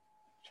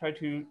try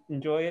to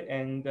enjoy it,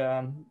 and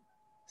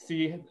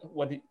see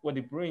what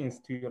it brings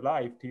to your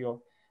life,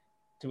 to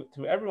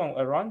everyone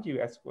around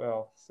you as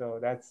well. So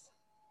that's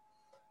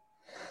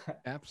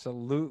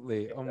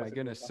absolutely. Oh my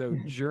goodness. So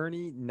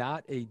journey,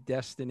 not a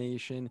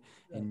destination.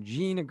 And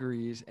Gene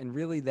agrees. And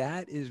really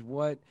that is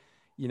what,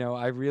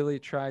 I really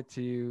try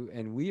to,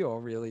 and we all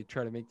really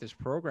try to make this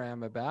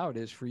program about,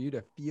 is for you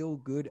to feel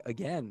good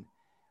again,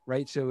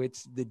 right? So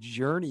it's the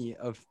journey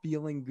of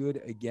feeling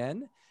good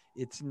again.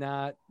 It's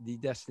not the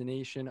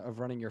destination of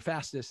running your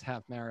fastest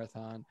half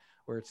marathon,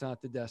 or it's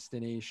not the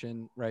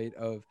destination, right,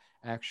 of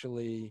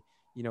actually,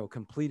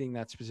 completing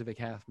that specific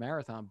half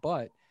marathon.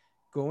 But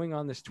going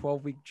on this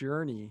 12-week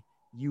journey,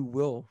 you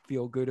will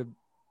feel good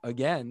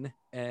again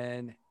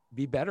and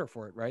be better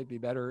for it, right? Be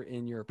better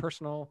in your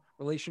personal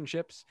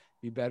relationships,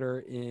 be better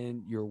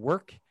in your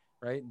work,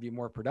 right? Be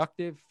more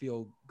productive,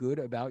 feel good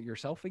about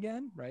yourself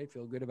again, right?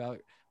 Feel good about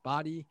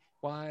body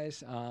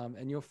wise,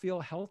 and you'll feel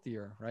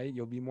healthier, right?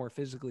 You'll be more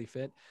physically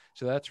fit.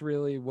 So that's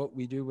really what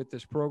we do with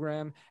this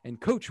program. And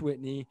Coach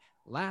Whitney,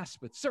 last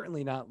but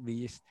certainly not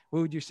least,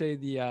 what would you say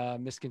the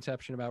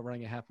misconception about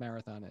running a half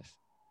marathon is?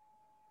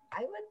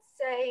 I would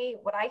say say,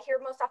 what I hear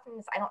most often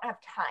is I don't have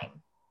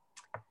time.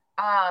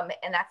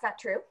 And that's not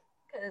true,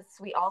 because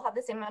we all have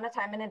the same amount of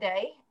time in a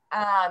day.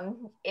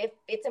 If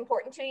it's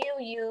important to you,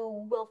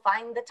 you will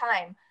find the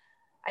time.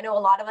 I know a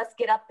lot of us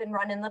get up and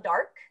run in the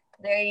dark.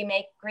 They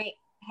make great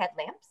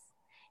headlamps.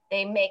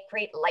 They make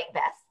great light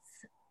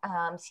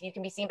vests. So you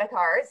can be seen by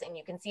cars and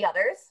you can see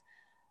others.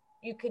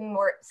 You can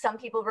work, some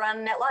people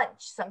run at lunch,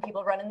 some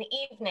people run in the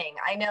evening.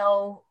 I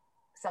know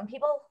some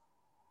people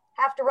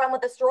have to run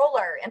with a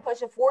stroller and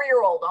push a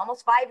 4-year-old,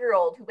 almost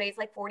 5-year-old who weighs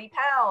like 40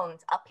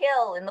 pounds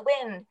uphill in the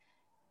wind,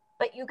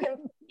 but you can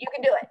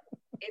do it.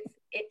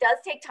 It does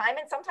take time,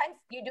 and sometimes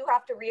you do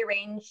have to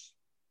rearrange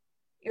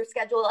your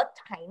schedule a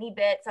tiny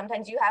bit.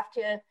 Sometimes you have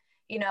to,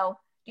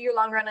 do your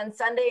long run on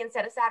Sunday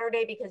instead of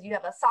Saturday because you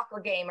have a soccer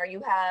game, or you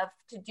have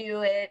to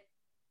do it,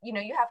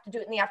 you have to do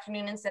it in the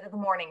afternoon instead of the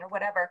morning or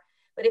whatever.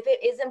 But if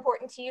it is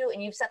important to you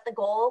and you've set the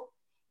goal,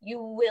 you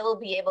will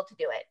be able to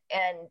do it.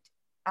 And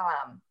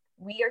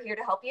we are here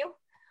to help you.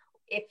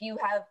 If you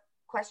have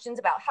questions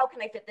about how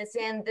can I fit this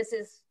in, this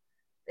is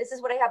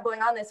what I have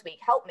going on this week,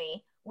 help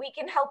me. We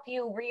can help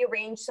you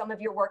rearrange some of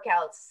your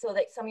workouts so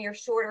that some of your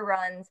shorter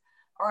runs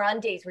are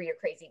on days where you're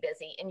crazy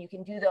busy and you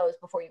can do those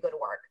before you go to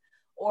work.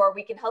 Or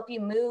we can help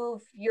you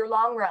move your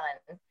long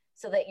run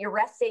so that your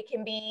rest day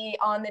can be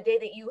on the day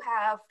that you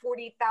have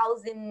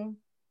 40,000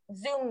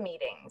 Zoom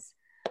meetings.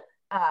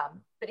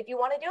 But if you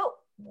want to do it,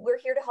 we're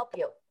here to help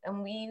you,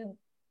 and we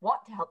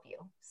want to help you.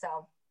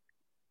 So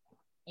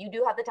you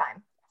do have the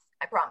time,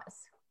 I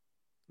promise.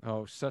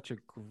 Oh, such a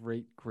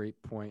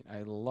great point.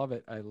 I love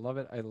it. I love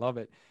it. I love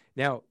it.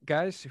 Now,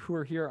 guys who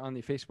are here on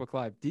the Facebook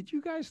Live, did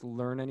you guys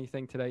learn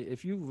anything today?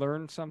 If you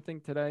learned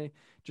something today,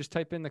 just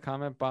type in the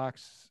comment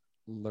box,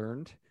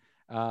 learned.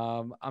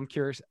 I'm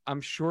curious.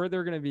 I'm sure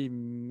there are going to be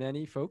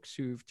many folks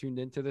who've tuned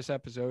into this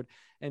episode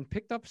and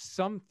picked up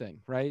something,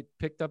 right?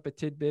 Picked up a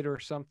tidbit or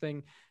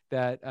something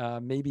that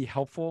may be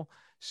helpful.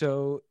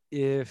 So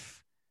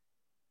if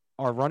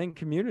our running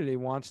community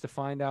wants to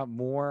find out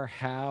more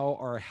how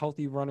our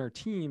Healthy Runner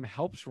team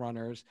helps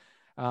runners,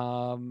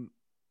 how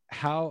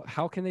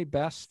can they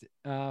best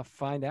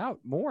find out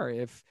more?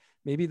 If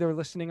maybe they're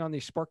listening on the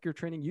Spark Your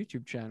Training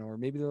YouTube channel, or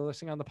maybe they're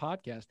listening on the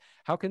podcast,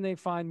 how can they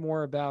find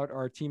more about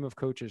our team of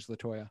coaches,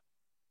 Latoya?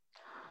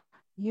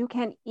 You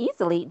can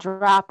easily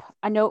drop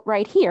a note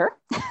right here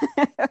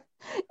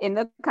in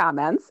the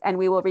comments, and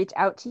we will reach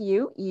out to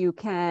you. You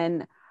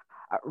can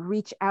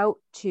reach out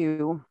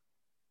to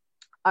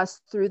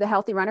us through the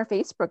Healthy Runner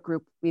Facebook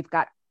group. We've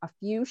got a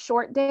few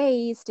short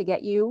days to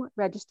get you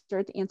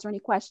registered, to answer any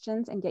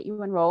questions and get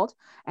you enrolled.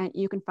 And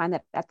you can find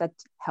that at the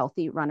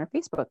Healthy Runner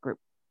Facebook group.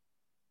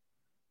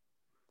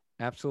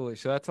 Absolutely.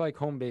 So that's like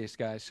home base,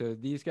 guys. So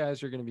these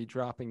guys are going to be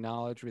dropping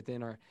knowledge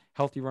within our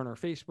Healthy Runner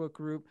Facebook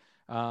group.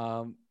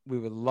 We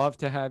would love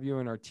to have you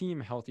in our team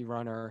Healthy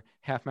Runner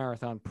half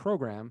marathon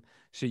program,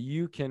 so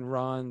you can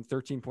run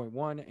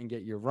 13.1 and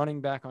get your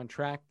running back on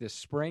track this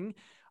spring.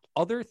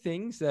 Other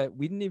things that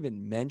we didn't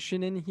even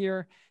mention in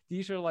here,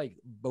 these are like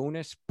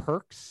bonus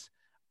perks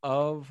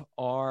of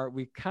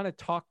we kind of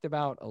talked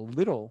about a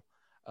little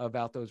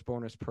about those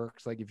bonus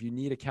perks. Like if you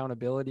need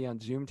accountability on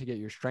Zoom to get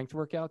your strength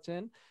workouts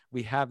in,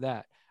 we have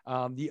that.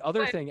 The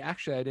other thing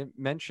actually I didn't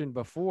mention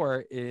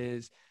before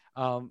is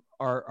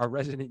our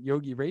resident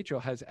yogi, Rachel,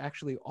 has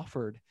actually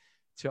offered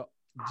to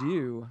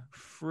do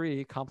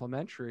free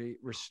complimentary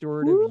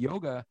restorative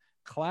yoga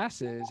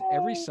classes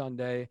every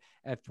Sunday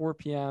at 4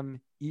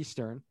 p.m.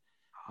 Eastern.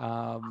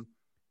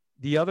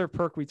 The other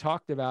perk we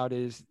talked about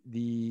is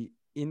the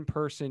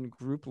in-person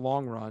group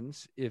long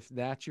runs. If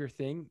that's your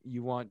thing,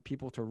 you want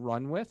people to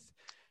run with,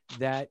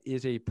 that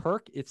is a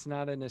perk. It's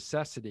not a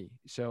necessity.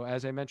 So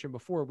as I mentioned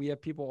before, we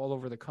have people all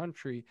over the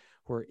country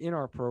who are in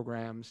our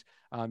programs.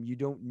 You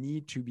don't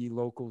need to be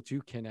local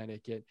to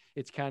Connecticut.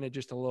 It's kind of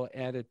just a little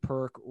added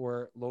perk,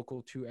 or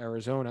local to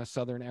Arizona,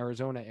 Southern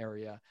Arizona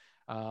area.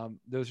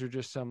 Those are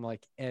just some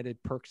like added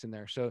perks in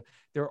there. So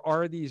there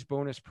are these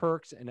bonus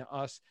perks, and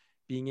us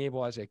being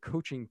able as a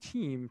coaching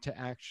team to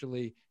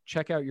actually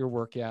check out your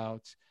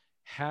workouts,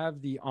 have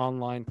the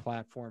online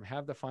platform,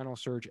 have the Final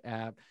Surge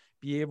app,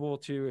 be able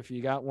to, if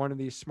you got one of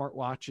these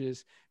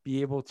smartwatches,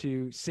 be able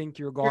to sync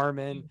your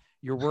Garmin,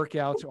 your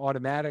workouts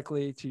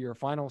automatically to your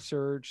Final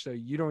Surge. So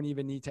you don't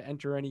even need to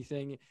enter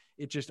anything.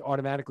 It just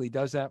automatically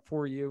does that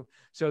for you.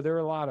 So there are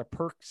a lot of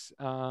perks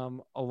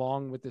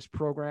along with this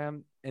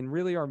program. And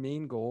really our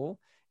main goal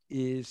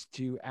is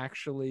to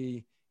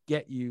actually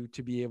get you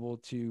to be able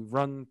to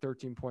run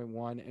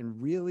 13.1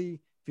 and really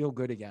feel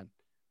good again,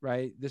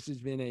 right? This has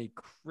been a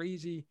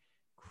crazy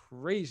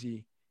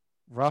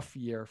rough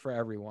year for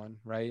everyone,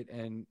 right?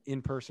 And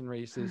in-person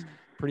races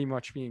pretty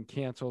much being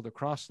canceled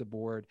across the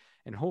board.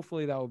 And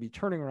hopefully that will be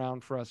turning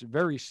around for us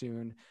very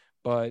soon.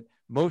 But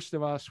most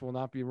of us will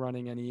not be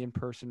running any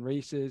in-person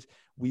races.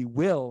 We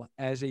will,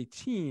 as a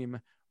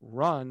team,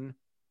 run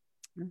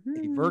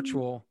a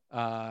virtual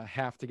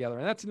half together.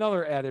 And that's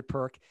another added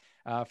perk.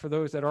 For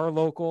those that are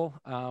local,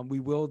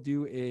 we will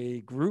do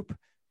a group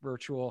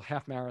virtual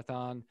half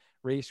marathon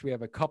race. We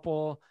have a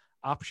couple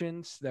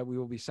options that we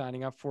will be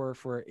signing up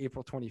for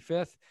April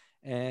 25th.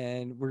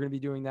 And we're going to be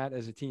doing that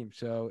as a team.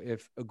 So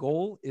if a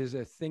goal is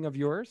a thing of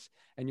yours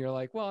and you're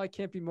like, well, I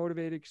can't be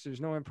motivated because there's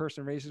no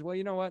in-person races. Well,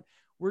 you know what?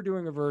 We're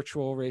doing a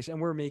virtual race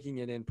and we're making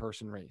it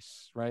in-person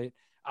race, right?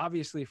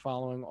 Obviously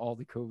following all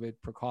the COVID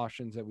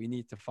precautions that we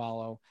need to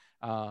follow.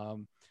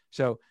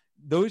 So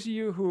those of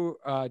you who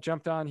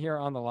jumped on here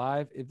on the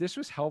live, if this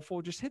was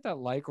helpful, just hit that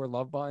like or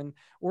love button.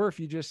 Or if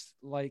you just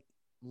like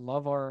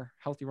love our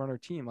Healthy Runner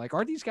team, like,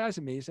 are these guys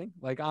amazing?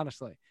 Like,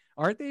 honestly,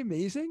 aren't they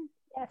amazing?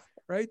 Yes.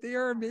 Right? They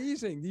are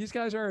amazing. These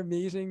guys are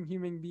amazing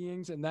human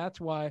beings. And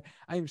that's why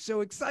I am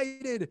so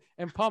excited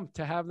and pumped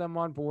to have them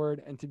on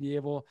board and to be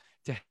able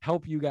to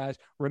help you guys.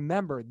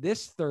 Remember,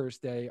 this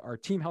Thursday, our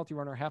Team Healthy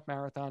Runner Half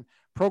Marathon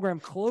program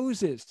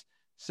closes.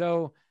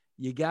 So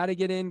you got to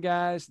get in,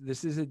 guys.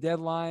 This is a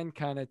deadline,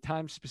 kind of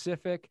time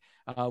specific.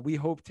 We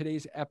hope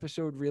today's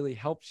episode really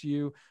helps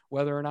you,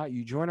 whether or not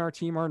you join our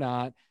team or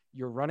not.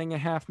 You're running a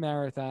half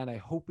marathon. I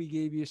hope we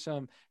gave you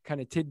some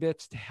kind of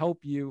tidbits to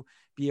help you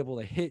be able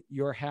to hit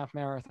your half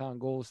marathon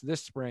goals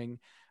this spring.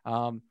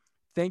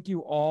 Thank you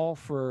all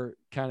for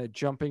kind of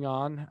jumping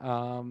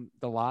on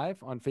the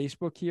live on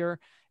Facebook here.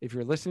 If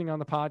you're listening on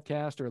the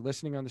podcast or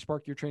listening on the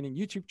Spark Your Training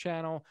YouTube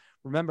channel,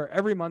 remember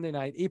every Monday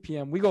night, 8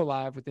 p.m., we go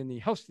live within the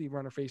Healthy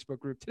Runner Facebook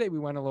group. Today we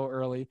went a little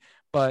early,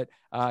 but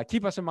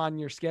keep us in mind in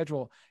your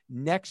schedule.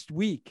 Next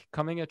week,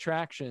 coming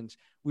attractions,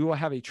 we will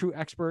have a true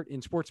expert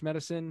in sports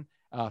medicine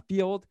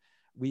field.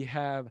 We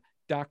have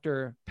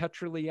Dr.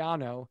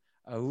 Petroliano,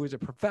 who is a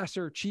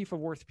professor, chief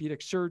of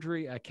orthopedic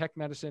surgery at Keck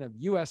Medicine of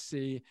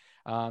USC.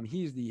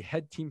 He's the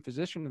head team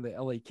physician of the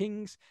LA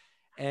Kings.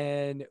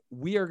 And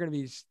we are going to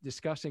be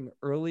discussing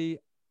early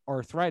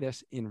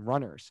arthritis in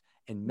runners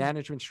and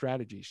management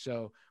strategies.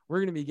 So we're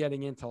going to be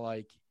getting into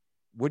like,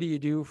 what do you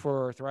do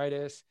for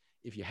arthritis?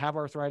 If you have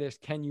arthritis,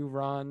 can you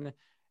run?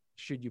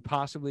 Should you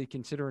possibly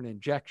consider an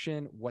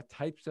injection? What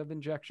types of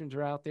injections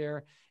are out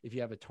there? If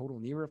you have a total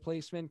knee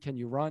replacement, can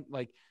you run?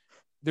 Like,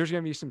 there's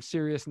going to be some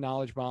serious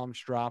knowledge bombs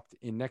dropped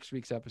in next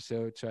week's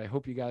episode. So I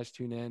hope you guys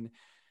tune in.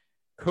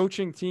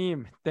 Coaching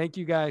team, thank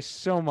you guys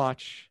so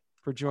much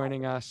for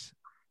joining us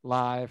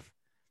live.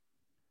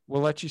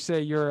 We'll let you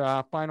say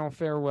your final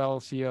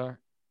farewells here.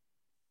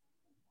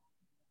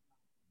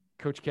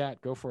 Coach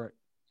Kat, go for it.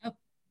 Oh,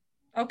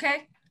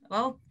 okay.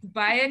 Well,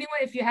 bye anyway.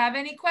 If you have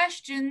any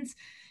questions,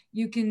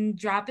 you can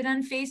drop it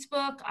on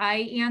Facebook.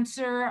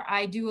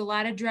 I do a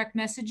lot of direct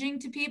messaging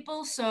to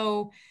people.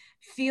 So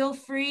feel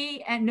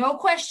free, and no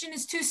question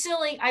is too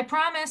silly. I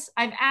promise.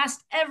 I've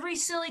asked every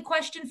silly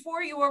question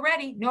for you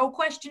already. No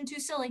question too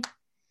silly.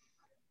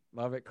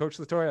 Love it. Coach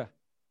Latoya.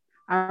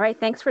 All right.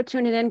 Thanks for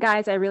tuning in,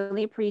 guys. I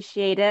really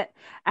appreciate it.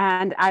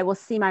 And I will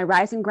see my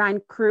Rise and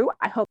Grind crew.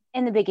 I hope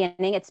in the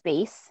beginning it's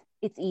base.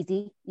 It's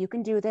easy. You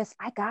can do this.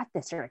 I got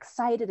this. You're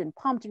excited and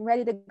pumped and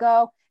ready to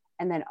go.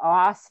 And then,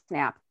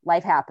 snap,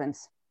 life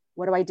happens.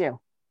 What do?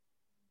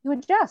 You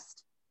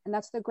adjust. And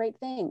that's the great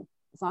thing.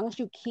 As long as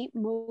you keep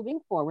moving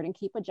forward and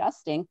keep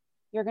adjusting,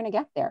 you're going to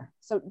get there.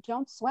 So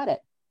don't sweat it.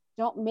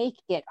 Don't make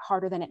it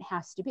harder than it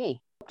has to be.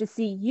 Hope to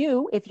see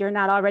you, if you're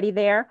not already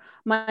there,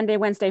 Monday,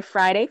 Wednesday,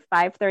 Friday,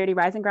 5:30,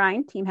 Rise and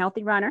Grind, Team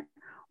Healthy Runner.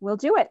 We'll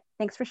do it.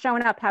 Thanks for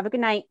showing up. Have a good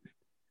night.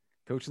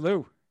 Coach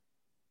Lou.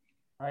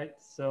 All right.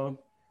 So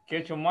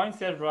get your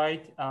mindset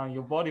right.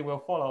 Your body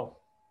will follow.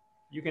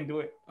 You can do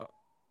it. Oh,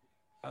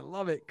 I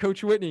love it.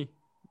 Coach Whitney.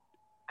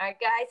 All right,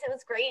 guys, it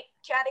was great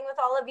chatting with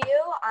all of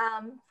you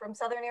from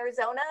Southern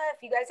Arizona.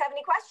 If you guys have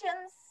any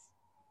questions,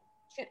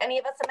 shoot any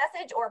of us a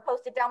message or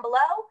post it down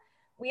below.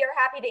 We are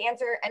happy to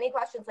answer any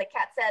questions. Like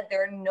Kat said,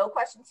 there are no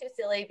questions too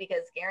silly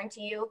because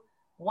guarantee you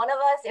one of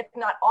us, if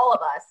not all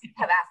of us,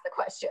 have asked the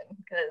question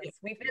because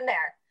we've been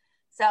there.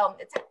 So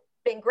it's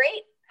been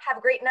great. Have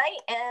a great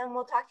night, and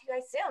we'll talk to you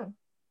guys soon.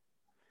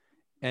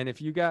 And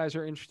if you guys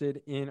are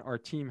interested in our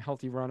Team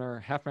Healthy Runner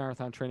half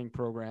marathon training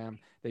program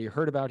that you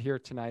heard about here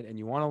tonight, and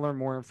you want to learn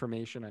more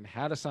information on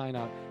how to sign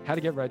up, how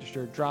to get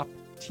registered, drop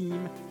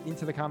team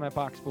into the comment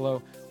box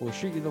below. We'll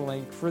shoot you the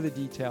link for the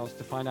details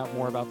to find out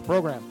more about the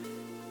program.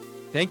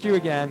 Thank you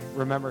again.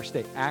 Remember,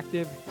 stay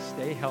active,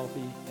 stay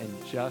healthy,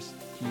 and just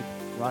keep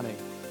running.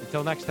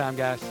 Until next time,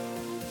 guys.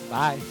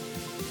 Bye.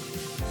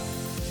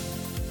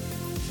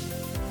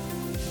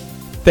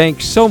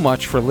 Thanks so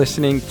much for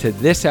listening to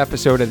this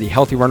episode of the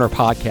Healthy Runner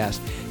Podcast.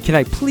 Can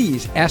I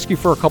please ask you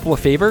for a couple of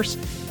favors?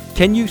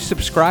 Can you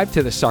subscribe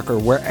to the sucker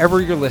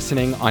wherever you're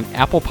listening on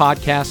Apple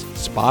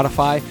Podcasts,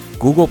 Spotify,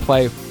 Google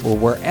Play, or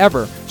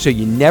wherever so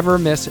you never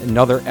miss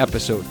another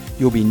episode?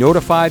 You'll be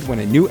notified when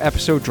a new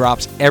episode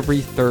drops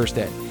every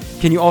Thursday.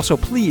 Can you also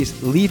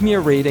please leave me a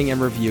rating and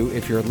review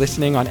if you're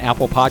listening on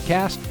Apple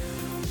Podcasts?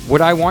 What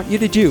I want you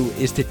to do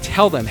is to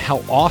tell them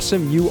how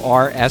awesome you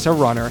are as a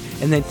runner,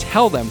 and then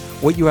tell them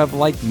what you have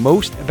liked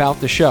most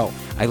about the show.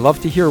 I love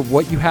to hear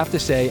what you have to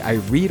say. I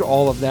read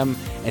all of them,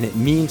 and it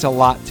means a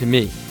lot to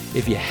me.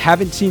 If you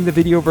haven't seen the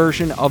video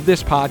version of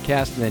this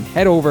podcast, then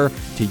head over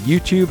to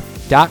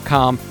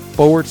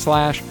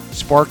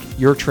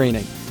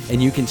youtube.com/sparkyourtraining,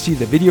 and you can see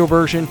the video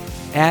version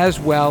as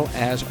well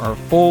as our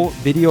full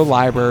video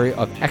library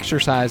of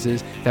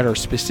exercises that are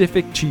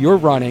specific to your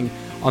running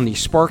on the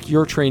Spark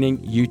Your Training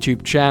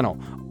YouTube channel.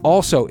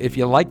 Also, if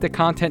you like the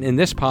content in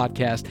this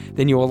podcast,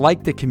 then you will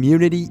like the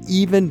community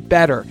even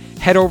better.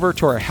 Head over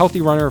to our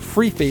Healthy Runner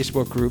free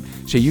Facebook group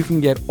so you can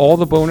get all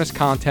the bonus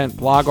content,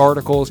 blog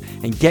articles,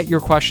 and get your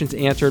questions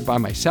answered by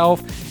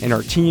myself and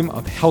our team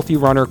of Healthy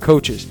Runner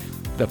coaches.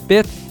 The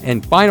fifth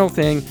and final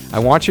thing I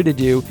want you to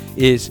do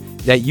is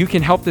that you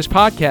can help this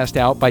podcast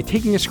out by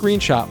taking a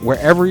screenshot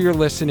wherever you're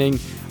listening,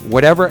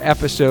 whatever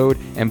episode,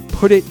 and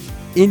put it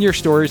in your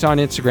stories on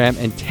Instagram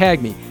and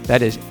tag me.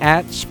 That is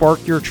at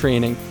Spark Your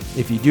Training.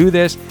 If you do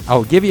this, I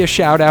will give you a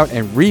shout out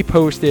and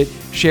repost it,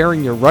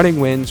 sharing your running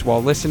wins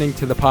while listening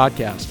to the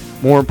podcast.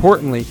 More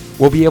importantly,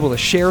 we'll be able to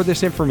share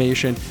this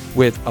information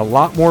with a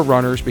lot more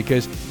runners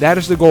because that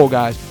is the goal,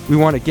 guys. We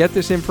want to get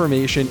this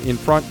information in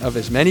front of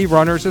as many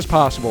runners as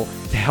possible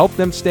to help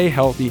them stay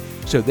healthy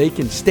so they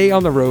can stay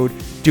on the road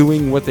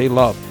doing what they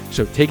love.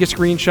 So take a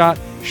screenshot,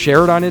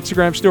 share it on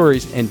Instagram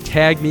stories, and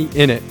tag me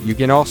in it. You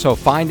can also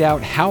find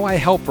out how I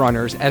help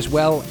runners as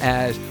well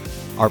as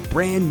our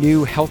brand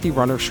new Healthy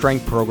Runner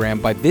Strength program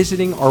by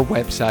visiting our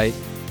website,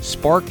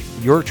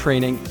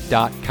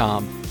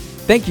 sparkyourtraining.com.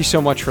 Thank you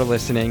so much for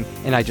listening,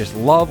 and I just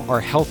love our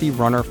Healthy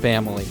Runner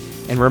family.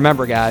 And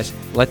remember, guys,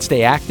 let's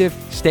stay active,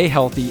 stay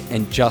healthy,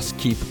 and just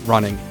keep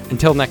running.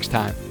 Until next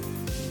time.